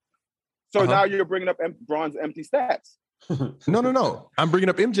 So now you're bringing up Braun's empty stats. No. I'm bringing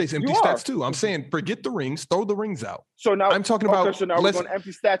up MJ's empty You are. stats too. I'm saying forget the rings, throw the rings out. So now I'm talking about. So now we're going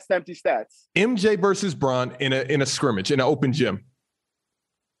empty stats to empty stats. MJ versus Bron in a scrimmage in an open gym.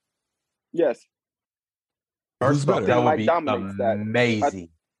 Yes. Who's better? That would Mike be dominates that. amazing.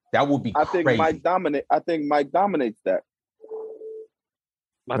 That would be I think crazy. Mike dominates that.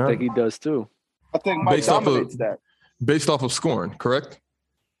 I think he does too. I think Mike dominates that. Based off of scoring, correct?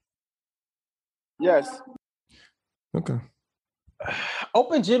 Yes. Okay.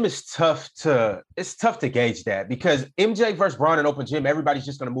 Open gym is tough to gauge that, because MJ versus Braun in open gym, everybody's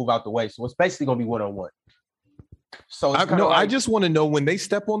just going to move out the way. So it's basically going to be one-on-one. So it's I just want to know when they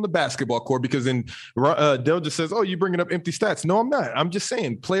step on the basketball court, because then Dell just says, "Oh, you're bringing up empty stats." No, I'm not. I'm just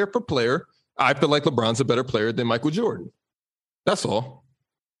saying, player for player, I feel like LeBron's a better player than Michael Jordan. That's all.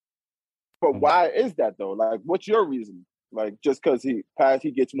 But why is that though? What's your reason? Just because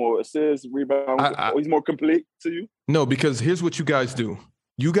he gets more assists, rebounds, he's more complete to you? No, because here's what you guys do.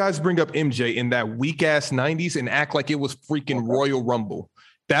 You guys bring up MJ in that weak ass 90s and act like it was freaking Royal Rumble.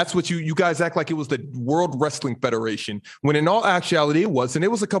 That's what you guys act like it was the World Wrestling Federation, when in all actuality it wasn't. It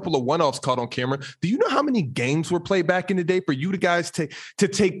was a couple of one-offs caught on camera. Do you know how many games were played back in the day for you guys to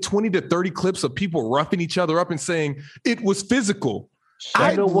take 20 to 30 clips of people roughing each other up and saying it was physical?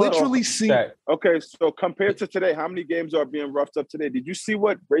 I know what? literally see. Okay, so compared to today, how many games are being roughed up today? Did you see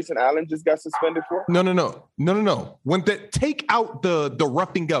what Grayson Allen just got suspended for? No. When take out the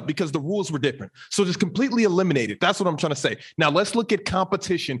roughing up because the rules were different, so just completely eliminated. That's what I'm trying to say. Now let's look at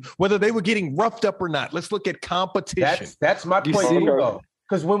competition, whether they were getting roughed up or not. Let's look at competition. That's my point too, though.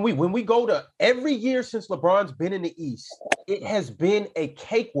 Because when we go to every year since LeBron's been in the East, it has been a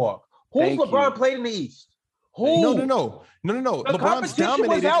cakewalk. Who's LeBron played in the East? Who? No. The LeBron's competition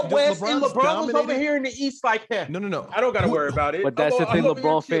was dominated. out west, and LeBron dominated. was over here in the East. Like, no. I don't got to worry about it. But that's the thing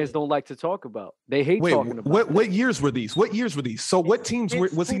LeBron fans don't like to talk about. They hate talking about. What years were these? So what teams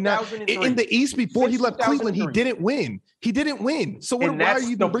was he not in the East before he left Cleveland? He didn't win. So why are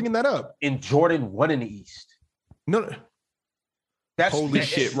you even bringing that up? And Jordan won in the East. No. Holy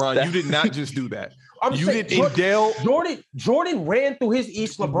shit, Ron! You did not just do that. Jordan ran through his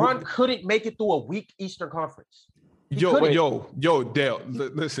East. LeBron couldn't make it through a weak Eastern Conference. Dale.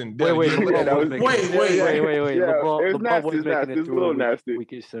 Listen. Dale, Wait. LeBron was making it through a nasty.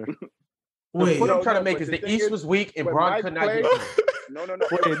 Weak Eastern. What I'm trying to make is the East was weak and Bron could not get through. No.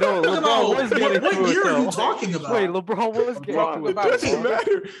 Wait, no. LeBron was getting through it. What year are you talking about? Wait, LeBron was getting through it. It doesn't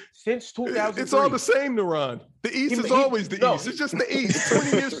matter. Since 2003. It's all the same, Ron. The East is always the East. It's just the East.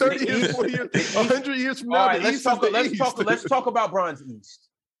 20 years, 30 years, 40 years, 100 years from now, the East is the East. Let's talk about Bron's East.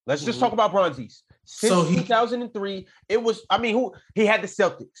 Let's just talk about Bron's East. Since 2003, it was, he had the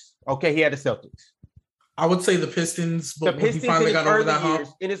Celtics. Okay, he had the Celtics. I would say the Pistons, but he finally got over that hump.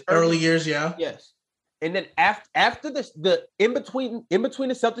 In his early years, yeah. Yes. And then after the in between the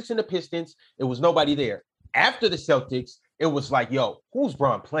Celtics and the Pistons, it was nobody there. After the Celtics, it was like, yo, who's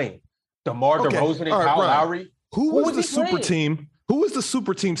Bron playing? DeMar DeRozan and Kyle Lowry. Who was the super team? Who was the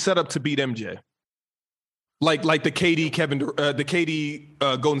super team set up to beat MJ? Like the KD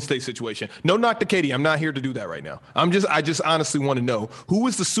Golden State situation. No, not the KD. I'm not here to do that right now. I just honestly want to know who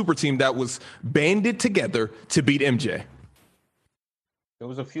was the super team that was banded together to beat MJ. There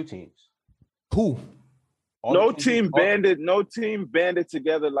was a few teams. Who? No team banded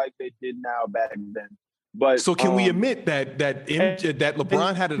together like they did now back then. But so can we admit that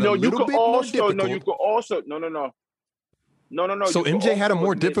LeBron had it a little bit more difficult? No. So MJ had a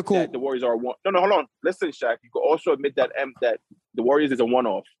more difficult. The Warriors are one. No, hold on. Listen, Shaq. You could also admit that the Warriors is a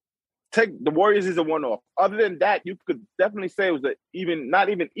one-off. The Warriors is a one-off. Other than that, you could definitely say it was not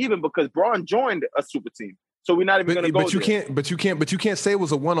even because Bron joined a super team. So we're not even going to go there. But you can't say it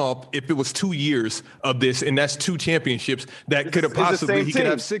was a one-off if it was 2 years of this, and that's 2 championships that could have possibly he could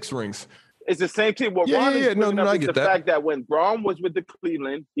have 6 rings. It's the same team. What Ron is bringing up is the fact that when Bron was with the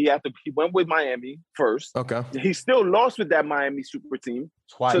Cleveland, he went with Miami first. Okay. He still lost with that Miami super team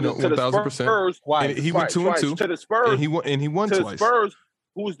twice. To the Spurs. Twice. He went 2-2 to the Spurs. And he won to twice. The Spurs.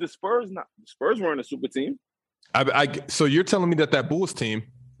 Who's the Spurs? Not the Spurs weren't a super team. So you're telling me that Bulls team,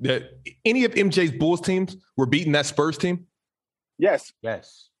 that any of MJ's Bulls teams were beating that Spurs team? Yes.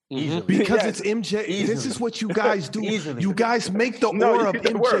 Easily. Because it's MJ. Easily. This is what you guys do. You guys make the aura of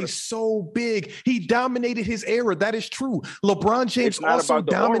MJ so big. He dominated his era. That is true. LeBron James also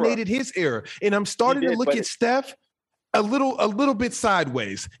dominated his era. And I'm starting to look at Steph a little bit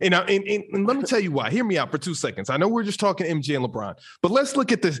sideways. And let me tell you why. Hear me out for 2 seconds. I know we're just talking MJ and LeBron, but let's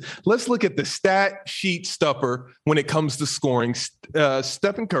look at this. Let's look at the stat sheet stuffer when it comes to scoring.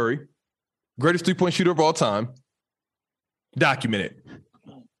 Stephen Curry, greatest 3-point shooter of all time. Documented.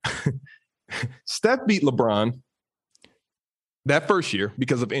 Steph beat LeBron that first year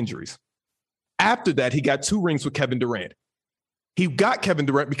because of injuries. After that, he got 2 rings with Kevin Durant. He got Kevin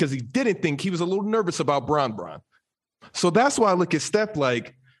Durant because he didn't think he was a little nervous about Bron. So that's why I look at Steph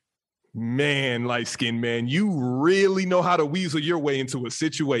like, man, light-skinned man, you really know how to weasel your way into a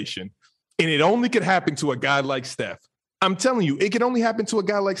situation. And it only could happen to a guy like Steph. I'm telling you, it can only happen to a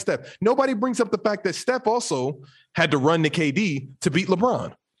guy like Steph. Nobody brings up the fact that Steph also had to run to KD to beat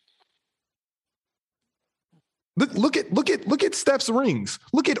LeBron. Look at Steph's rings.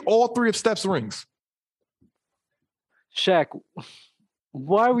 Look at all 3 of Steph's rings. Shaq,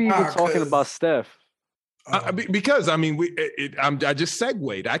 why are we even talking about Steph? Because I just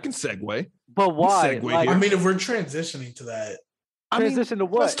segued. I can segue. But why? If we're transitioning to that, transition to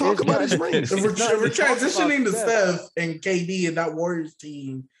what? Let's talk about his rings. If we're transitioning to Steph and KD and that Warriors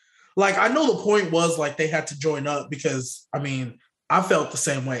team, like I know the point was like they had to join up because I felt the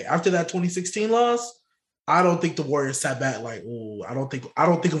same way after that 2016 loss. I don't think the Warriors sat back like, oh, I don't think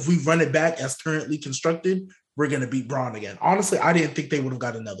if we run it back as currently constructed, we're gonna beat Bron again. Honestly, I didn't think they would have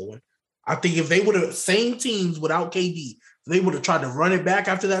got another one. I think if they would have same teams without KD, they would have tried to run it back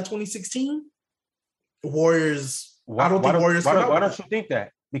after that 2016. Warriors. Why don't you think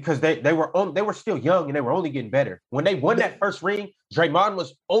that? because they were still young and they were only getting better. When they won that first ring, Draymond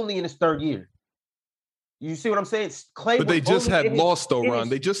was only in his third year. You see what I'm saying? Clay, but they just had lost though, Ron.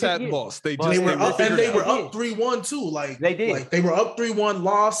 They just had lost. They were up 3-1 too. Like they did. Like they were up 3-1,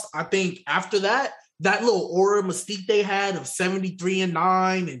 lost. I think after that little aura mystique they had of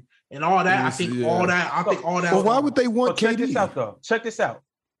 73-9 and all that. I think all that. Well, why would they want KD? Check this out, though. Check this out.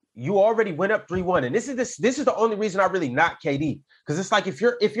 You already went up 3-1, and this is the only reason I really not KD, because it's like if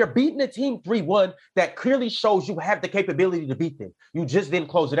you're beating a team 3-1, that clearly shows you have the capability to beat them. You just didn't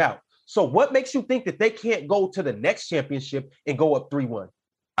close it out. So what makes you think that they can't go to the next championship and go up 3-1?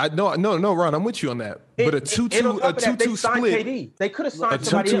 No, Ron, I'm with you on that. But a 2-2 split. KD. They could have signed a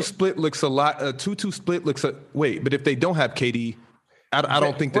somebody 2-2 else. split looks a lot. A 2-2 split looks wait, but if they don't have KD, I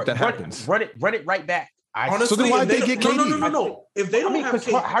don't think that happens. Run it right back. Honestly, so then why they get KD? No. If they don't have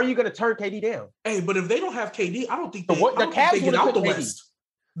KD, how are you going to turn KD down? Hey, but if they don't have KD, I don't think the Cavs get out the KD. West.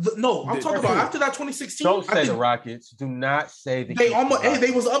 I'm talking about after that 2016. Don't say the Rockets. Do not say the.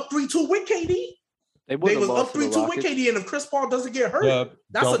 They was up 3-2 with KD. They was up 3-2 with KD, and if Chris Paul doesn't get hurt,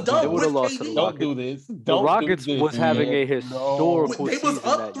 that's a dub with KD. Don't do this. The Rockets was having a historical. They was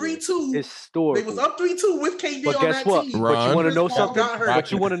up 3-2. Historical. They was up 3-2 with KD but on guess that what? team. But you want to know something?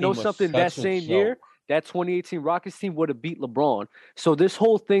 But you want to know something? That same year, that 2018 Rockets team would have beat LeBron. So this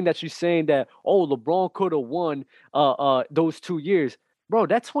whole thing that you're saying that LeBron could have won those 2 years, bro,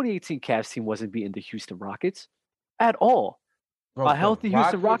 that 2018 Cavs team wasn't beating the Houston Rockets at all. Bro, a healthy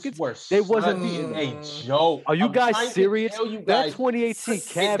Houston Rockets, they wasn't beating a joke. Are you guys serious? That 2018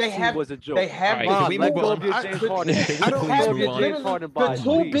 Cavs team was a joke. They have let go of your James Harden. The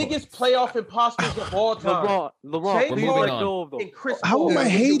two biggest playoff imposters of all time. LeBron, please let go of them. How am I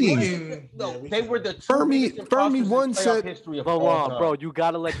hating? They were the Fermi one said, LeBron, bro, you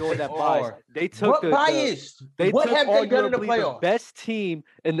gotta let go of that bias. They took what have they done in the playoffs? The best team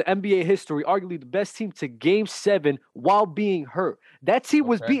in the NBA history, arguably the best team, to Game 7 while being hurt. That team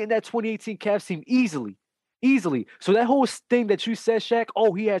was beating that 2018 Cavs team easily. So that whole thing that you said, Shaq,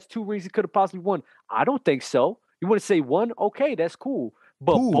 he has 2 rings he could have possibly won. I don't think so. You want to say 1? Okay, that's cool.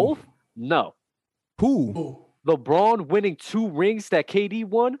 But both? No. Who? LeBron winning 2 rings that KD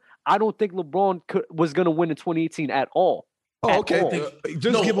won? I don't think LeBron was going to win in 2018 at all. Oh, okay.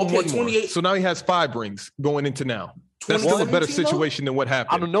 Just give him 1 more. So now he has 5 rings going into now. That's still a better situation than what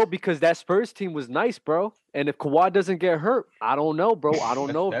happened. I don't know, because that Spurs team was nice, bro. And if Kawhi doesn't get hurt, I don't know, bro. I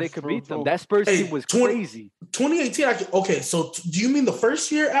don't know if they could beat them. That Spurs team was crazy. 2018, so do you mean the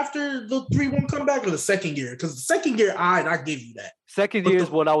first year after the 3-1 comeback or the second year? Because the second year, I give you that. Second year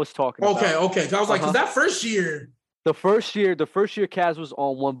is what I was talking about. Okay. I was like, because that first year... The first year, Cavs was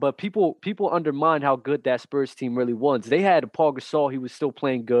on one, but people undermine how good that Spurs team really was. They had Paul Gasol; he was still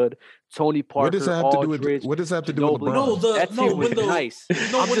playing good. Tony Parker, what does that have to do with LeBron? That team was nice.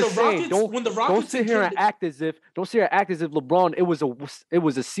 Don't sit here and act as if LeBron. It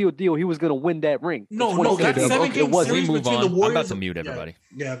was a sealed deal. He was going to win that ring. No, that's 7-game series between the Warriors. I'm about to mute everybody.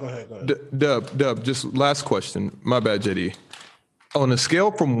 Yeah, go ahead. Dub, just last question. My bad, JD. On a scale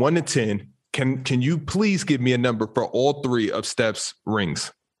from 1 to 10. Can you please give me a number for all 3 of Steph's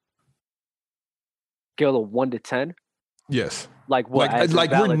rings? Scale of 1 to 10? Yes. Like what?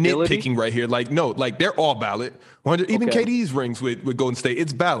 Like we're nitpicking right here. Like, no, like they're all valid. Even KD's rings with Golden State,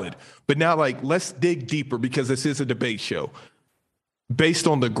 it's valid. But now, like, let's dig deeper, because this is a debate show. Based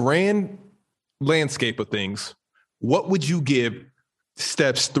on the grand landscape of things, what would you give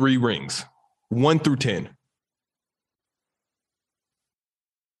Steph's 3 rings? 1 through 10.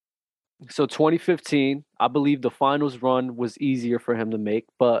 So 2015, I believe the finals run was easier for him to make,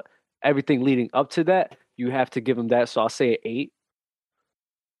 but everything leading up to that, you have to give him that. So I'll say an 8.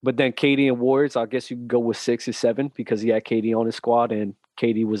 But then KD and Warriors, I guess you can go with 6 or 7, because he had KD on his squad and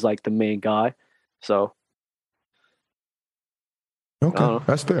KD was like the main guy. So. Okay,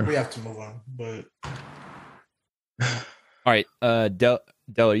 that's fair. We have to move on, but. All right, Del,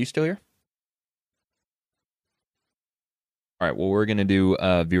 are you still here? All right, well, we're going to do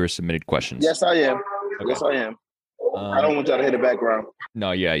viewer submitted questions. Yes, I am. Okay. Yes, I am. I don't want y'all to hear the background.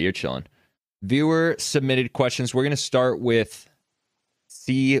 No, yeah, you're chilling. Viewer submitted questions. We're going to start with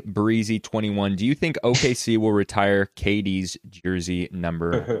C Breezy 21. Do you think OKC will retire KD's jersey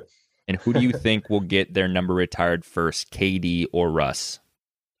number? And who do you think will get their number retired first, KD or Russ?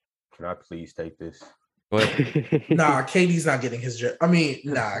 Can I please take this? Go ahead. Nah, KD's not getting his jersey.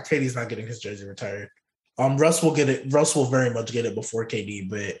 KD's not getting his jersey retired. Russ will get it. Russ will very much get it before KD,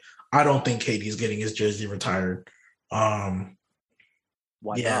 but I don't think KD's getting his jersey retired. Why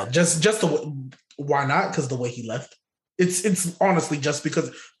not? Just why not? Because the way he left. It's honestly just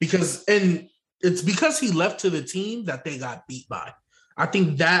because he left to the team that they got beat by. I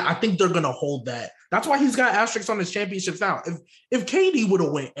think they're gonna hold that. That's why he's got asterisks on his championships now. If KD would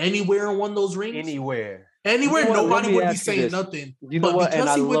have went anywhere and won those rings, anywhere, nobody would be saying nothing. You know what? Because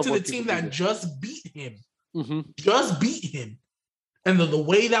and he I went love to the team that do. just beat him, and the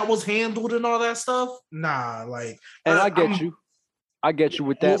way that was handled and all that stuff, nah, like. And I get you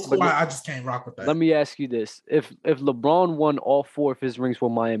with that. But I just can't rock with that. Let me ask you this: If LeBron won all 4 of his rings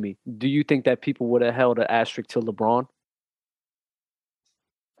with Miami, do you think that people would have held an asterisk to LeBron?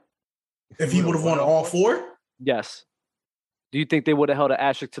 If he would have won all 4? Yes. Do you think they would have held an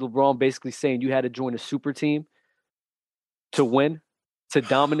asterisk to LeBron, basically saying you had to join a super team to win, to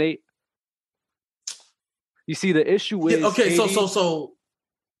dominate? You see, the issue is okay. KD, So.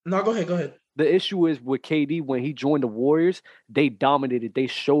 No, go ahead. The issue is with KD when he joined the Warriors, they dominated. They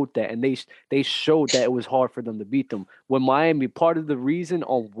showed that, and they showed that it was hard for them to beat them. When Miami, part of the reason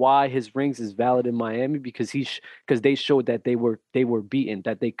on why his rings is valid in Miami because they showed that they were beaten,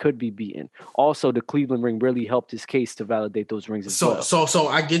 that they could be beaten. Also, the Cleveland ring really helped his case to validate those rings as well. So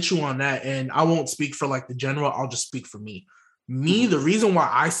I get you on that, and I won't speak for like the general. I'll just speak for me. The reason why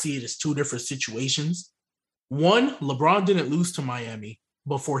I see it as 2 different situations. One, LeBron didn't lose to Miami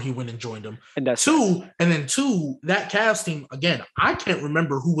before he went and joined them. And that's 2, and then 2, that Cavs team, again, I can't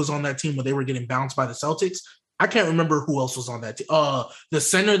remember who was on that team when they were getting bounced by the Celtics. I can't remember who else was on that team. The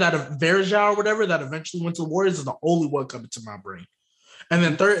center that Verja or whatever that eventually went to the Warriors is the only one coming to my brain. And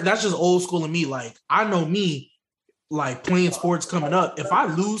then 3rd, that's just old school of me. Like, I know me, like playing sports coming up. If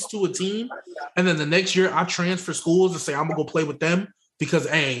I lose to a team and then the next year I transfer schools and say I'm gonna go play with them because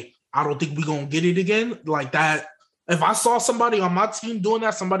I don't think we're gonna get it again. Like that. If I saw somebody on my team doing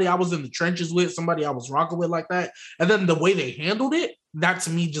that, somebody I was in the trenches with, somebody I was rocking with like that, and then the way they handled it, that to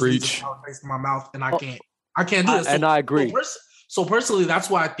me just leaves a sour taste in my mouth, and I can't do it. And I agree. So personally, that's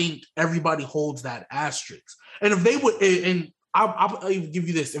why I think everybody holds that asterisk. And if they would, and I'll give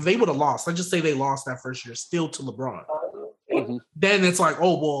you this, if they would have lost, let's just say they lost that first year, still to LeBron, then it's like,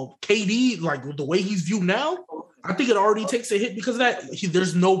 oh well, KD, like the way he's viewed now, I think it already takes a hit because of that.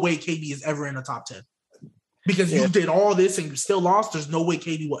 There's no way KD is ever in the top 10. Because you did all this and you still lost, there's no way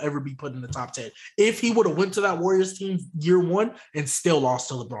KD will ever be put in the top 10. If he would have went to that Warriors team year 1 and still lost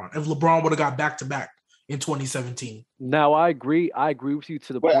to LeBron, if LeBron would have got back-to-back in 2017. Now, I agree with you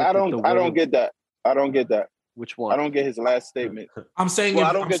to the point. I don't get that. I don't get that. Which one? I don't get his last statement. I'm saying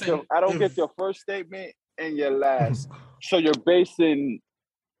I don't get your first statement and your last. So you're basing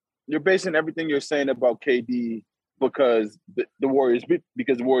everything you're saying about KD because the Warriors beat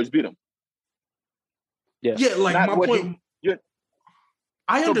him. Yes. Yeah, like my point.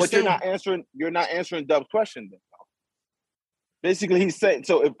 I understand. But you're not answering Dub's question then. Basically, he's saying,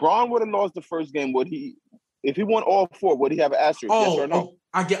 so if Braun would have lost the first game, if he won all 4, would he have an asterisk? Yes or no?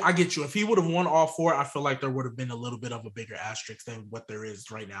 I get you. If he would have won all 4, I feel like there would have been a little bit of a bigger asterisk than what there is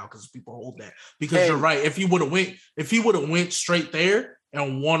right now because people hold that. Because you're right. If he would have went straight there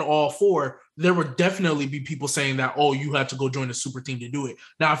and won all 4, there would definitely be people saying that, oh, you had to go join a super team to do it.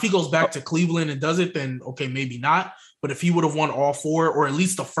 Now, if he goes back to Cleveland and does it, then okay, maybe not. But if he would have won all 4, or at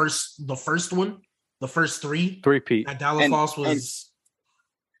least the first one, the first 3, three-peat at Dallas Loss was.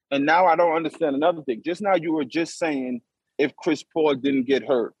 And now I don't understand another thing. Just now you were just saying if Chris Paul didn't get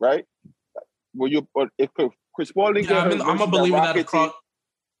hurt, right? If Chris Paul didn't get hurt, I'm a believer that.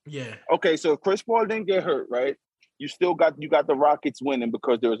 Yeah. Okay, so if Chris Paul didn't get hurt, right? You still got the Rockets winning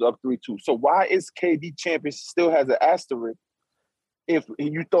because there was up 3-2. So why is KD champion still has an asterisk if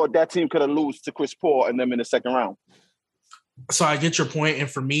you thought that team could have lost to Chris Paul and them in the second round? So I get your point, and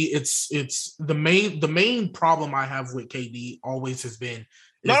for me, it's the main problem I have with KD always has been.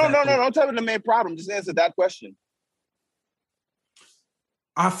 No. Don't tell me the main problem. Just answer that question.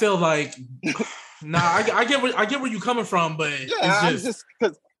 I feel like, I get where you're coming from, but it's just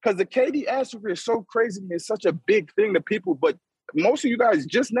because the KD asterisk is so crazy. It's such a big thing to people, but most of you guys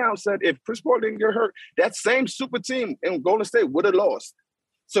just now said if Chris Paul didn't get hurt, that same super team in Golden State would have lost.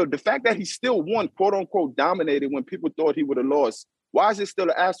 So the fact that he still won, quote unquote, dominated when people thought he would have lost, why is it still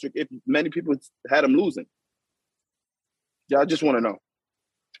an asterisk if many people had him losing? Yeah, I just want to know.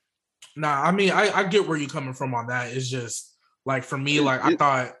 Nah, I mean, I get where you're coming from on that. It's just like for me, like I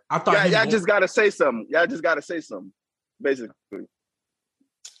thought. Yeah, y'all just gotta say something. Y'all just gotta say something, basically.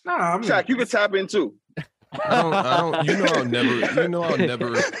 Nah, I mean, Shaq, you can tap in too. I don't. I'll never.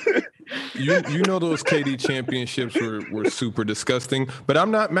 You know those KD championships were super disgusting, but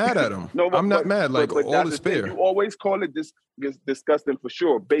I'm not mad at them. I'm not mad. Like all is fair. You always call it disgusting for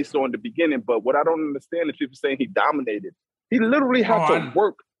sure, based on the beginning. But what I don't understand is people saying he dominated. He literally had to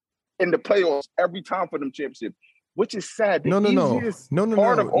work in the playoffs every time for them championships. which is sad. The No. easiest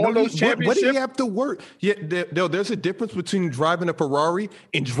part of all those championships. What did he have to work? No. Part of all those What did championships. he have to work? Yeah, there's a difference between driving a Ferrari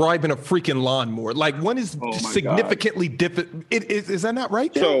and driving a freaking lawnmower. Like one is significantly different. Is that not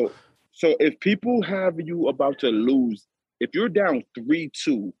right? Dale? So if people have you about to lose, if you're down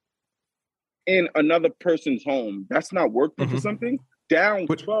 3-2 in another person's home, that's not working for something. Down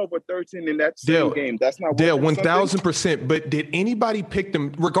 12 or 13 in that same game, that's not working. Dale, 1,000%. But did anybody pick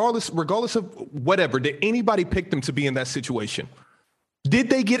them, regardless of whatever? Did anybody pick them to be in that situation? Did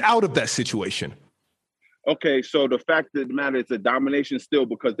they get out of that situation? Okay, so the fact of the matter is a domination still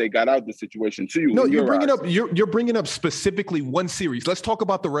because they got out of the situation to you. No, you're bringing up specifically one series. Let's talk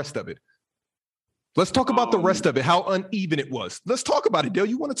about the rest of it. Let's talk about the rest of it, how uneven it was. Let's talk about it, Dale.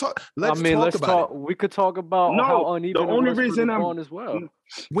 You want to talk? Let's talk about it. We could talk about how uneven the only it was reason for I'm LeBron as well.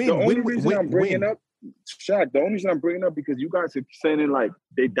 The only reason I'm bringing up, Shaq, the only reason I'm bringing up because you guys are saying it like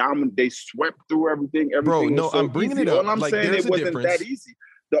they swept through everything. Bro, no, was so I'm bringing easy. it up. All I'm like, saying it wasn't that easy.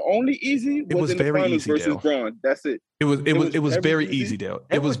 The only easy was in the finals versus Braun. That's it. It was very easy, Dale.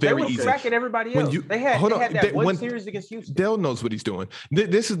 It was very easy. Cracking everybody else. They had that one series against Houston. Dale knows what he's doing.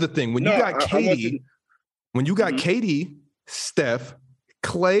 This is the thing. When you got KD, when you got KD, Steph,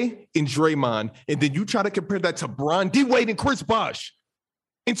 Clay, and Draymond, and then you try to compare that to Bron, D Wade, and Chris Bosh,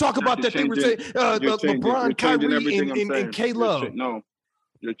 and talk about that they were saying LeBron, Kyrie, and K Love. No.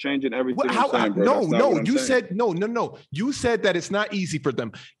 You're changing everything. You said no. You said that it's not easy for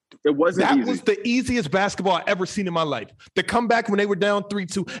them. It wasn't easy. That was the easiest basketball I ever seen in my life. The comeback when they were down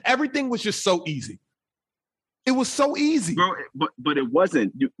 3-2, everything was just so easy. It was so easy. Bro, but it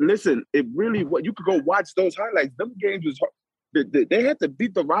wasn't. Listen, it really what you could go watch those highlights. Them games was hard. They had to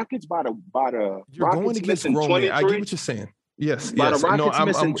beat the Rockets by the You're Rockets going against Roman. I get what you're saying. Yes. The Rockets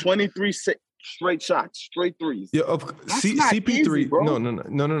missing 23 straight shots, straight threes. Yeah, CP3. Easy, bro. No.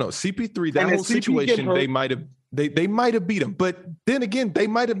 CP3. That whole situation, they might have beat him, but then again, they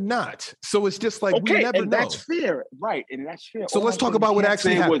might have not. So it's just like we never know. That's fair, right? And that's fair. So let's talk about what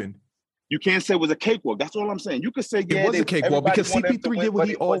actually happened. You can't say it was a cakewalk. That's all I'm saying. You could say it was a cakewalk because CP3 did what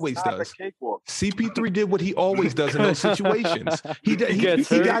he always does. CP3 did what he always does in those situations. He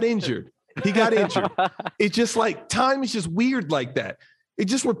got injured. It's just like time is just weird like that. It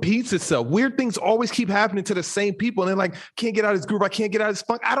just repeats itself. Weird things always keep happening to the same people. And they're like, can't get out of his groove. I can't get out of his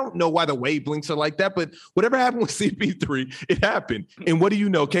funk. I don't know why the wavelengths are like that, but whatever happened with CP3, it happened. And what do you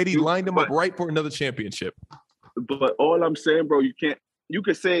know? KD lined him up right for another championship. But all I'm saying, bro, you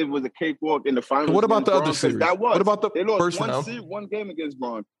could say it was a cakewalk in the finals. So what about the other series? What about the first round? One game against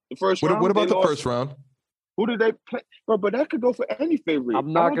Braun. The first round. What about the first round? Who did they play? Bro, but that could go for any favorite.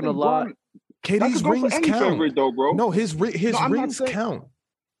 I'm not gonna lie. KD's rings count. Favorite, though, bro. No, his rings count.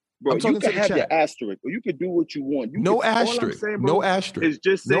 Bro, you can have your asterisk, or you could do what you want. No asterisk. No asterisk. It's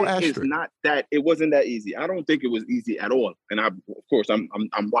just saying it's not that. It wasn't that easy. I don't think it was easy at all. And of course, I'm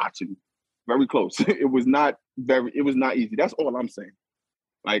watching very close. It was not easy. That's all I'm saying.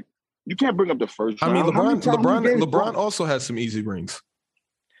 Like, you can't bring up the first round. I mean, LeBron also has some easy rings.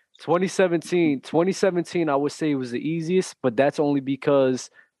 2017, I would say it was the easiest, but that's only because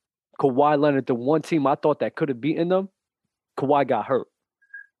Kawhi Leonard, the one team I thought that could have beaten them, Kawhi got hurt.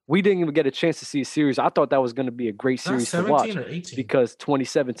 We didn't even get a chance to see a series. I thought that was going to be a great series to watch because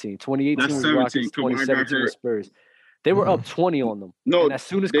 2018 was Rockets, 2017 was Spurs. They were up 20 on them. No, and as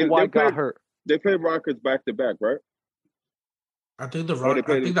soon as Kawhi got hurt. They played Rockets back-to-back, right? I think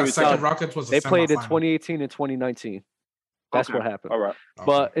that second Rockets was they played in 2018 and 2019. That's what happened. All right.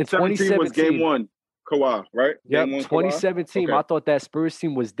 But in 2017 was game one, Kawhi, right? Yep. 2017, okay. I thought that Spurs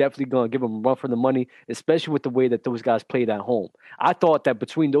team was definitely going to give them a run for the money, especially with the way that those guys played at home. I thought that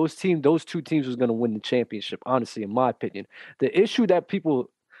between those two teams was going to win the championship, honestly, in my opinion. The issue that people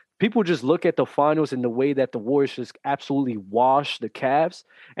just look at the finals and the way that the Warriors just absolutely washed the Cavs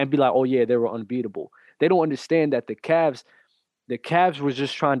and be like, oh, yeah, they were unbeatable. They don't understand that the Cavs were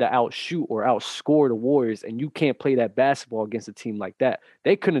just trying to outshoot or outscore the Warriors, and you can't play that basketball against a team like that.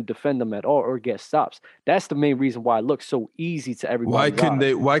 They couldn't defend them at all or get stops. That's the main reason why it looks so easy to everybody.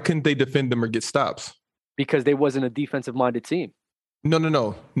 Why couldn't they defend them or get stops? Because they wasn't a defensive-minded team.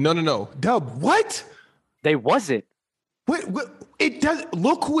 No. Dub, what? They wasn't. What? It does.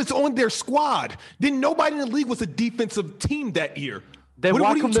 Look who is on their squad. Then nobody in the league was a defensive team that year. Then what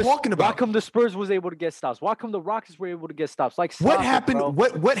are you talking about? Why come the Spurs was able to get stops? Why come the Rockets were able to get stops? Like, what happened?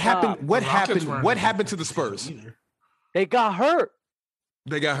 What happened? What happened to the Spurs? They got hurt.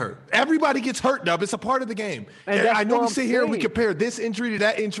 They got hurt. Everybody gets hurt, Dub. It's a part of the game. And I know we sit here and we compare this injury to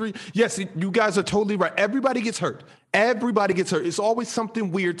that injury. Yes, you guys are totally right. Everybody gets hurt. Everybody gets hurt. It's always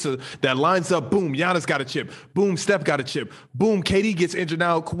something weird that lines up. Boom, Giannis got a chip. Boom, Steph got a chip. Boom, KD gets injured.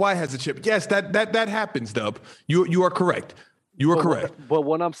 Now Kawhi has a chip. Yes, that happens, Dub. You are correct. You are correct. But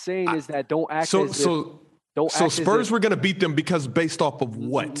what I'm saying is that don't act as if. So Spurs were going to beat them because based off of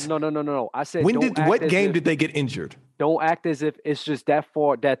what? No. I said what game did they get injured? Don't act as if it's just that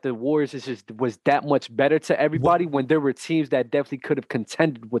far that the Warriors was that much better to everybody when there were teams that definitely could have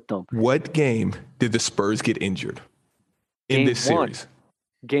contended with them. What game did the Spurs get injured in this series?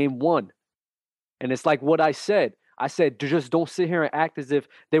 Game 1. And it's like what I said. I said, just don't sit here and act as if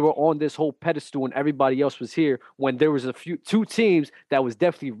they were on this whole pedestal and everybody else was here when there was two teams that was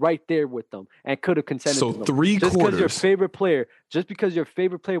definitely right there with them and could have contended. So with them. Three just quarters. Just because your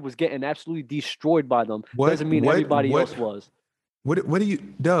favorite player was getting absolutely destroyed by them doesn't mean everybody else was. What do you,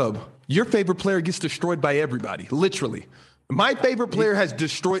 Dub? Your favorite player gets destroyed by everybody, literally. My favorite player has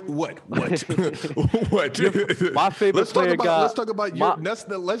destroyed what? What? My favorite player Let's talk about your.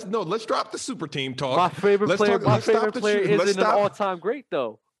 Let's drop the super team talk. My favorite player isn't an all-time great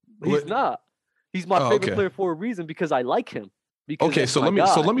though. He's not. He's my favorite player for a reason because I like him. So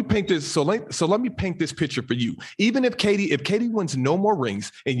let me paint this picture for you. Even if KD wins no more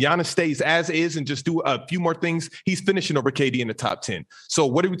rings and Giannis stays as is and just do a few more things, he's finishing over KD in the top 10. So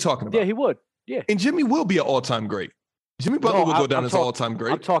what are we talking about? Yeah, he would. Yeah, and Jimmy will be an all-time great. Jimmy Butler will go down as all-time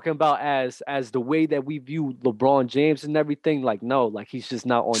great. I'm talking about as the way that we view LeBron James and everything. Like, no, like he's just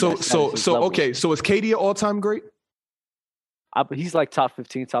not on. So okay. So is KD an all-time great? He's like top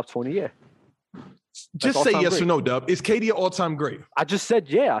 15, top 20. Yeah. Just say yes or no, Dub. Is KD an all-time great? I just said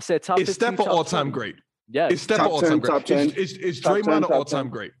yeah. I said top 15. Is Steph an all-time great? Yeah. Is Steph an all-time great? Is Draymond an all-time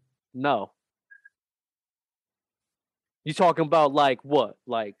great? No. You talking about like what?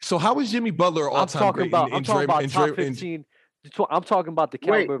 Like so? How is Jimmy Butler all-time great? I'm talking about top 15. I'm talking about the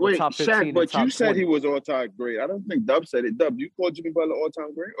caliber of top 15. Shaq, but you said he was all-time great. I don't think Dub said it. Dub, you called Jimmy Butler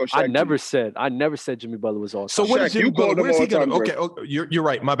all-time great? Or Shaq I never said Jimmy Butler was all-time. So what is Jimmy Butler? Where's he gonna? Okay, you're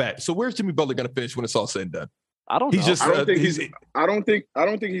right. My bad. So where's Jimmy Butler gonna finish when it's all said and done? I don't know. I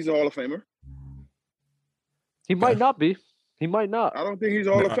don't think he's a Hall of Famer. He might not be. He might not. I don't think he's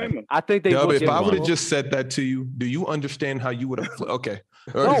a Hall of Famer. I think they. Dub, if I would have just said that to you, do you understand how you would have? Okay.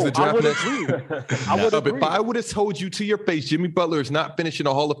 No, I would agree. If I would have told you to your face, Jimmy Butler is not finishing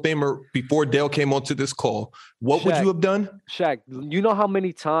a Hall of Famer before Dale came onto this call, what would you have done? Shaq, you know how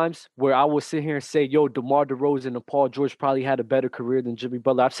many times where I would sit here and say, yo, DeMar DeRozan and Paul George probably had a better career than Jimmy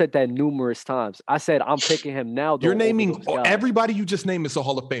Butler. I've said that numerous times. I said I'm picking him now. You're naming everybody you just named is a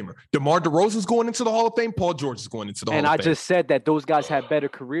Hall of Famer. DeMar DeRozan's going into the Hall of Fame. Paul George is going into the Hall of Fame. And I just said that those guys had better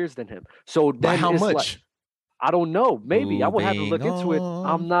careers than him. So by how much? Like, I don't know. Maybe I would have to look into it.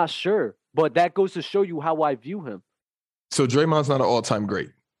 I'm not sure. But that goes to show you how I view him. So Draymond's not an all-time great.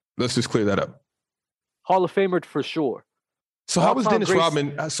 Let's just clear that up. Hall of Famer for sure. So how is Dennis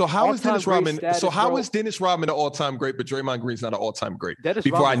Rodman? So how is Dennis Rodman? So how is Dennis Rodman an all-time great, but Draymond Green's not an all-time great?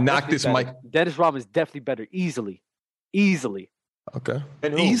 Before I knock this mic, Dennis Rodman's definitely better. Easily. Okay.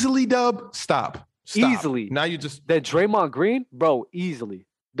 And easily, Dub. Stop. Easily. Now you just then Draymond Green, bro. Easily.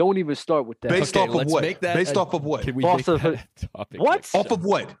 Don't even start with that. Based off of what? Based off of what? Can we make that topic? What? Off of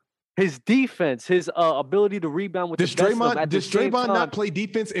what? His defense, his ability to rebound with does the best of them. Does Draymond not play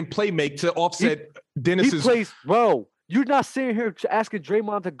defense and play make to offset Dennis's? He plays, bro. You're not sitting here asking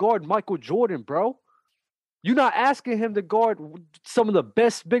Draymond to guard Michael Jordan, bro. You're not asking him to guard some of the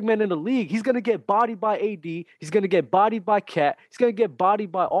best big men in the league. He's going to get bodied by AD. He's going to get bodied by Cat. He's going to get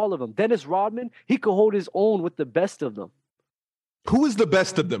bodied by all of them. Dennis Rodman, he could hold his own with the best of them. Who is the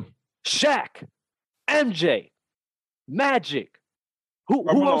best of them? Shaq, MJ, Magic. Who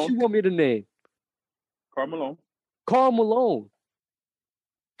else you want me to name? Karl Malone.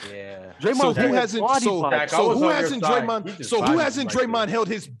 Yeah. Draymond who hasn't Draymond held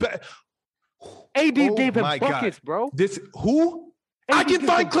his best? AD gave him buckets, bro. I can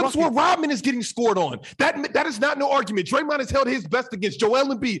find clips where Rodman is getting scored on. That is not no argument. Draymond has held his best against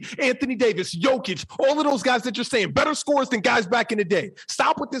Joel Embiid, Anthony Davis, Jokic, all of those guys that you're saying. Better scores than guys back in the day.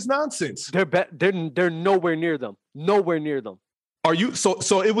 Stop with this nonsense. They're nowhere near them. Nowhere near them. Are you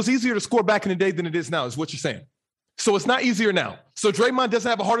so it was easier to score back in the day than it is now, is what you're saying. So it's not easier now. So Draymond doesn't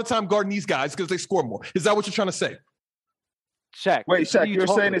have a harder time guarding these guys because they score more. Is that what you're trying to say? Shaq. Wait, Shaq, you're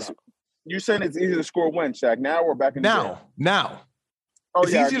saying it's easier to score when, Shaq? Now or back in the day? Now.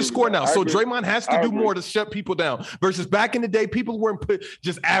 It's easier to score now. So Draymond has to do more to shut people down versus back in the day, people weren't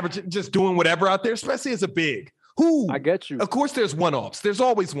just averaging, just doing whatever out there, especially as a big. I get you. Of course, there's one-offs. There's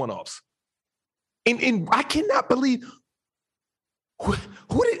always one-offs. And I cannot believe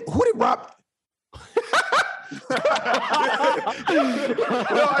Who did Rob?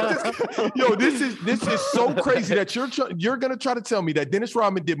 This is so crazy that you're gonna try to tell me that Dennis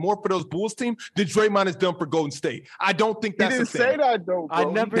Rodman did more for those Bulls team than Draymond has done for Golden State. I don't think that's he didn't say that though. Bro. I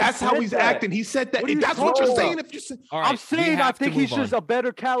never. That's how he's that. acting. He said that. What That's what you're saying. If you say, All right, I'm saying I think he's just a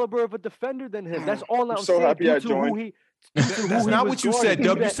better caliber of a defender than him. That's all I'm so saying. happy I joined. That's not what you said,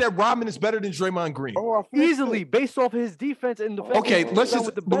 Dub. You said Rodman is better than Draymond Green. Oh, easily based off his defense and defense. Okay, let's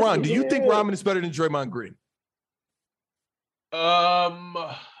just. LeBron, do you think Rodman is better than Draymond Green?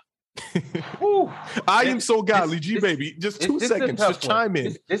 I am so godly, G baby. Just 2 seconds. Just chime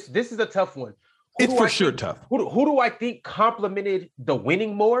in. This is a tough one. It's for sure tough. Who do I think complemented the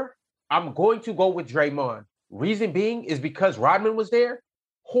winning more? I'm going to go with Draymond. Reason being is because Rodman was there.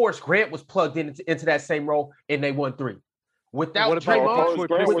 Horace Grant was plugged into that same role, and they won 3. Without Draymond, Horace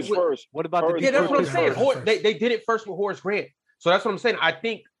Grant was first. What about the? Yeah, that's what I'm saying. They did it first with Horace Grant. So that's what I'm saying. I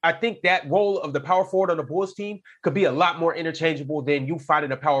think that role of the power forward on the Bulls team could be a lot more interchangeable than you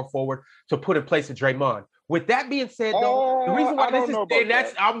finding a power forward to put in place of Draymond. With that being said, though, the reason why this is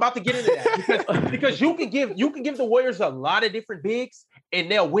I'm about to get into that because you can give the Warriors a lot of different bigs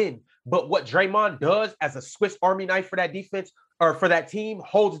and they'll win. But what Draymond does as a Swiss Army knife for that defense or for that team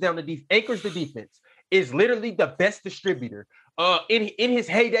holds down anchors the defense, is literally the best distributor. In his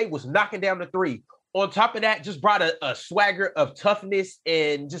heyday was knocking down the 3. On top of that, just brought a swagger of toughness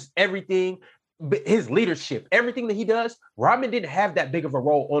and just everything. His leadership, everything that he does, Rodman didn't have that big of a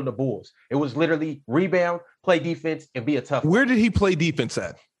role on the Bulls. It was literally rebound, play defense, and be a tough. Where did he play defense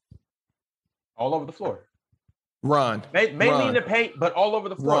at? All over the floor. Mainly in the paint, but all over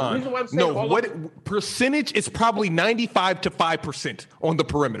the floor. The reason why I'm saying percentage is probably 95 to 5% on the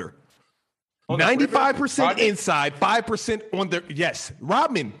perimeter. 95% inside, 5% on the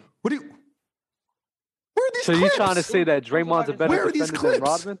Rodman. Where are these clips? You're trying to say that Draymond's a better defender than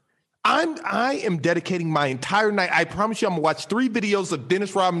Rodman? I am dedicating my entire night. I promise you, I'm gonna watch 3 videos of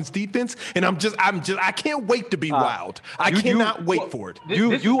Dennis Rodman's defense, and I can't wait to be wild. I cannot wait for it.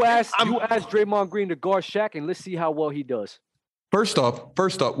 You asked Draymond Green to guard Shaq, and let's see how well he does. First off,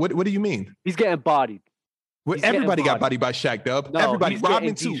 what do you mean? He's getting bodied. Everybody got bodied by Shaq, Dub. No, everybody.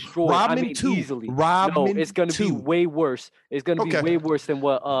 Rodman too. Rodman too. Easily. Rodman it's going to be way worse. It's going to be way worse than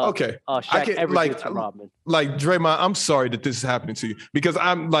what Shaq ever did to Rodman. Like, Draymond, I'm sorry that this is happening to you because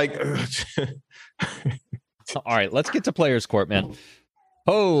I'm like... All right, let's get to players' court, man.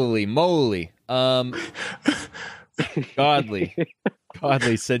 Holy moly. Godly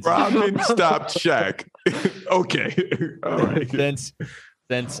since... Rodman stopped Shaq. Okay. All right.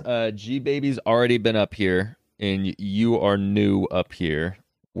 Since G Baby's already been up here and you are new up here,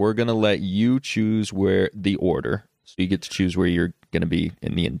 we're gonna let you choose where the order. So you get to choose where you're gonna be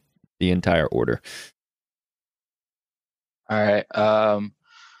in the entire order. All right.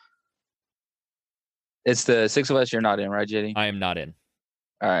 It's the 6 of us you're not in, right, JD? I am not in.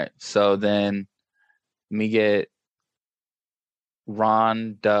 All right. So then let me get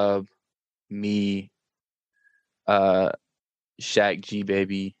Ron, Dub, me, Shaq, G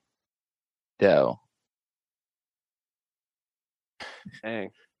Baby, Dell.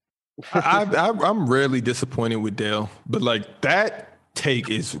 Dang. I'm rarely disappointed with Dale, but like that take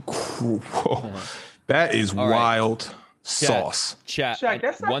is that is all wild right. Sauce. Chat. Shaq,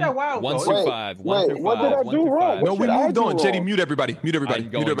 that's not that wild. 1 through 5. What did I do wrong? No, we moved on. JD, mute everybody. Mute everybody. I'm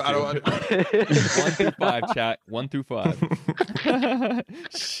going to. 1 through 5, chat. 1 through 5.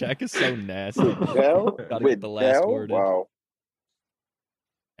 Shaq is so nasty. Gotta get the last word in. Wow.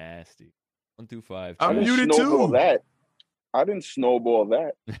 Nasty. 1 through 5. I'm muted too. I didn't snowball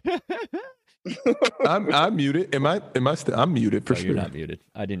that. I'm muted. Am I still? I'm muted for sure. You're not muted.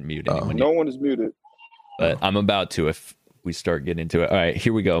 I didn't mute anyone. No one is muted. But I'm about to if we start getting into it. All right,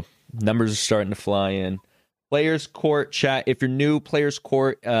 here we go. Numbers are starting to fly in. Players Court chat. If you're new, Players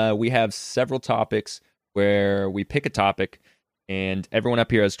Court, we have several topics where we pick a topic, and everyone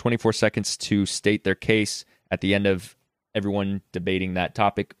up here has 24 seconds to state their case. At the end of everyone debating that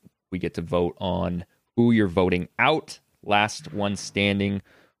topic, we get to vote on who you're voting out. Last one standing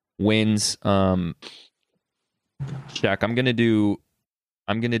wins. Shaq, I'm gonna do.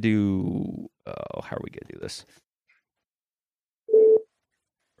 How are we gonna do this?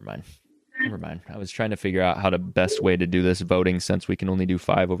 Never mind. I was trying to figure out how the best way to do this voting, since we can only do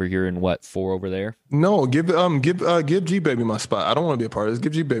 5 over here and 4 over there. No, give G Baby my spot. I don't want to be a part of this.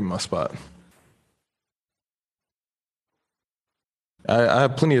 Give G Baby my spot. I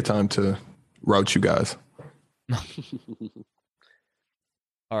have plenty of time to route you guys.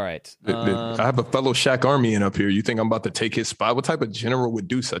 All right. I have a fellow Shaq Army in up here. You think I'm about to take his spot? What type of general would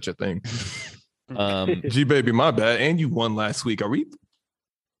do such a thing? G baby, my bad. And you won last week. Are we?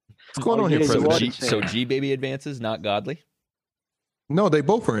 What's going on here, President? So G baby advances, not Godly. No, they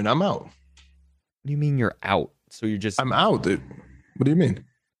both are in. I'm out. What do you mean you're out? So you're just? I'm out. Dude. What do you mean,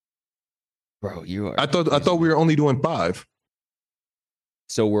 bro? You are. I thought we were only doing 5.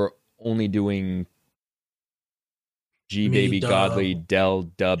 So we're only doing G baby, Godly, Dell,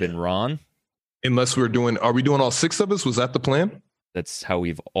 Dub, and Ron. Unless are we doing all 6 of us? Was that the plan? That's how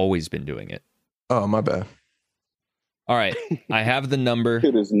we've always been doing it. Oh, my bad. All right. I have the number.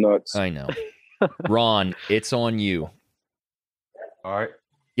 It is nuts. I know. Ron, it's on you. All right.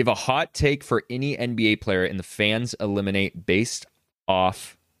 Give a hot take for any NBA player and the fans eliminate based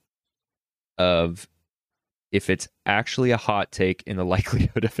off of if it's actually a hot take and the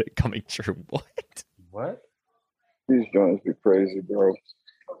likelihood of it coming true. What? These joints be crazy, bro.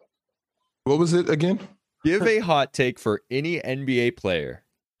 What was it again? Give a hot take for any NBA player.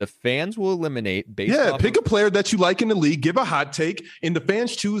 The fans will eliminate based off pick a player that you like in the league, give a hot take, and the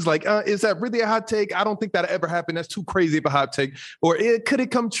fans choose like, is that really a hot take? I don't think that'll ever happen. That's too crazy of a hot take. Or could it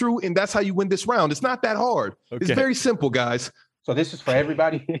come true? And that's how you win this round. It's not that hard. Okay. It's very simple, guys. So this is for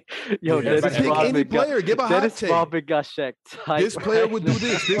everybody? Yo, pick any player. Give a hot take. This player would do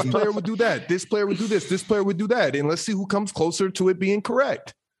this. This player would do that. This player would do this. This player would do that. And let's see who comes closer to it being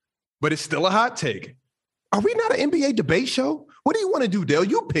correct. But it's still a hot take. Are we not an NBA debate show? What do you want to do, Dale?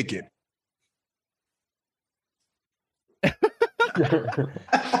 You pick it.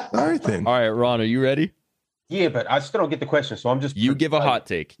 All right, then. All right, Ron, are you ready? Yeah, but I still don't get the question, so I'm just... You give a hot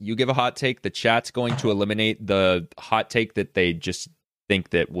take. You give a hot take. The chat's going to eliminate the hot take that they just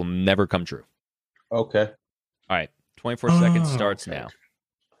think that will never come true. Okay. All right, 24 seconds starts now.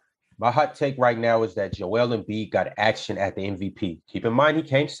 My hot take right now is that Joel Embiid got action at the MVP. Keep in mind, he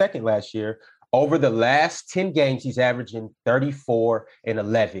came second last year. Over the last 10 games, he's averaging 34 and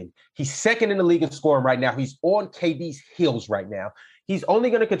 11. He's second in the league in scoring right now. He's on KD's heels right now. He's only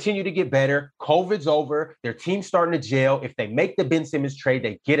going to continue to get better. COVID's over. Their team's starting to gel. If they make the Ben Simmons trade,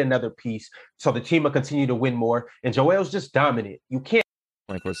 they get another piece. So the team will continue to win more. And Joel's just dominant. You can't.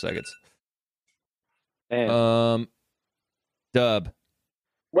 24 seconds. Damn. Dub.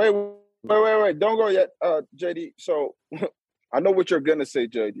 Wait. Don't go yet, JD. So I know what you're going to say,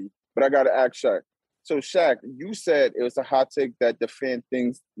 JD. But I got to ask Shaq. So, Shaq, you said it was a hot take that the fan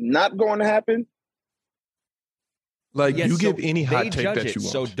thinks not going to happen? Like, you give any hot take that you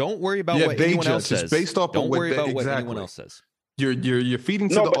want. So don't worry about what anyone else says. It's based off don't of worry about what anyone else says. You're feeding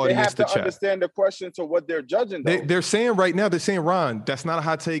to the audience they have the to chat. Understand the question to what they're judging, though. They're saying right now, Ron, that's not a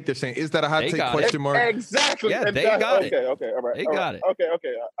hot take. They're saying, is that a hot take? Question mark. Exactly. Yeah, they got it. Okay, all right. They got it. Okay,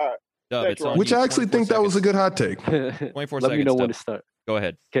 all right. Dub, it's on Which you. I actually think that was a good hot take. 24 seconds. Let me know when to start. Go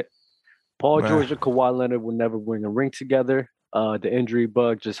ahead. Okay. Paul George and Kawhi Leonard will never win a ring together. The injury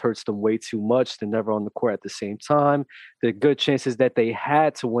bug just hurts them way too much. They're never on the court at the same time. There are good chances that they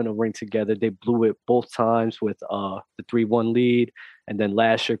had to win a ring together. They blew it both times with the 3-1 lead. And then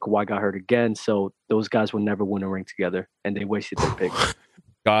last year, Kawhi got hurt again. So those guys will never win a ring together. And they wasted their pick.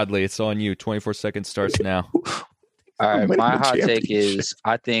 Godly, it's on you. 24 seconds starts now. All right. My hot take is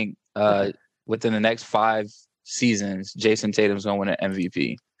I think within the next 5 seasons, Jason Tatum's going to win an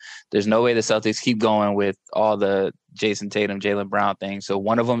MVP. There's no way the Celtics keep going with all the Jason Tatum, Jaylen Brown things. So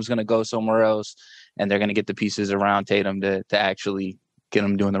one of them is going to go somewhere else, and they're going to get the pieces around Tatum to actually get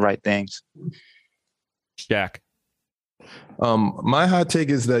him doing the right things. Shaq. My hot take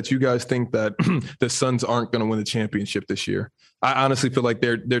is that you guys think that the Suns aren't going to win the championship this year. I honestly feel like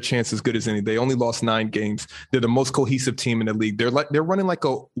their chance is as good as any. They only lost 9 games. They're the most cohesive team in the league. They're running like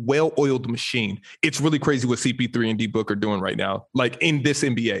a well-oiled machine. It's really crazy what CP3 and D Book are doing right now. Like in this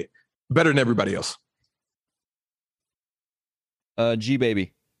NBA, better than everybody else. G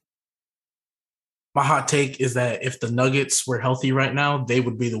baby. My hot take is that if the Nuggets were healthy right now, they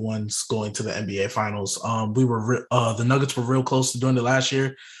would be the ones going to the NBA Finals. The Nuggets were real close to doing it last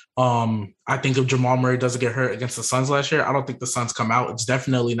year. I think if Jamal Murray doesn't get hurt against the Suns last year, I don't think the Suns come out. It's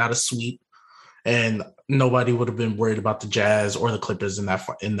definitely not a sweep, and nobody would have been worried about the Jazz or the Clippers in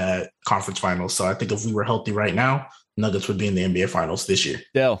that conference finals. So I think if we were healthy right now, Nuggets would be in the NBA Finals this year.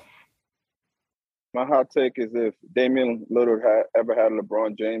 Dell. My hot take is if Damian Lillard ever had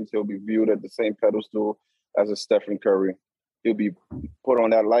LeBron James, he'll be viewed at the same pedestal as a Stephen Curry. He'll be put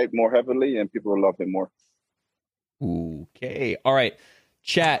on that light more heavily, and people will love him more. Okay. All right.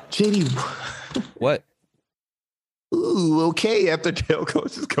 Chat. JD. What? Ooh, okay. After Dale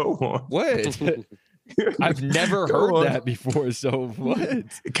coaches, go on. What? I've never heard that before. So what?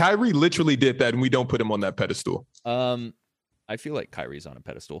 Kyrie literally did that, and we don't put him on that pedestal. I feel like Kyrie's on a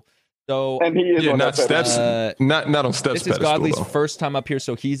pedestal. So And he is on not that Steph's, pedestal. not on Steph's this is pedestal, Godly's though. first time up here,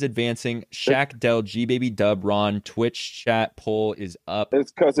 so he's advancing. Shaq, Dell, G Baby, Dub, Ron, Twitch chat poll is up.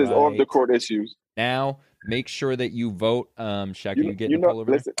 It's because it's off the right court issues. now. Make sure that you vote. Shaq, are you getting You the know, poll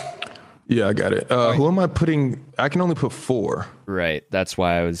over listen, Yeah, I got it. Who am I putting? I can only put 4. there? Right. That's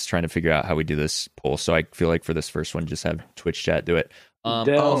why I was trying to figure out how we do this poll. So I feel like for this first one, just have Twitch chat do it.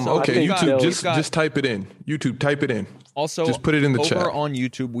 Dell, so Okay, we've YouTube, got- just type it in. YouTube, type it in. Also, just put it in the over chat. on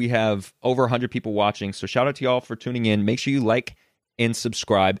YouTube, we have over 100 people watching. So shout out to y'all for tuning in. Make sure you like and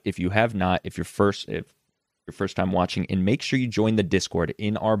subscribe if you have not. If your first time watching, and make sure you join the Discord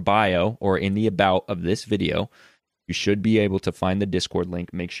in our bio or in the about of this video. You should be able to find the Discord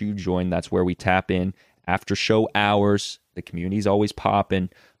link. Make sure you join. That's where we tap in after show hours. The community's always popping,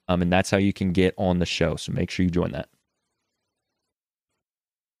 and that's how you can get on the show. So make sure you join that.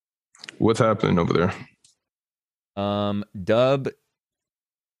 What's happening over there? Dub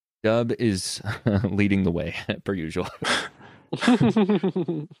is leading the way per usual. It's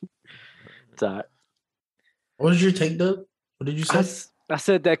all right. What was your take, Doug? What did you say? I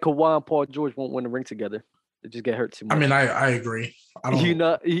said that Kawhi and Paul George won't win the ring together. They just get hurt too much. I mean, I agree. I don't. you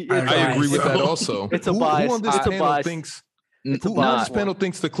know, I agree with that also. It's a who bias. on this It's a panel bias. thinks? It's a Who on this bias. panel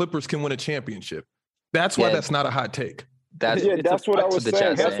thinks the Clippers can win a championship? That's why Yeah. that's not a hot take. That's yeah, that's what I was the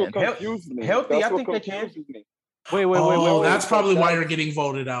saying. chat That's what saying. confused me. Healthy, That's I what think they can. confuses me. Wait. That's probably why you're getting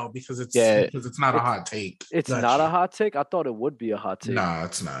voted out because it's not a hot take. It's Gotcha. not a hot take. I thought it would be a hot take. Nah,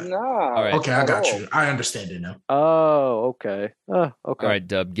 it's not. Nah. right. Okay, I at got all. you. I understand it now. Oh, okay. Okay. All right,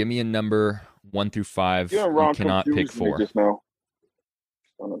 Dub, give me a number 1 through 5. You and You Ron cannot pick confused me 4. just now.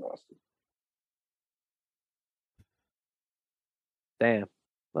 I don't know.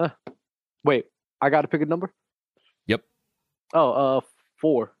 Damn. Wait, I got to pick a number. Yep. Oh,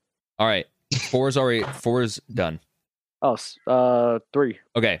 4. All right. 4 is done. Oh, 3.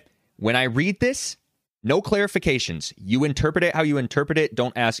 Okay. When I read this, no clarifications. You interpret it how you interpret it.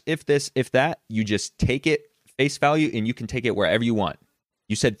 Don't ask if this, if that. You just take it face value, and you can take it wherever you want.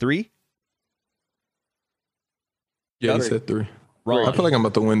 You said 3? Yeah, he Three. said 3. Ron, I feel like I'm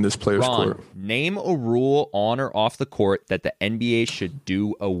about to win this player's Ron, court. name a rule on or off the court that the NBA should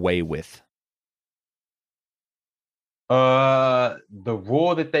do away with. The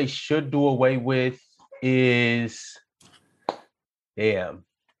rule that they should do away with is, damn,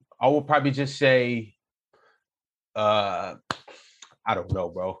 I will probably just say, I don't know,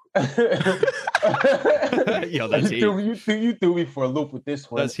 bro. Yo, that's heat. You threw me for a loop with this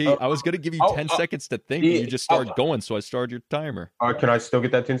one. That's heat. I was going to give you 10 seconds to think, and you just started going, so I started your timer. Can I still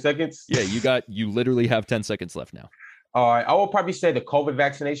get that 10 seconds? Yeah, you literally have 10 seconds left now. All right, I will probably say the COVID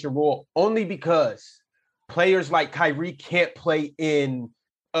vaccination rule, only because players like Kyrie can't play in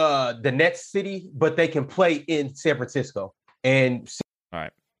the next city, but they can play in San Francisco. And All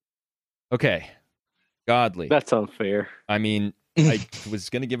right. Okay. Godly. That's unfair. I mean, I was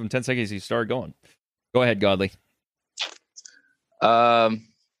going to give him 10 seconds. He started going. Go ahead, Godly. I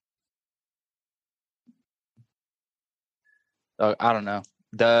don't know.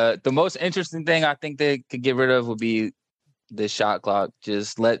 The most interesting thing I think they could get rid of would be the shot clock.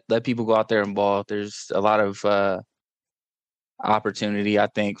 Just let people go out there and ball. There's a lot of opportunity, I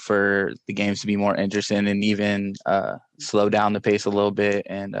think, for the games to be more interesting and even slow down the pace a little bit.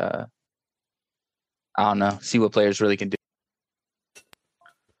 And I don't know, see what players really can do.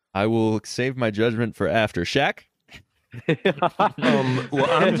 I will save my judgment for after. Shaq? Well,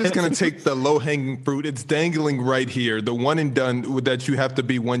 I'm just going to take the low-hanging fruit. It's dangling right here. The one and done that you have to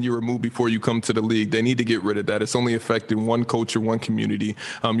be 1 year removed before you come to the league. They need to get rid of that. It's only affecting one culture, one community.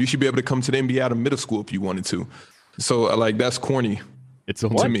 You should be able to come to the NBA out of middle school if you wanted to. So, that's corny It's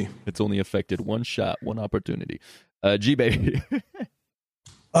only, to me. It's only affected one shot, one opportunity. G baby.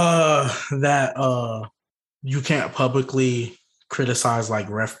 That you can't publicly criticize like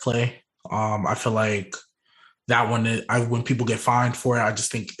ref play. I feel like that one, when people get fined for it, I just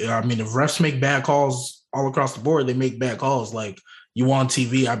think, if refs make bad calls all across the board, they make bad calls. Like, you on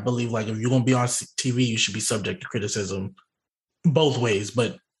TV, I believe, like, if you're going to be on TV, you should be subject to criticism both ways,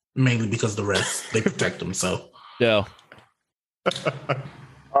 but mainly because the refs, they protect them. So, No.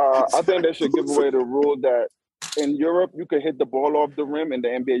 I think they should give away the rule that in Europe, you can hit the ball off the rim. In the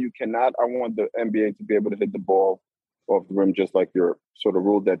NBA, you cannot. I want the NBA to be able to hit the ball off the rim just like Europe. So the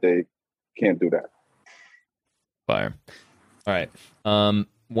rule that they can't do that. Fire. All right.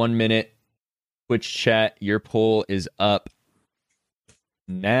 1 minute. Twitch chat. Your poll is up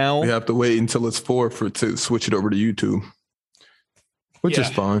now. We have to wait until it's 4 to switch it over to YouTube, which is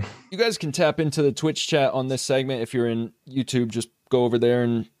fine. You guys can tap into the Twitch chat on this segment. If you're in YouTube, just go over there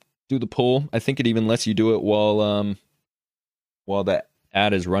and do the poll. I think it even lets you do it while the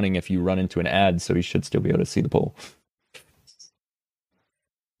ad is running if you run into an ad, so he should still be able to see the poll.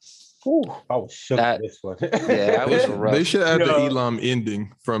 Ooh, I was shook at this one. Yeah, that was rough. They should add the Elam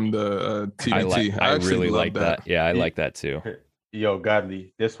ending from the TNT. I really like that. Yeah, I like that too. Yo,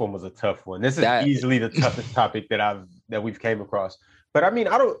 Godly, this one was a tough one. This is easily the toughest topic that we've came across. But I mean,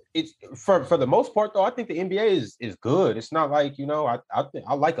 it's for the most part though. I think the NBA is good. It's not like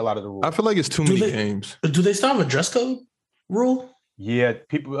I like a lot of the rules. I feel like it's too many games. Do they still have a dress code rule? Yeah,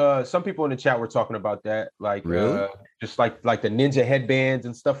 some people in the chat were talking about that, like really? Just like the ninja headbands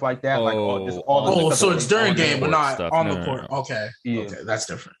and stuff like that. So it's during game, but not on the court. No. Okay, yeah. Okay, that's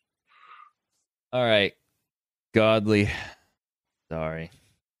different. All right, Godly. Sorry.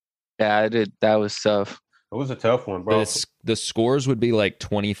 Yeah, I did. That was tough. It was a tough one, bro. The scores would be like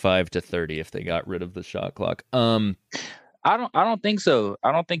 25-30 if they got rid of the shot clock. I don't think so.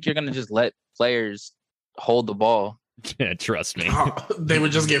 I don't think you're gonna just let players hold the ball. Yeah, trust me. They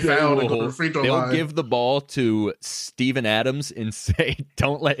would just get fouled and go to the free throw line. They'll give the ball to Steven Adams and say,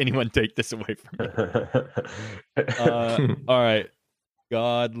 "Don't let anyone take this away from me." All right,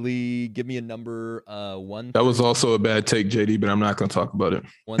 Godly, give me a number. 1. That was also a bad take, JD, but I'm not going to talk about it.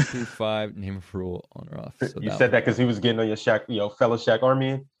 1 through 5. Name of rule on or off. So you said that because he was getting on your fellow Shaq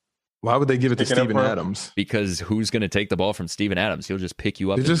Army. Why would they give it to Steven Adams? Because who's going to take the ball from Steven Adams? He'll just pick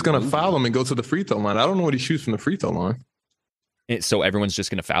you up. They're just going to foul him and go to the free throw line. I don't know what he shoots from the free throw line. So everyone's just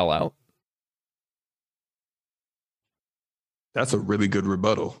going to foul out? That's a really good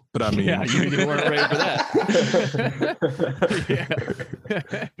rebuttal. But I mean... Yeah, you weren't ready for that.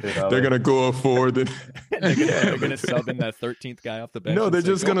 They're going to go up forward. They're going to sub in that 13th guy off the bench. No, they're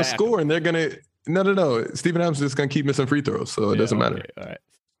just going to score, and they're going to... No. Steven Adams is just going to keep missing free throws, so it doesn't matter. All right.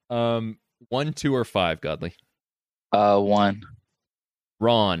 1, 2, or 5, Godly? 1.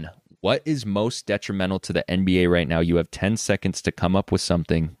 Ron, what is most detrimental to the NBA right now? You have 10 seconds to come up with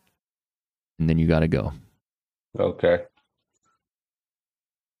something, and then you got to go. Okay.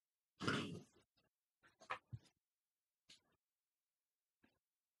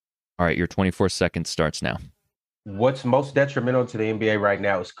 All right, your 24 seconds starts now. What's most detrimental to the NBA right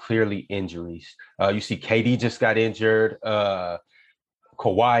now is clearly injuries. You see KD just got injured.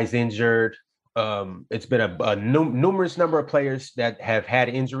 Kawhi's injured. It's been a numerous number of players that have had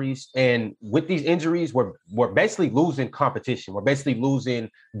injuries, and with these injuries, we're basically losing competition. We're basically losing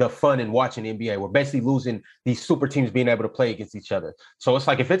the fun in watching the NBA. We're basically losing these super teams being able to play against each other. So it's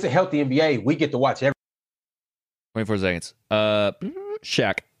like if it's a healthy NBA, we get to watch every. 24 seconds.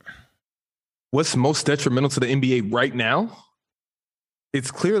 Shaq. What's most detrimental to the NBA right now?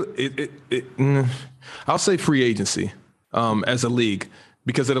 It's clear. I'll say free agency as a league.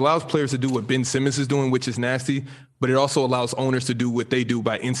 Because it allows players to do what Ben Simmons is doing, which is nasty, but it also allows owners to do what they do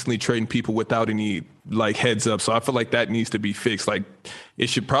by instantly trading people without any heads up. So I feel like that needs to be fixed. Like it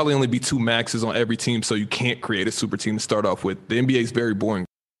should probably only be 2 maxes on every team, so you can't create a super team to start off with. The NBA is very boring.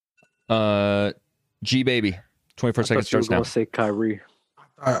 G baby, 24 seconds starts now. Gonna say Kyrie.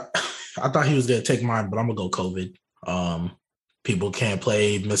 I thought he was gonna take mine, but I'm gonna go COVID. People can't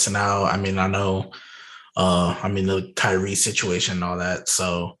play, missing out. I mean, I know. The Kyrie situation and all that.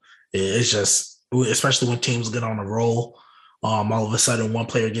 So it's just, especially when teams get on a roll, all of a sudden one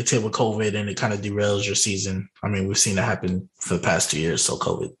player gets hit with COVID and it kind of derails your season. I mean, we've seen it happen for the past 2 years. So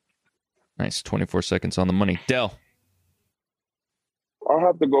COVID. Nice. 24 seconds on the money. Dell. I'll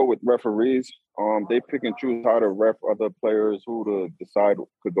have to go with referees. They pick and choose how to ref other players, who to decide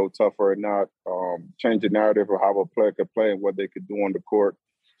could go tougher or not, change the narrative of how a player could play and what they could do on the court.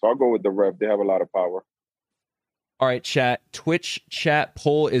 So I'll go with the ref. They have a lot of power. All right, chat. Twitch chat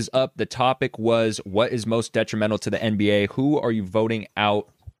poll is up. The topic was, what is most detrimental to the NBA? Who are you voting out?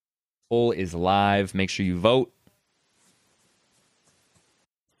 Poll is live. Make sure you vote.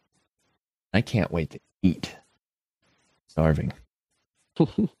 I can't wait to eat. Starving.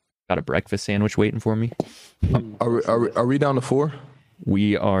 Got a breakfast sandwich waiting for me. Are we down to 4?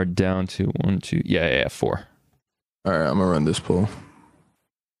 We are down to 1, 2. Yeah, 4. All right, I'm going to run this poll.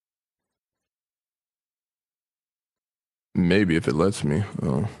 Maybe if it lets me.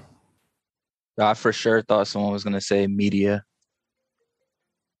 Oh. I for sure thought someone was going to say media.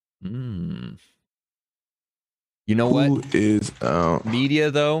 You know what? Who is media,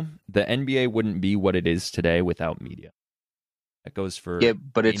 though? The NBA wouldn't be what it is today without media. That goes for... Yeah,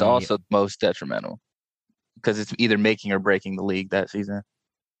 but it's also most detrimental because it's either making or breaking the league that season.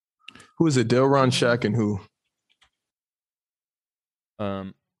 Who is it? Delron, Shaq, and who?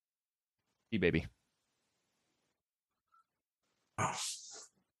 Baby. All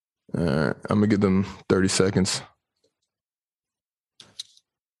right, I'm gonna give them 30 seconds.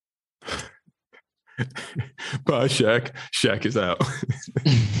 Bye, Shaq. Shaq is out.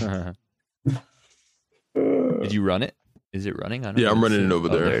 Did you run it? Is it running? I don't Yeah, I'm running it over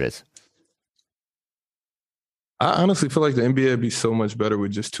there. There it is. I honestly feel like the NBA would be so much better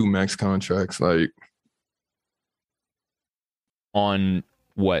with just 2 max contracts. Like, on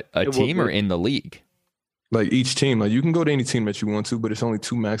what, a team or in the league? Like each team, like you can go to any team that you want to, but it's only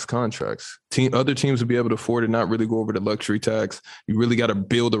 2 max contracts. Other teams would be able to afford it, not really go over the luxury tax. You really got to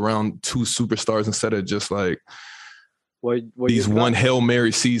build around 2 superstars instead of just like these one Hail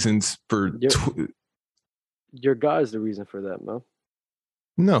Mary seasons for. Your guy's the reason for that, man.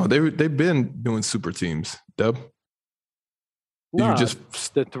 No, they've been doing super teams, Dub. Nah, you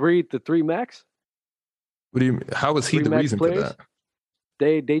just the three max. What do you? How is he the reason players? For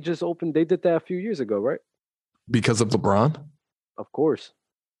that? They just opened. They did that a few years ago, right? Because of LeBron? Of course.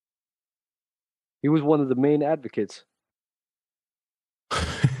 He was one of the main advocates.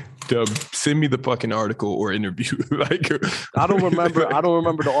 Dub, send me the fucking article or interview. Like, I don't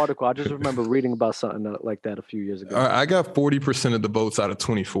remember the article. I just remember reading about something like that a few years ago. I got 40% of the votes out of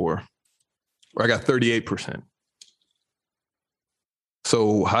 24. Or I got 38%.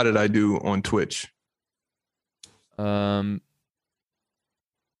 So how did I do on Twitch?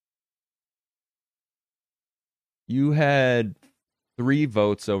 You had 3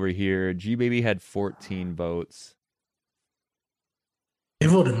 votes over here. G Baby had 14 votes. They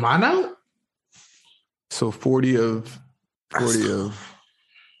voted mine out? So 40 of.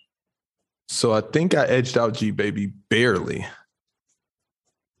 So I think I edged out G Baby barely.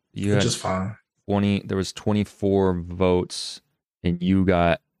 You had just fine. 20. There was 24 votes, and you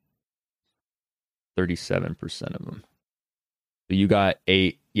got 37% of them. So you got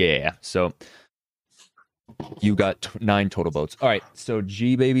 8. Yeah. So you got 9 total votes. All right. So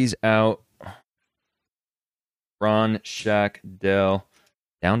G Baby's out. Ron, Shaq, Dell,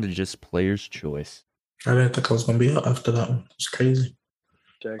 down to just player's choice. I didn't think I was gonna be out after that one. It's crazy.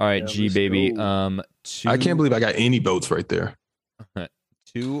 All right, G Baby. 2, I can't believe I got any votes right there.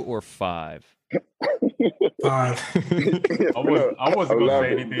 2 or 5? 5. I wasn't gonna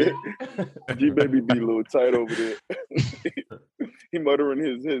say anything. G Baby be a little tight over there. He muttering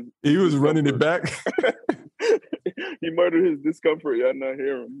his. He was running it back. He muttered his discomfort. Y'all not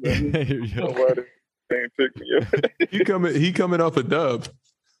hearing him. They ain't pick me. He coming off a dub.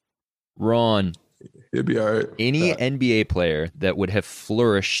 Ron, he'll be all right. Any NBA player that would have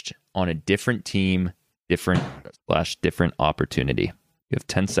flourished on a different team, different opportunity. You have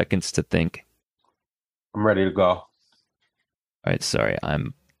 10 seconds to think. I'm ready to go. All right, sorry,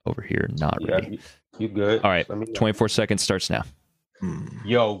 I'm over here not ready. You good? All right, 24 seconds starts now.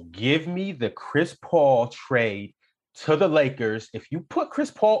 Yo, give me the Chris Paul trade to the Lakers. If you put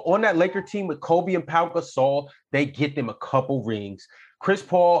Chris Paul on that Laker team with Kobe and Pau Gasol, they get them a couple rings. Chris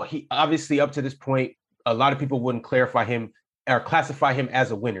Paul, he obviously up to this point, a lot of people wouldn't classify him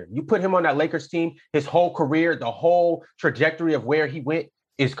as a winner. You put him on that Lakers team, his whole career, the whole trajectory of where he went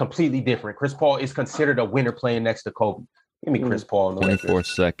is completely different. Chris Paul is considered a winner playing next to Kobe. Give me Chris Paul. 24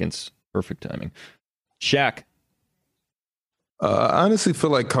 seconds. Perfect timing. Shaq. I honestly feel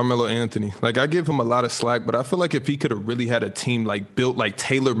like Carmelo Anthony. Like, I give him a lot of slack, but I feel like if he could have really had a team like built, like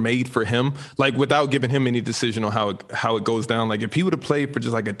tailor-made for him, like without giving him any decision on how it goes down. Like, if he would have played for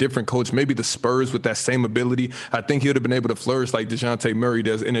just like a different coach, maybe the Spurs with that same ability, I think he would have been able to flourish like DeJounte Murray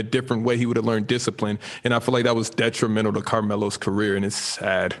does in a different way. He would have learned discipline, and I feel like that was detrimental to Carmelo's career, and it's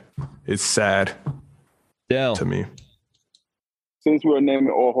sad. It's sad to me. Since we're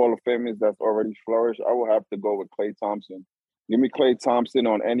naming all Hall of Famers that's already flourished, I will have to go with Klay Thompson. Give me Klay Thompson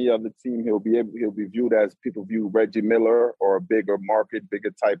on any other team. He'll be viewed as people view Reggie Miller or a bigger market,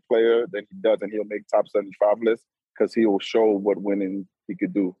 bigger type player than he does, and he'll make top 75 lists because he will show what winning he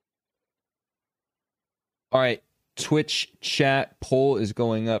could do. All right, Twitch chat poll is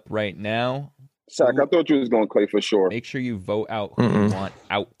going up right now. Shaq, I thought you was going Klay for sure. Make sure you vote out who you want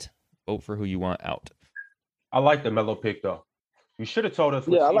out. Vote for who you want out. I like the Melo pick though. You should have told us.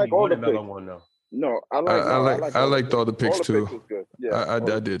 Yeah, I like all the Melo one though. No, I liked all the picks too. Yeah, I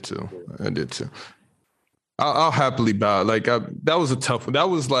did too. I did too. I'll happily bow. Like that was a tough one. That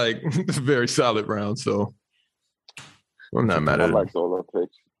was like a very solid round. So I'm not mad at it. I liked all the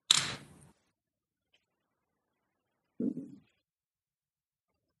picks. I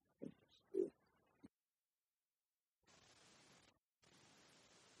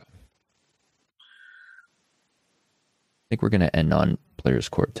think we're going to end on Players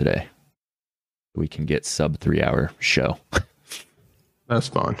Court today. We can get sub 3-hour show. That's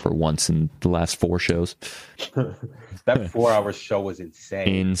fine. For once in the last 4 shows. That 4-hour show was insane.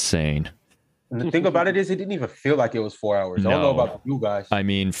 Insane. And the thing about it is, it didn't even feel like it was 4 hours. I don't know about you guys. I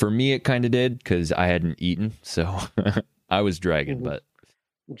mean, for me, it kind of did because I hadn't eaten, so I was dragging. But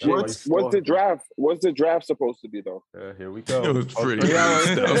what's the draft? What's the draft supposed to be though? Here we go. It was pretty 3 hours.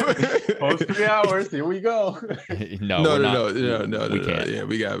 stuff. Post 3 hours. Here we go. No. Yeah,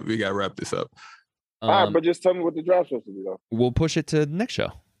 we got to wrap this up. All right, but just tell me what the draft's supposed to be though. We'll push it to next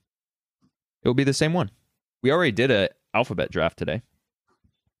show. It'll be the same one. We already did a alphabet draft today.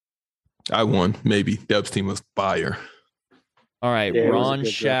 I won. Maybe Deb's team was fire. All right, Yeah, Ron,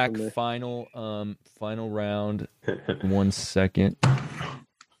 Shaq, final round. 1 second.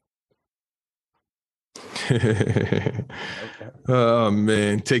 Oh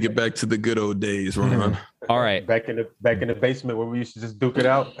man, take it back to the good old days, Ron. All right, back in the basement where we used to just duke it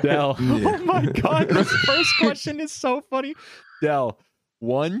out. Del. Oh my God, this first question is so funny. Del,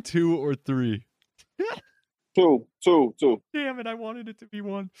 1, 2, or 3? Two. Damn it, I wanted it to be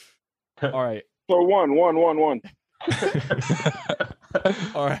 1. All right. So one.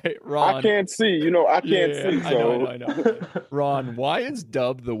 All right, Ron. I can't see. I can't see. So I know. Ron, why is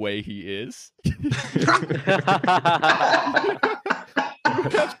Dub the way he is? You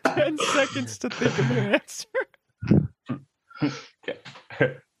have 10 seconds to think of an answer. Okay.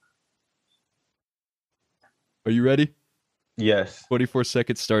 Are you ready? Yes. 24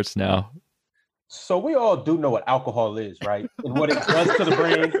 seconds starts now. So we all do know what alcohol is, right? And what it does to the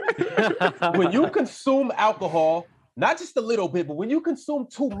brain. When you consume alcohol, not just a little bit, but when you consume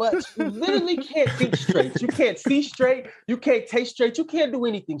too much, you literally can't think straight. You can't see straight. You can't taste straight. You can't do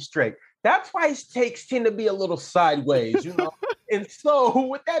anything straight. That's why his takes tend to be a little sideways, And so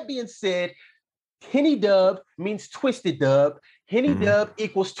with that being said, Henny Dub means twisted dub. Henny Dub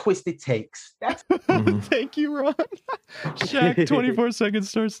equals twisted takes. That's Thank you, Ron. Shaq, 24 seconds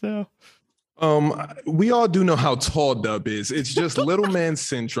starts now. We all do know how tall Dub is. It's just little man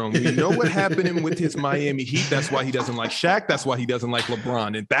syndrome. We know what happened with his Miami Heat. That's why he doesn't like Shaq. That's why he doesn't like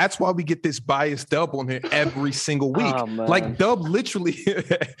LeBron. And that's why we get this biased Dub on here every single week. Like Dub literally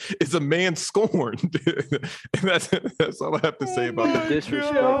is a man scorned. And that's all I have to say about the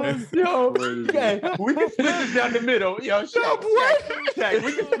disrespect. We can split this down the middle. Shaq,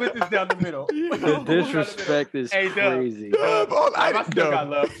 we can split this down the middle. The disrespect is crazy. Dub, I still got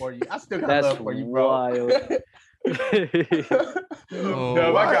love for you. I still got love for you, bro. Wild.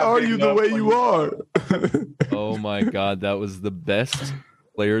 Why are you the way you are? Oh my God, that was the best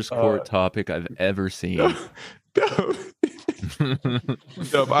players court topic I've ever seen. Dub,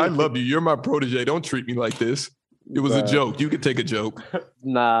 I love you. You're my protege. Don't treat me like this. It was a joke. You could take a joke.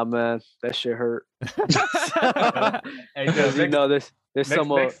 Nah, man, that shit hurt. Hey, Dub,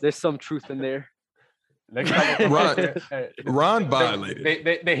 there's some truth in there. Next time Ron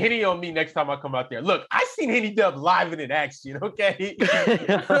violated. They Henny on me next time I come out there. Look, I seen Henny Dub live and in action, okay?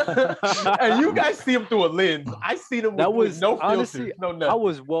 And you guys see him through a lens. I seen him with no filters, no nothing. I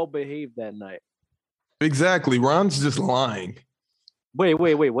was well behaved that night. Exactly. Ron's just lying. Wait.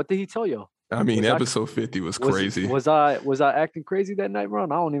 What did he tell you? I mean, episode 50 was crazy. Was I acting crazy that night,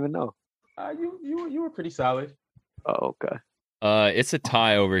 Ron? I don't even know. You were pretty solid. Oh, okay. It's a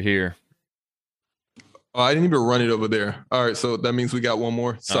tie over here. Oh, I didn't even run it over there. All right, so that means we got one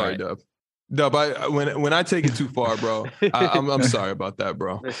more. Sorry, right. Dub. When I take it too far, bro, I'm sorry about that,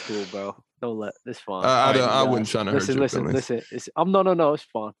 bro. That's cool, bro. Don't let this fun. I wouldn't try to hurt your feelings. Listen. No, it's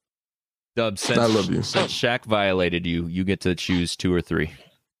fun. Dub, since I love you. Since Shaq violated you, you get to choose 2 or 3.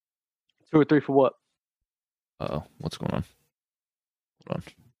 2 or 3 for what? Uh-oh, what's going on? Hold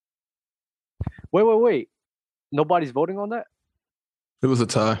Wait. on. Nobody's voting on that? It was a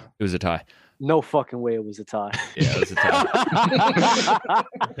tie. It was a tie. No fucking way it was a tie. Yeah, it was a tie.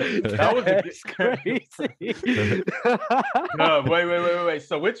 That's crazy. No, wait.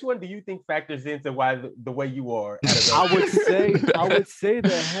 So which one do you think factors into why the way you are? I would say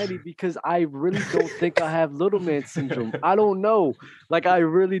the Henny because I really don't think I have little man syndrome. I don't know. Like I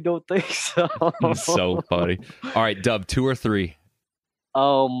really don't think so. So funny. All right, Dub, 2 or 3?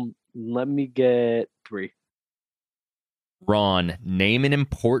 Let me get 3. Ron, name an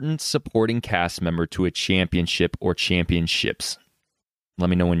important supporting cast member to a championship or championships. Let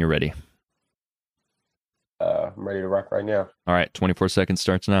me know when you're ready. I'm ready to rock right now. All right, 24 seconds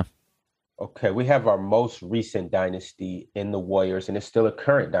starts now. Okay, we have our most recent dynasty in the Warriors, and it's still a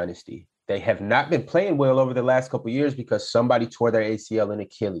current dynasty. They have not been playing well over the last couple of years because somebody tore their ACL and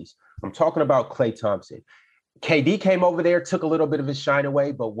Achilles. I'm talking about Klay Thompson. KD came over there, took a little bit of his shine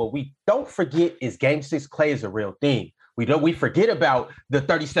away, but what we don't forget is Game 6 Klay is a real thing. We forget about the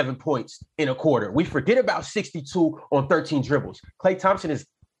 37 points in a quarter. We forget about 62 on 13 dribbles. Klay Thompson is...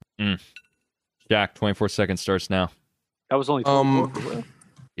 Jack, 24 seconds starts now. That was only 24.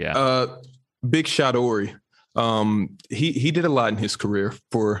 Yeah. Big shot Ori. He did a lot in his career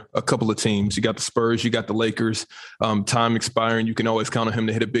for a couple of teams. You got the Spurs, you got the Lakers. Time expiring, you can always count on him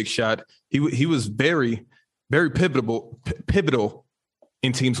to hit a big shot. He was very, very pivotal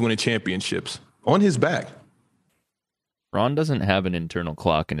in teams winning championships on his back. Ron doesn't have an internal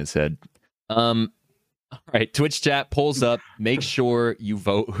clock in his head. All right, Twitch chat pulls up. Make sure you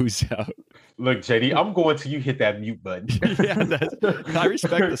vote who's out. Look, JD, I'm going till you hit that mute button. I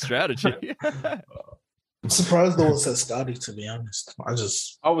respect the strategy. I'm surprised no one said Scotty, to be honest. I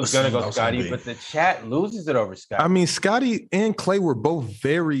was gonna go Scotty, but the chat loses it over Scotty. I mean, Scotty and Clay were both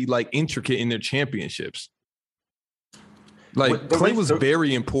very intricate in their championships. Clay was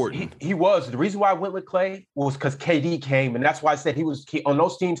very important. He was. The reason why I went with Clay was because KD came, and that's why I said he was on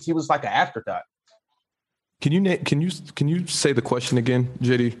those teams. He was like an afterthought. Can you say the question again,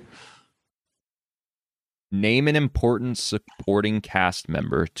 JD? Name an important supporting cast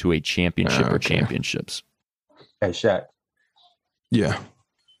member to a championship or championships. Hey, Shaq. Yeah.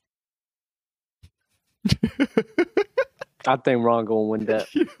 I think Ron gonna win that.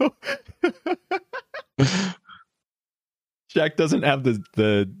 Shaq doesn't have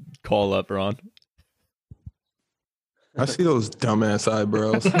the call up, Ron. I see those dumbass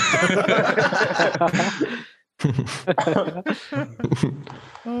eyebrows.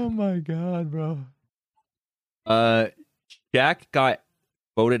 Oh my god, bro. Shaq got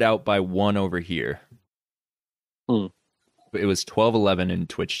voted out by one over here. It was 12-11 in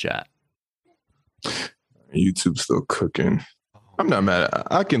Twitch chat. YouTube's still cooking. I'm not mad.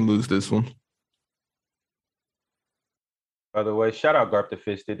 I can lose this one. By the way, shout out Garp the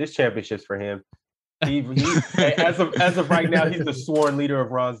Fisted. This championship's for him. As of right now, he's the sworn leader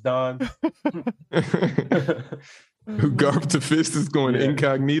of Ron's Don. Garp the Fist is going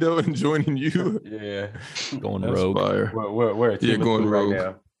incognito and joining you. Yeah, going rogue. We're a team going rogue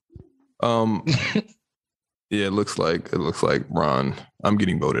right now. Yeah, it looks like Ron. I'm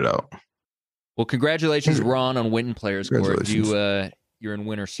getting voted out. Well, congratulations, Ron, on winning Players Court. You're in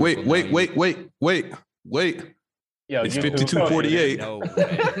winner circle. Wait. Yo, it's 52-48. No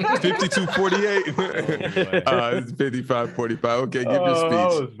 52-48. It's 55-45. Okay, give your speech. I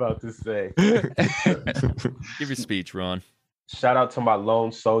was about to say. Give your speech, Ron. Shout out to my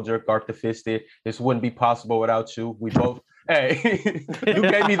lone soldier, Garp the Fisted. This wouldn't be possible without you. We both. Hey, you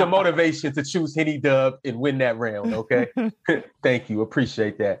gave me the motivation to choose Henny Dub and win that round. Okay, thank you.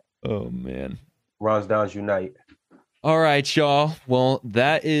 Appreciate that. Oh man, Ron's Downs unite. All right, y'all. Well,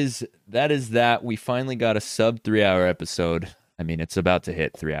 that is that. We finally got a sub 3-hour episode. I mean, it's about to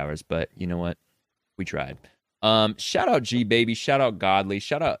hit 3 hours, but you know what? We tried. Shout out G Baby. Shout out Godly.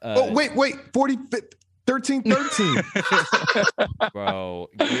 Shout out. Wait. 13-13. Bro,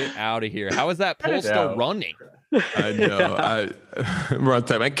 get out of here. How is that poll still running? I know. Run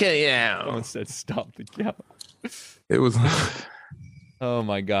time. I can't. Yeah. Someone said stop the count. It was. Oh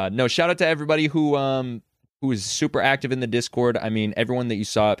my God. No. Shout out to everybody who is super active in the Discord. I mean, everyone that you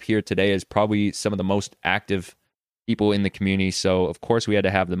saw up here today is probably some of the most active people in the community. So of course we had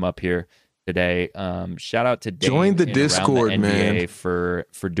to have them up here today. Shout out to Dane join the Discord, man, for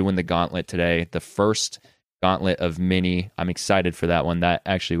doing the gauntlet today. The first gauntlet of many. I'm excited for that one. That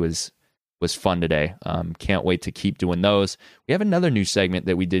actually was fun today. Can't wait to keep doing those. We have another new segment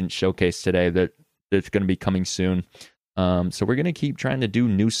that we didn't showcase today that's going to be coming soon. So we're going to keep trying to do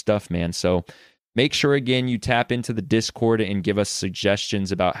new stuff, man. So make sure, again, you tap into the Discord and give us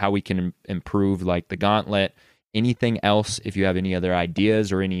suggestions about how we can improve, like the gauntlet. Anything else, if you have any other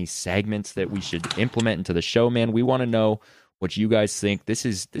ideas or any segments that we should implement into the show, man, we want to know what you guys think. This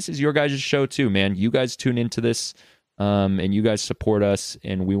is your guys' show too, man. You guys tune into this, and you guys support us,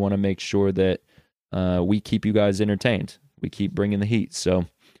 and we want to make sure that we keep you guys entertained. We keep bringing the heat, so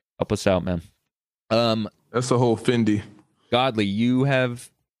help us out, man. That's the whole Fendi. Godly, you have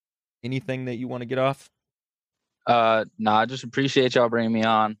anything that you want to get off? I just appreciate y'all bringing me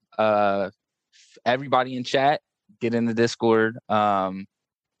on. Everybody in chat, get in the Discord. The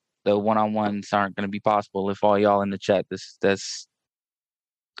one-on-ones aren't going to be possible if all y'all in the chat that's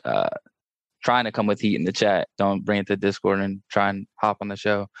trying to come with heat in the chat don't bring it to Discord and try and hop on the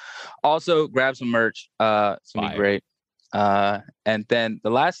show. Also, grab some merch. It's going to be great. And then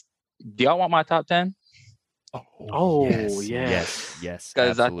the last, do y'all want my top 10? Oh, yes.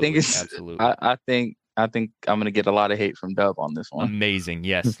 Because I think it's absolutely. I think I'm going to get a lot of hate from Dub on this one. Amazing.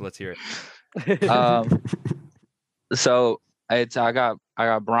 Yes, let's hear it. So I got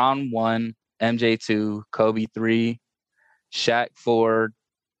Brown 1, MJ 2, Kobe 3, Shaq 4,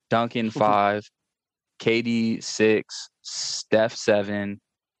 Duncan 5, KD 6, Steph 7,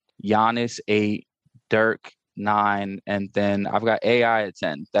 Giannis 8, Dirk 9, and then I've got AI at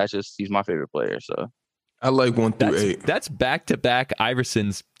 10. He's my favorite player. So I like 1 through 8. That's back-to-back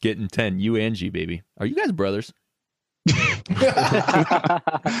Iverson's getting 10. You and G, baby. Are you guys brothers?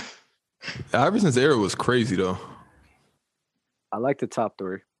 Iverson's era was crazy though. I like the top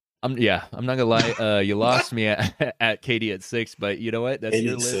 3. I'm not gonna lie. You lost me at KD at 6, but you know what? That's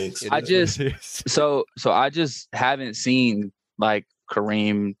your list. I just haven't seen like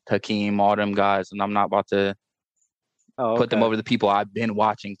Kareem, Hakeem, all them guys, and I'm not about to put them over the people I've been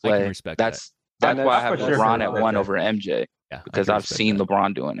watching play. I can respect That's why I have LeBron at 1 over MJ. Yeah, because I've seen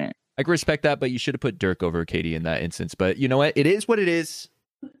LeBron doing it. I can respect that, but you should have put Dirk over KD in that instance. But you know what? It is what it is.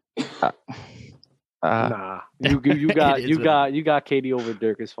 Nah, you got KD over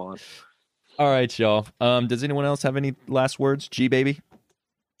Dirk is fine. All right, y'all. Does anyone else have any last words? G baby.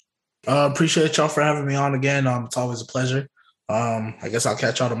 Appreciate y'all for having me on again. It's always a pleasure. I guess I'll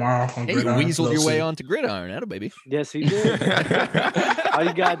catch y'all tomorrow on Gridiron. You weaseled your way onto Gridiron, that baby. Yes, he did. All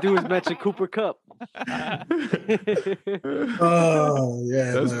you gotta do is mention Cooper Cup. Oh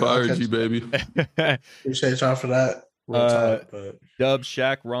yeah, that's fire, G baby. Appreciate y'all for that. Dub,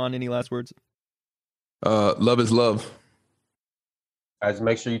 Shaq, Ron, any last words? Love is love. Guys,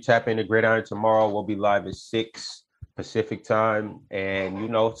 make sure you tap into Gridiron tomorrow. We'll be live at 6 Pacific time.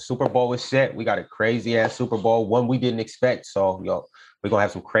 And, Super Bowl is set. We got a crazy-ass Super Bowl, one we didn't expect. So, we're going to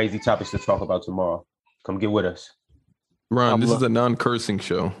have some crazy topics to talk about tomorrow. Come get with us. Ron, this is a non-cursing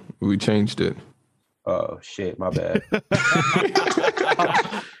show. We changed it. Oh, shit. My bad.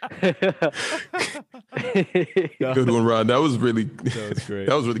 Good one, Ron. That was really great.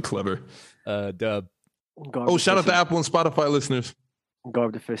 That was really clever. Dub. Shout out to Apple and Spotify listeners.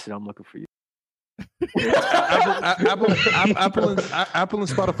 Garb the Fish, I'm looking for you. Apple and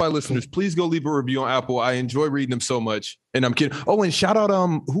Spotify listeners, please go leave a review on Apple. I enjoy reading them so much. And I'm kidding. Oh, and shout out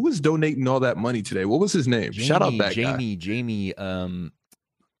who was donating all that money today? What was his name? Shout out that guy. Jamie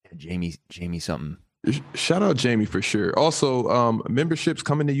something. Shout out Jamie for sure. Also, memberships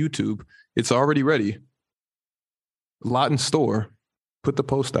coming to YouTube. It's already ready. A lot in store. Put the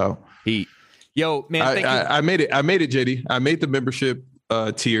post out. Yo, man, thank you. I made it, JD. I made the membership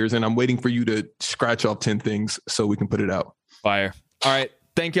tiers, and I'm waiting for you to scratch off 10 things so we can put it out. Fire. All right.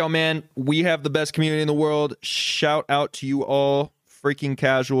 Thank y'all, man. We have the best community in the world. Shout out to you all, freaking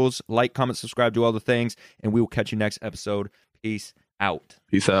casuals. Like, comment, subscribe, do all the things, and we will catch you next episode. Peace out.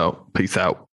 Peace out. Peace out.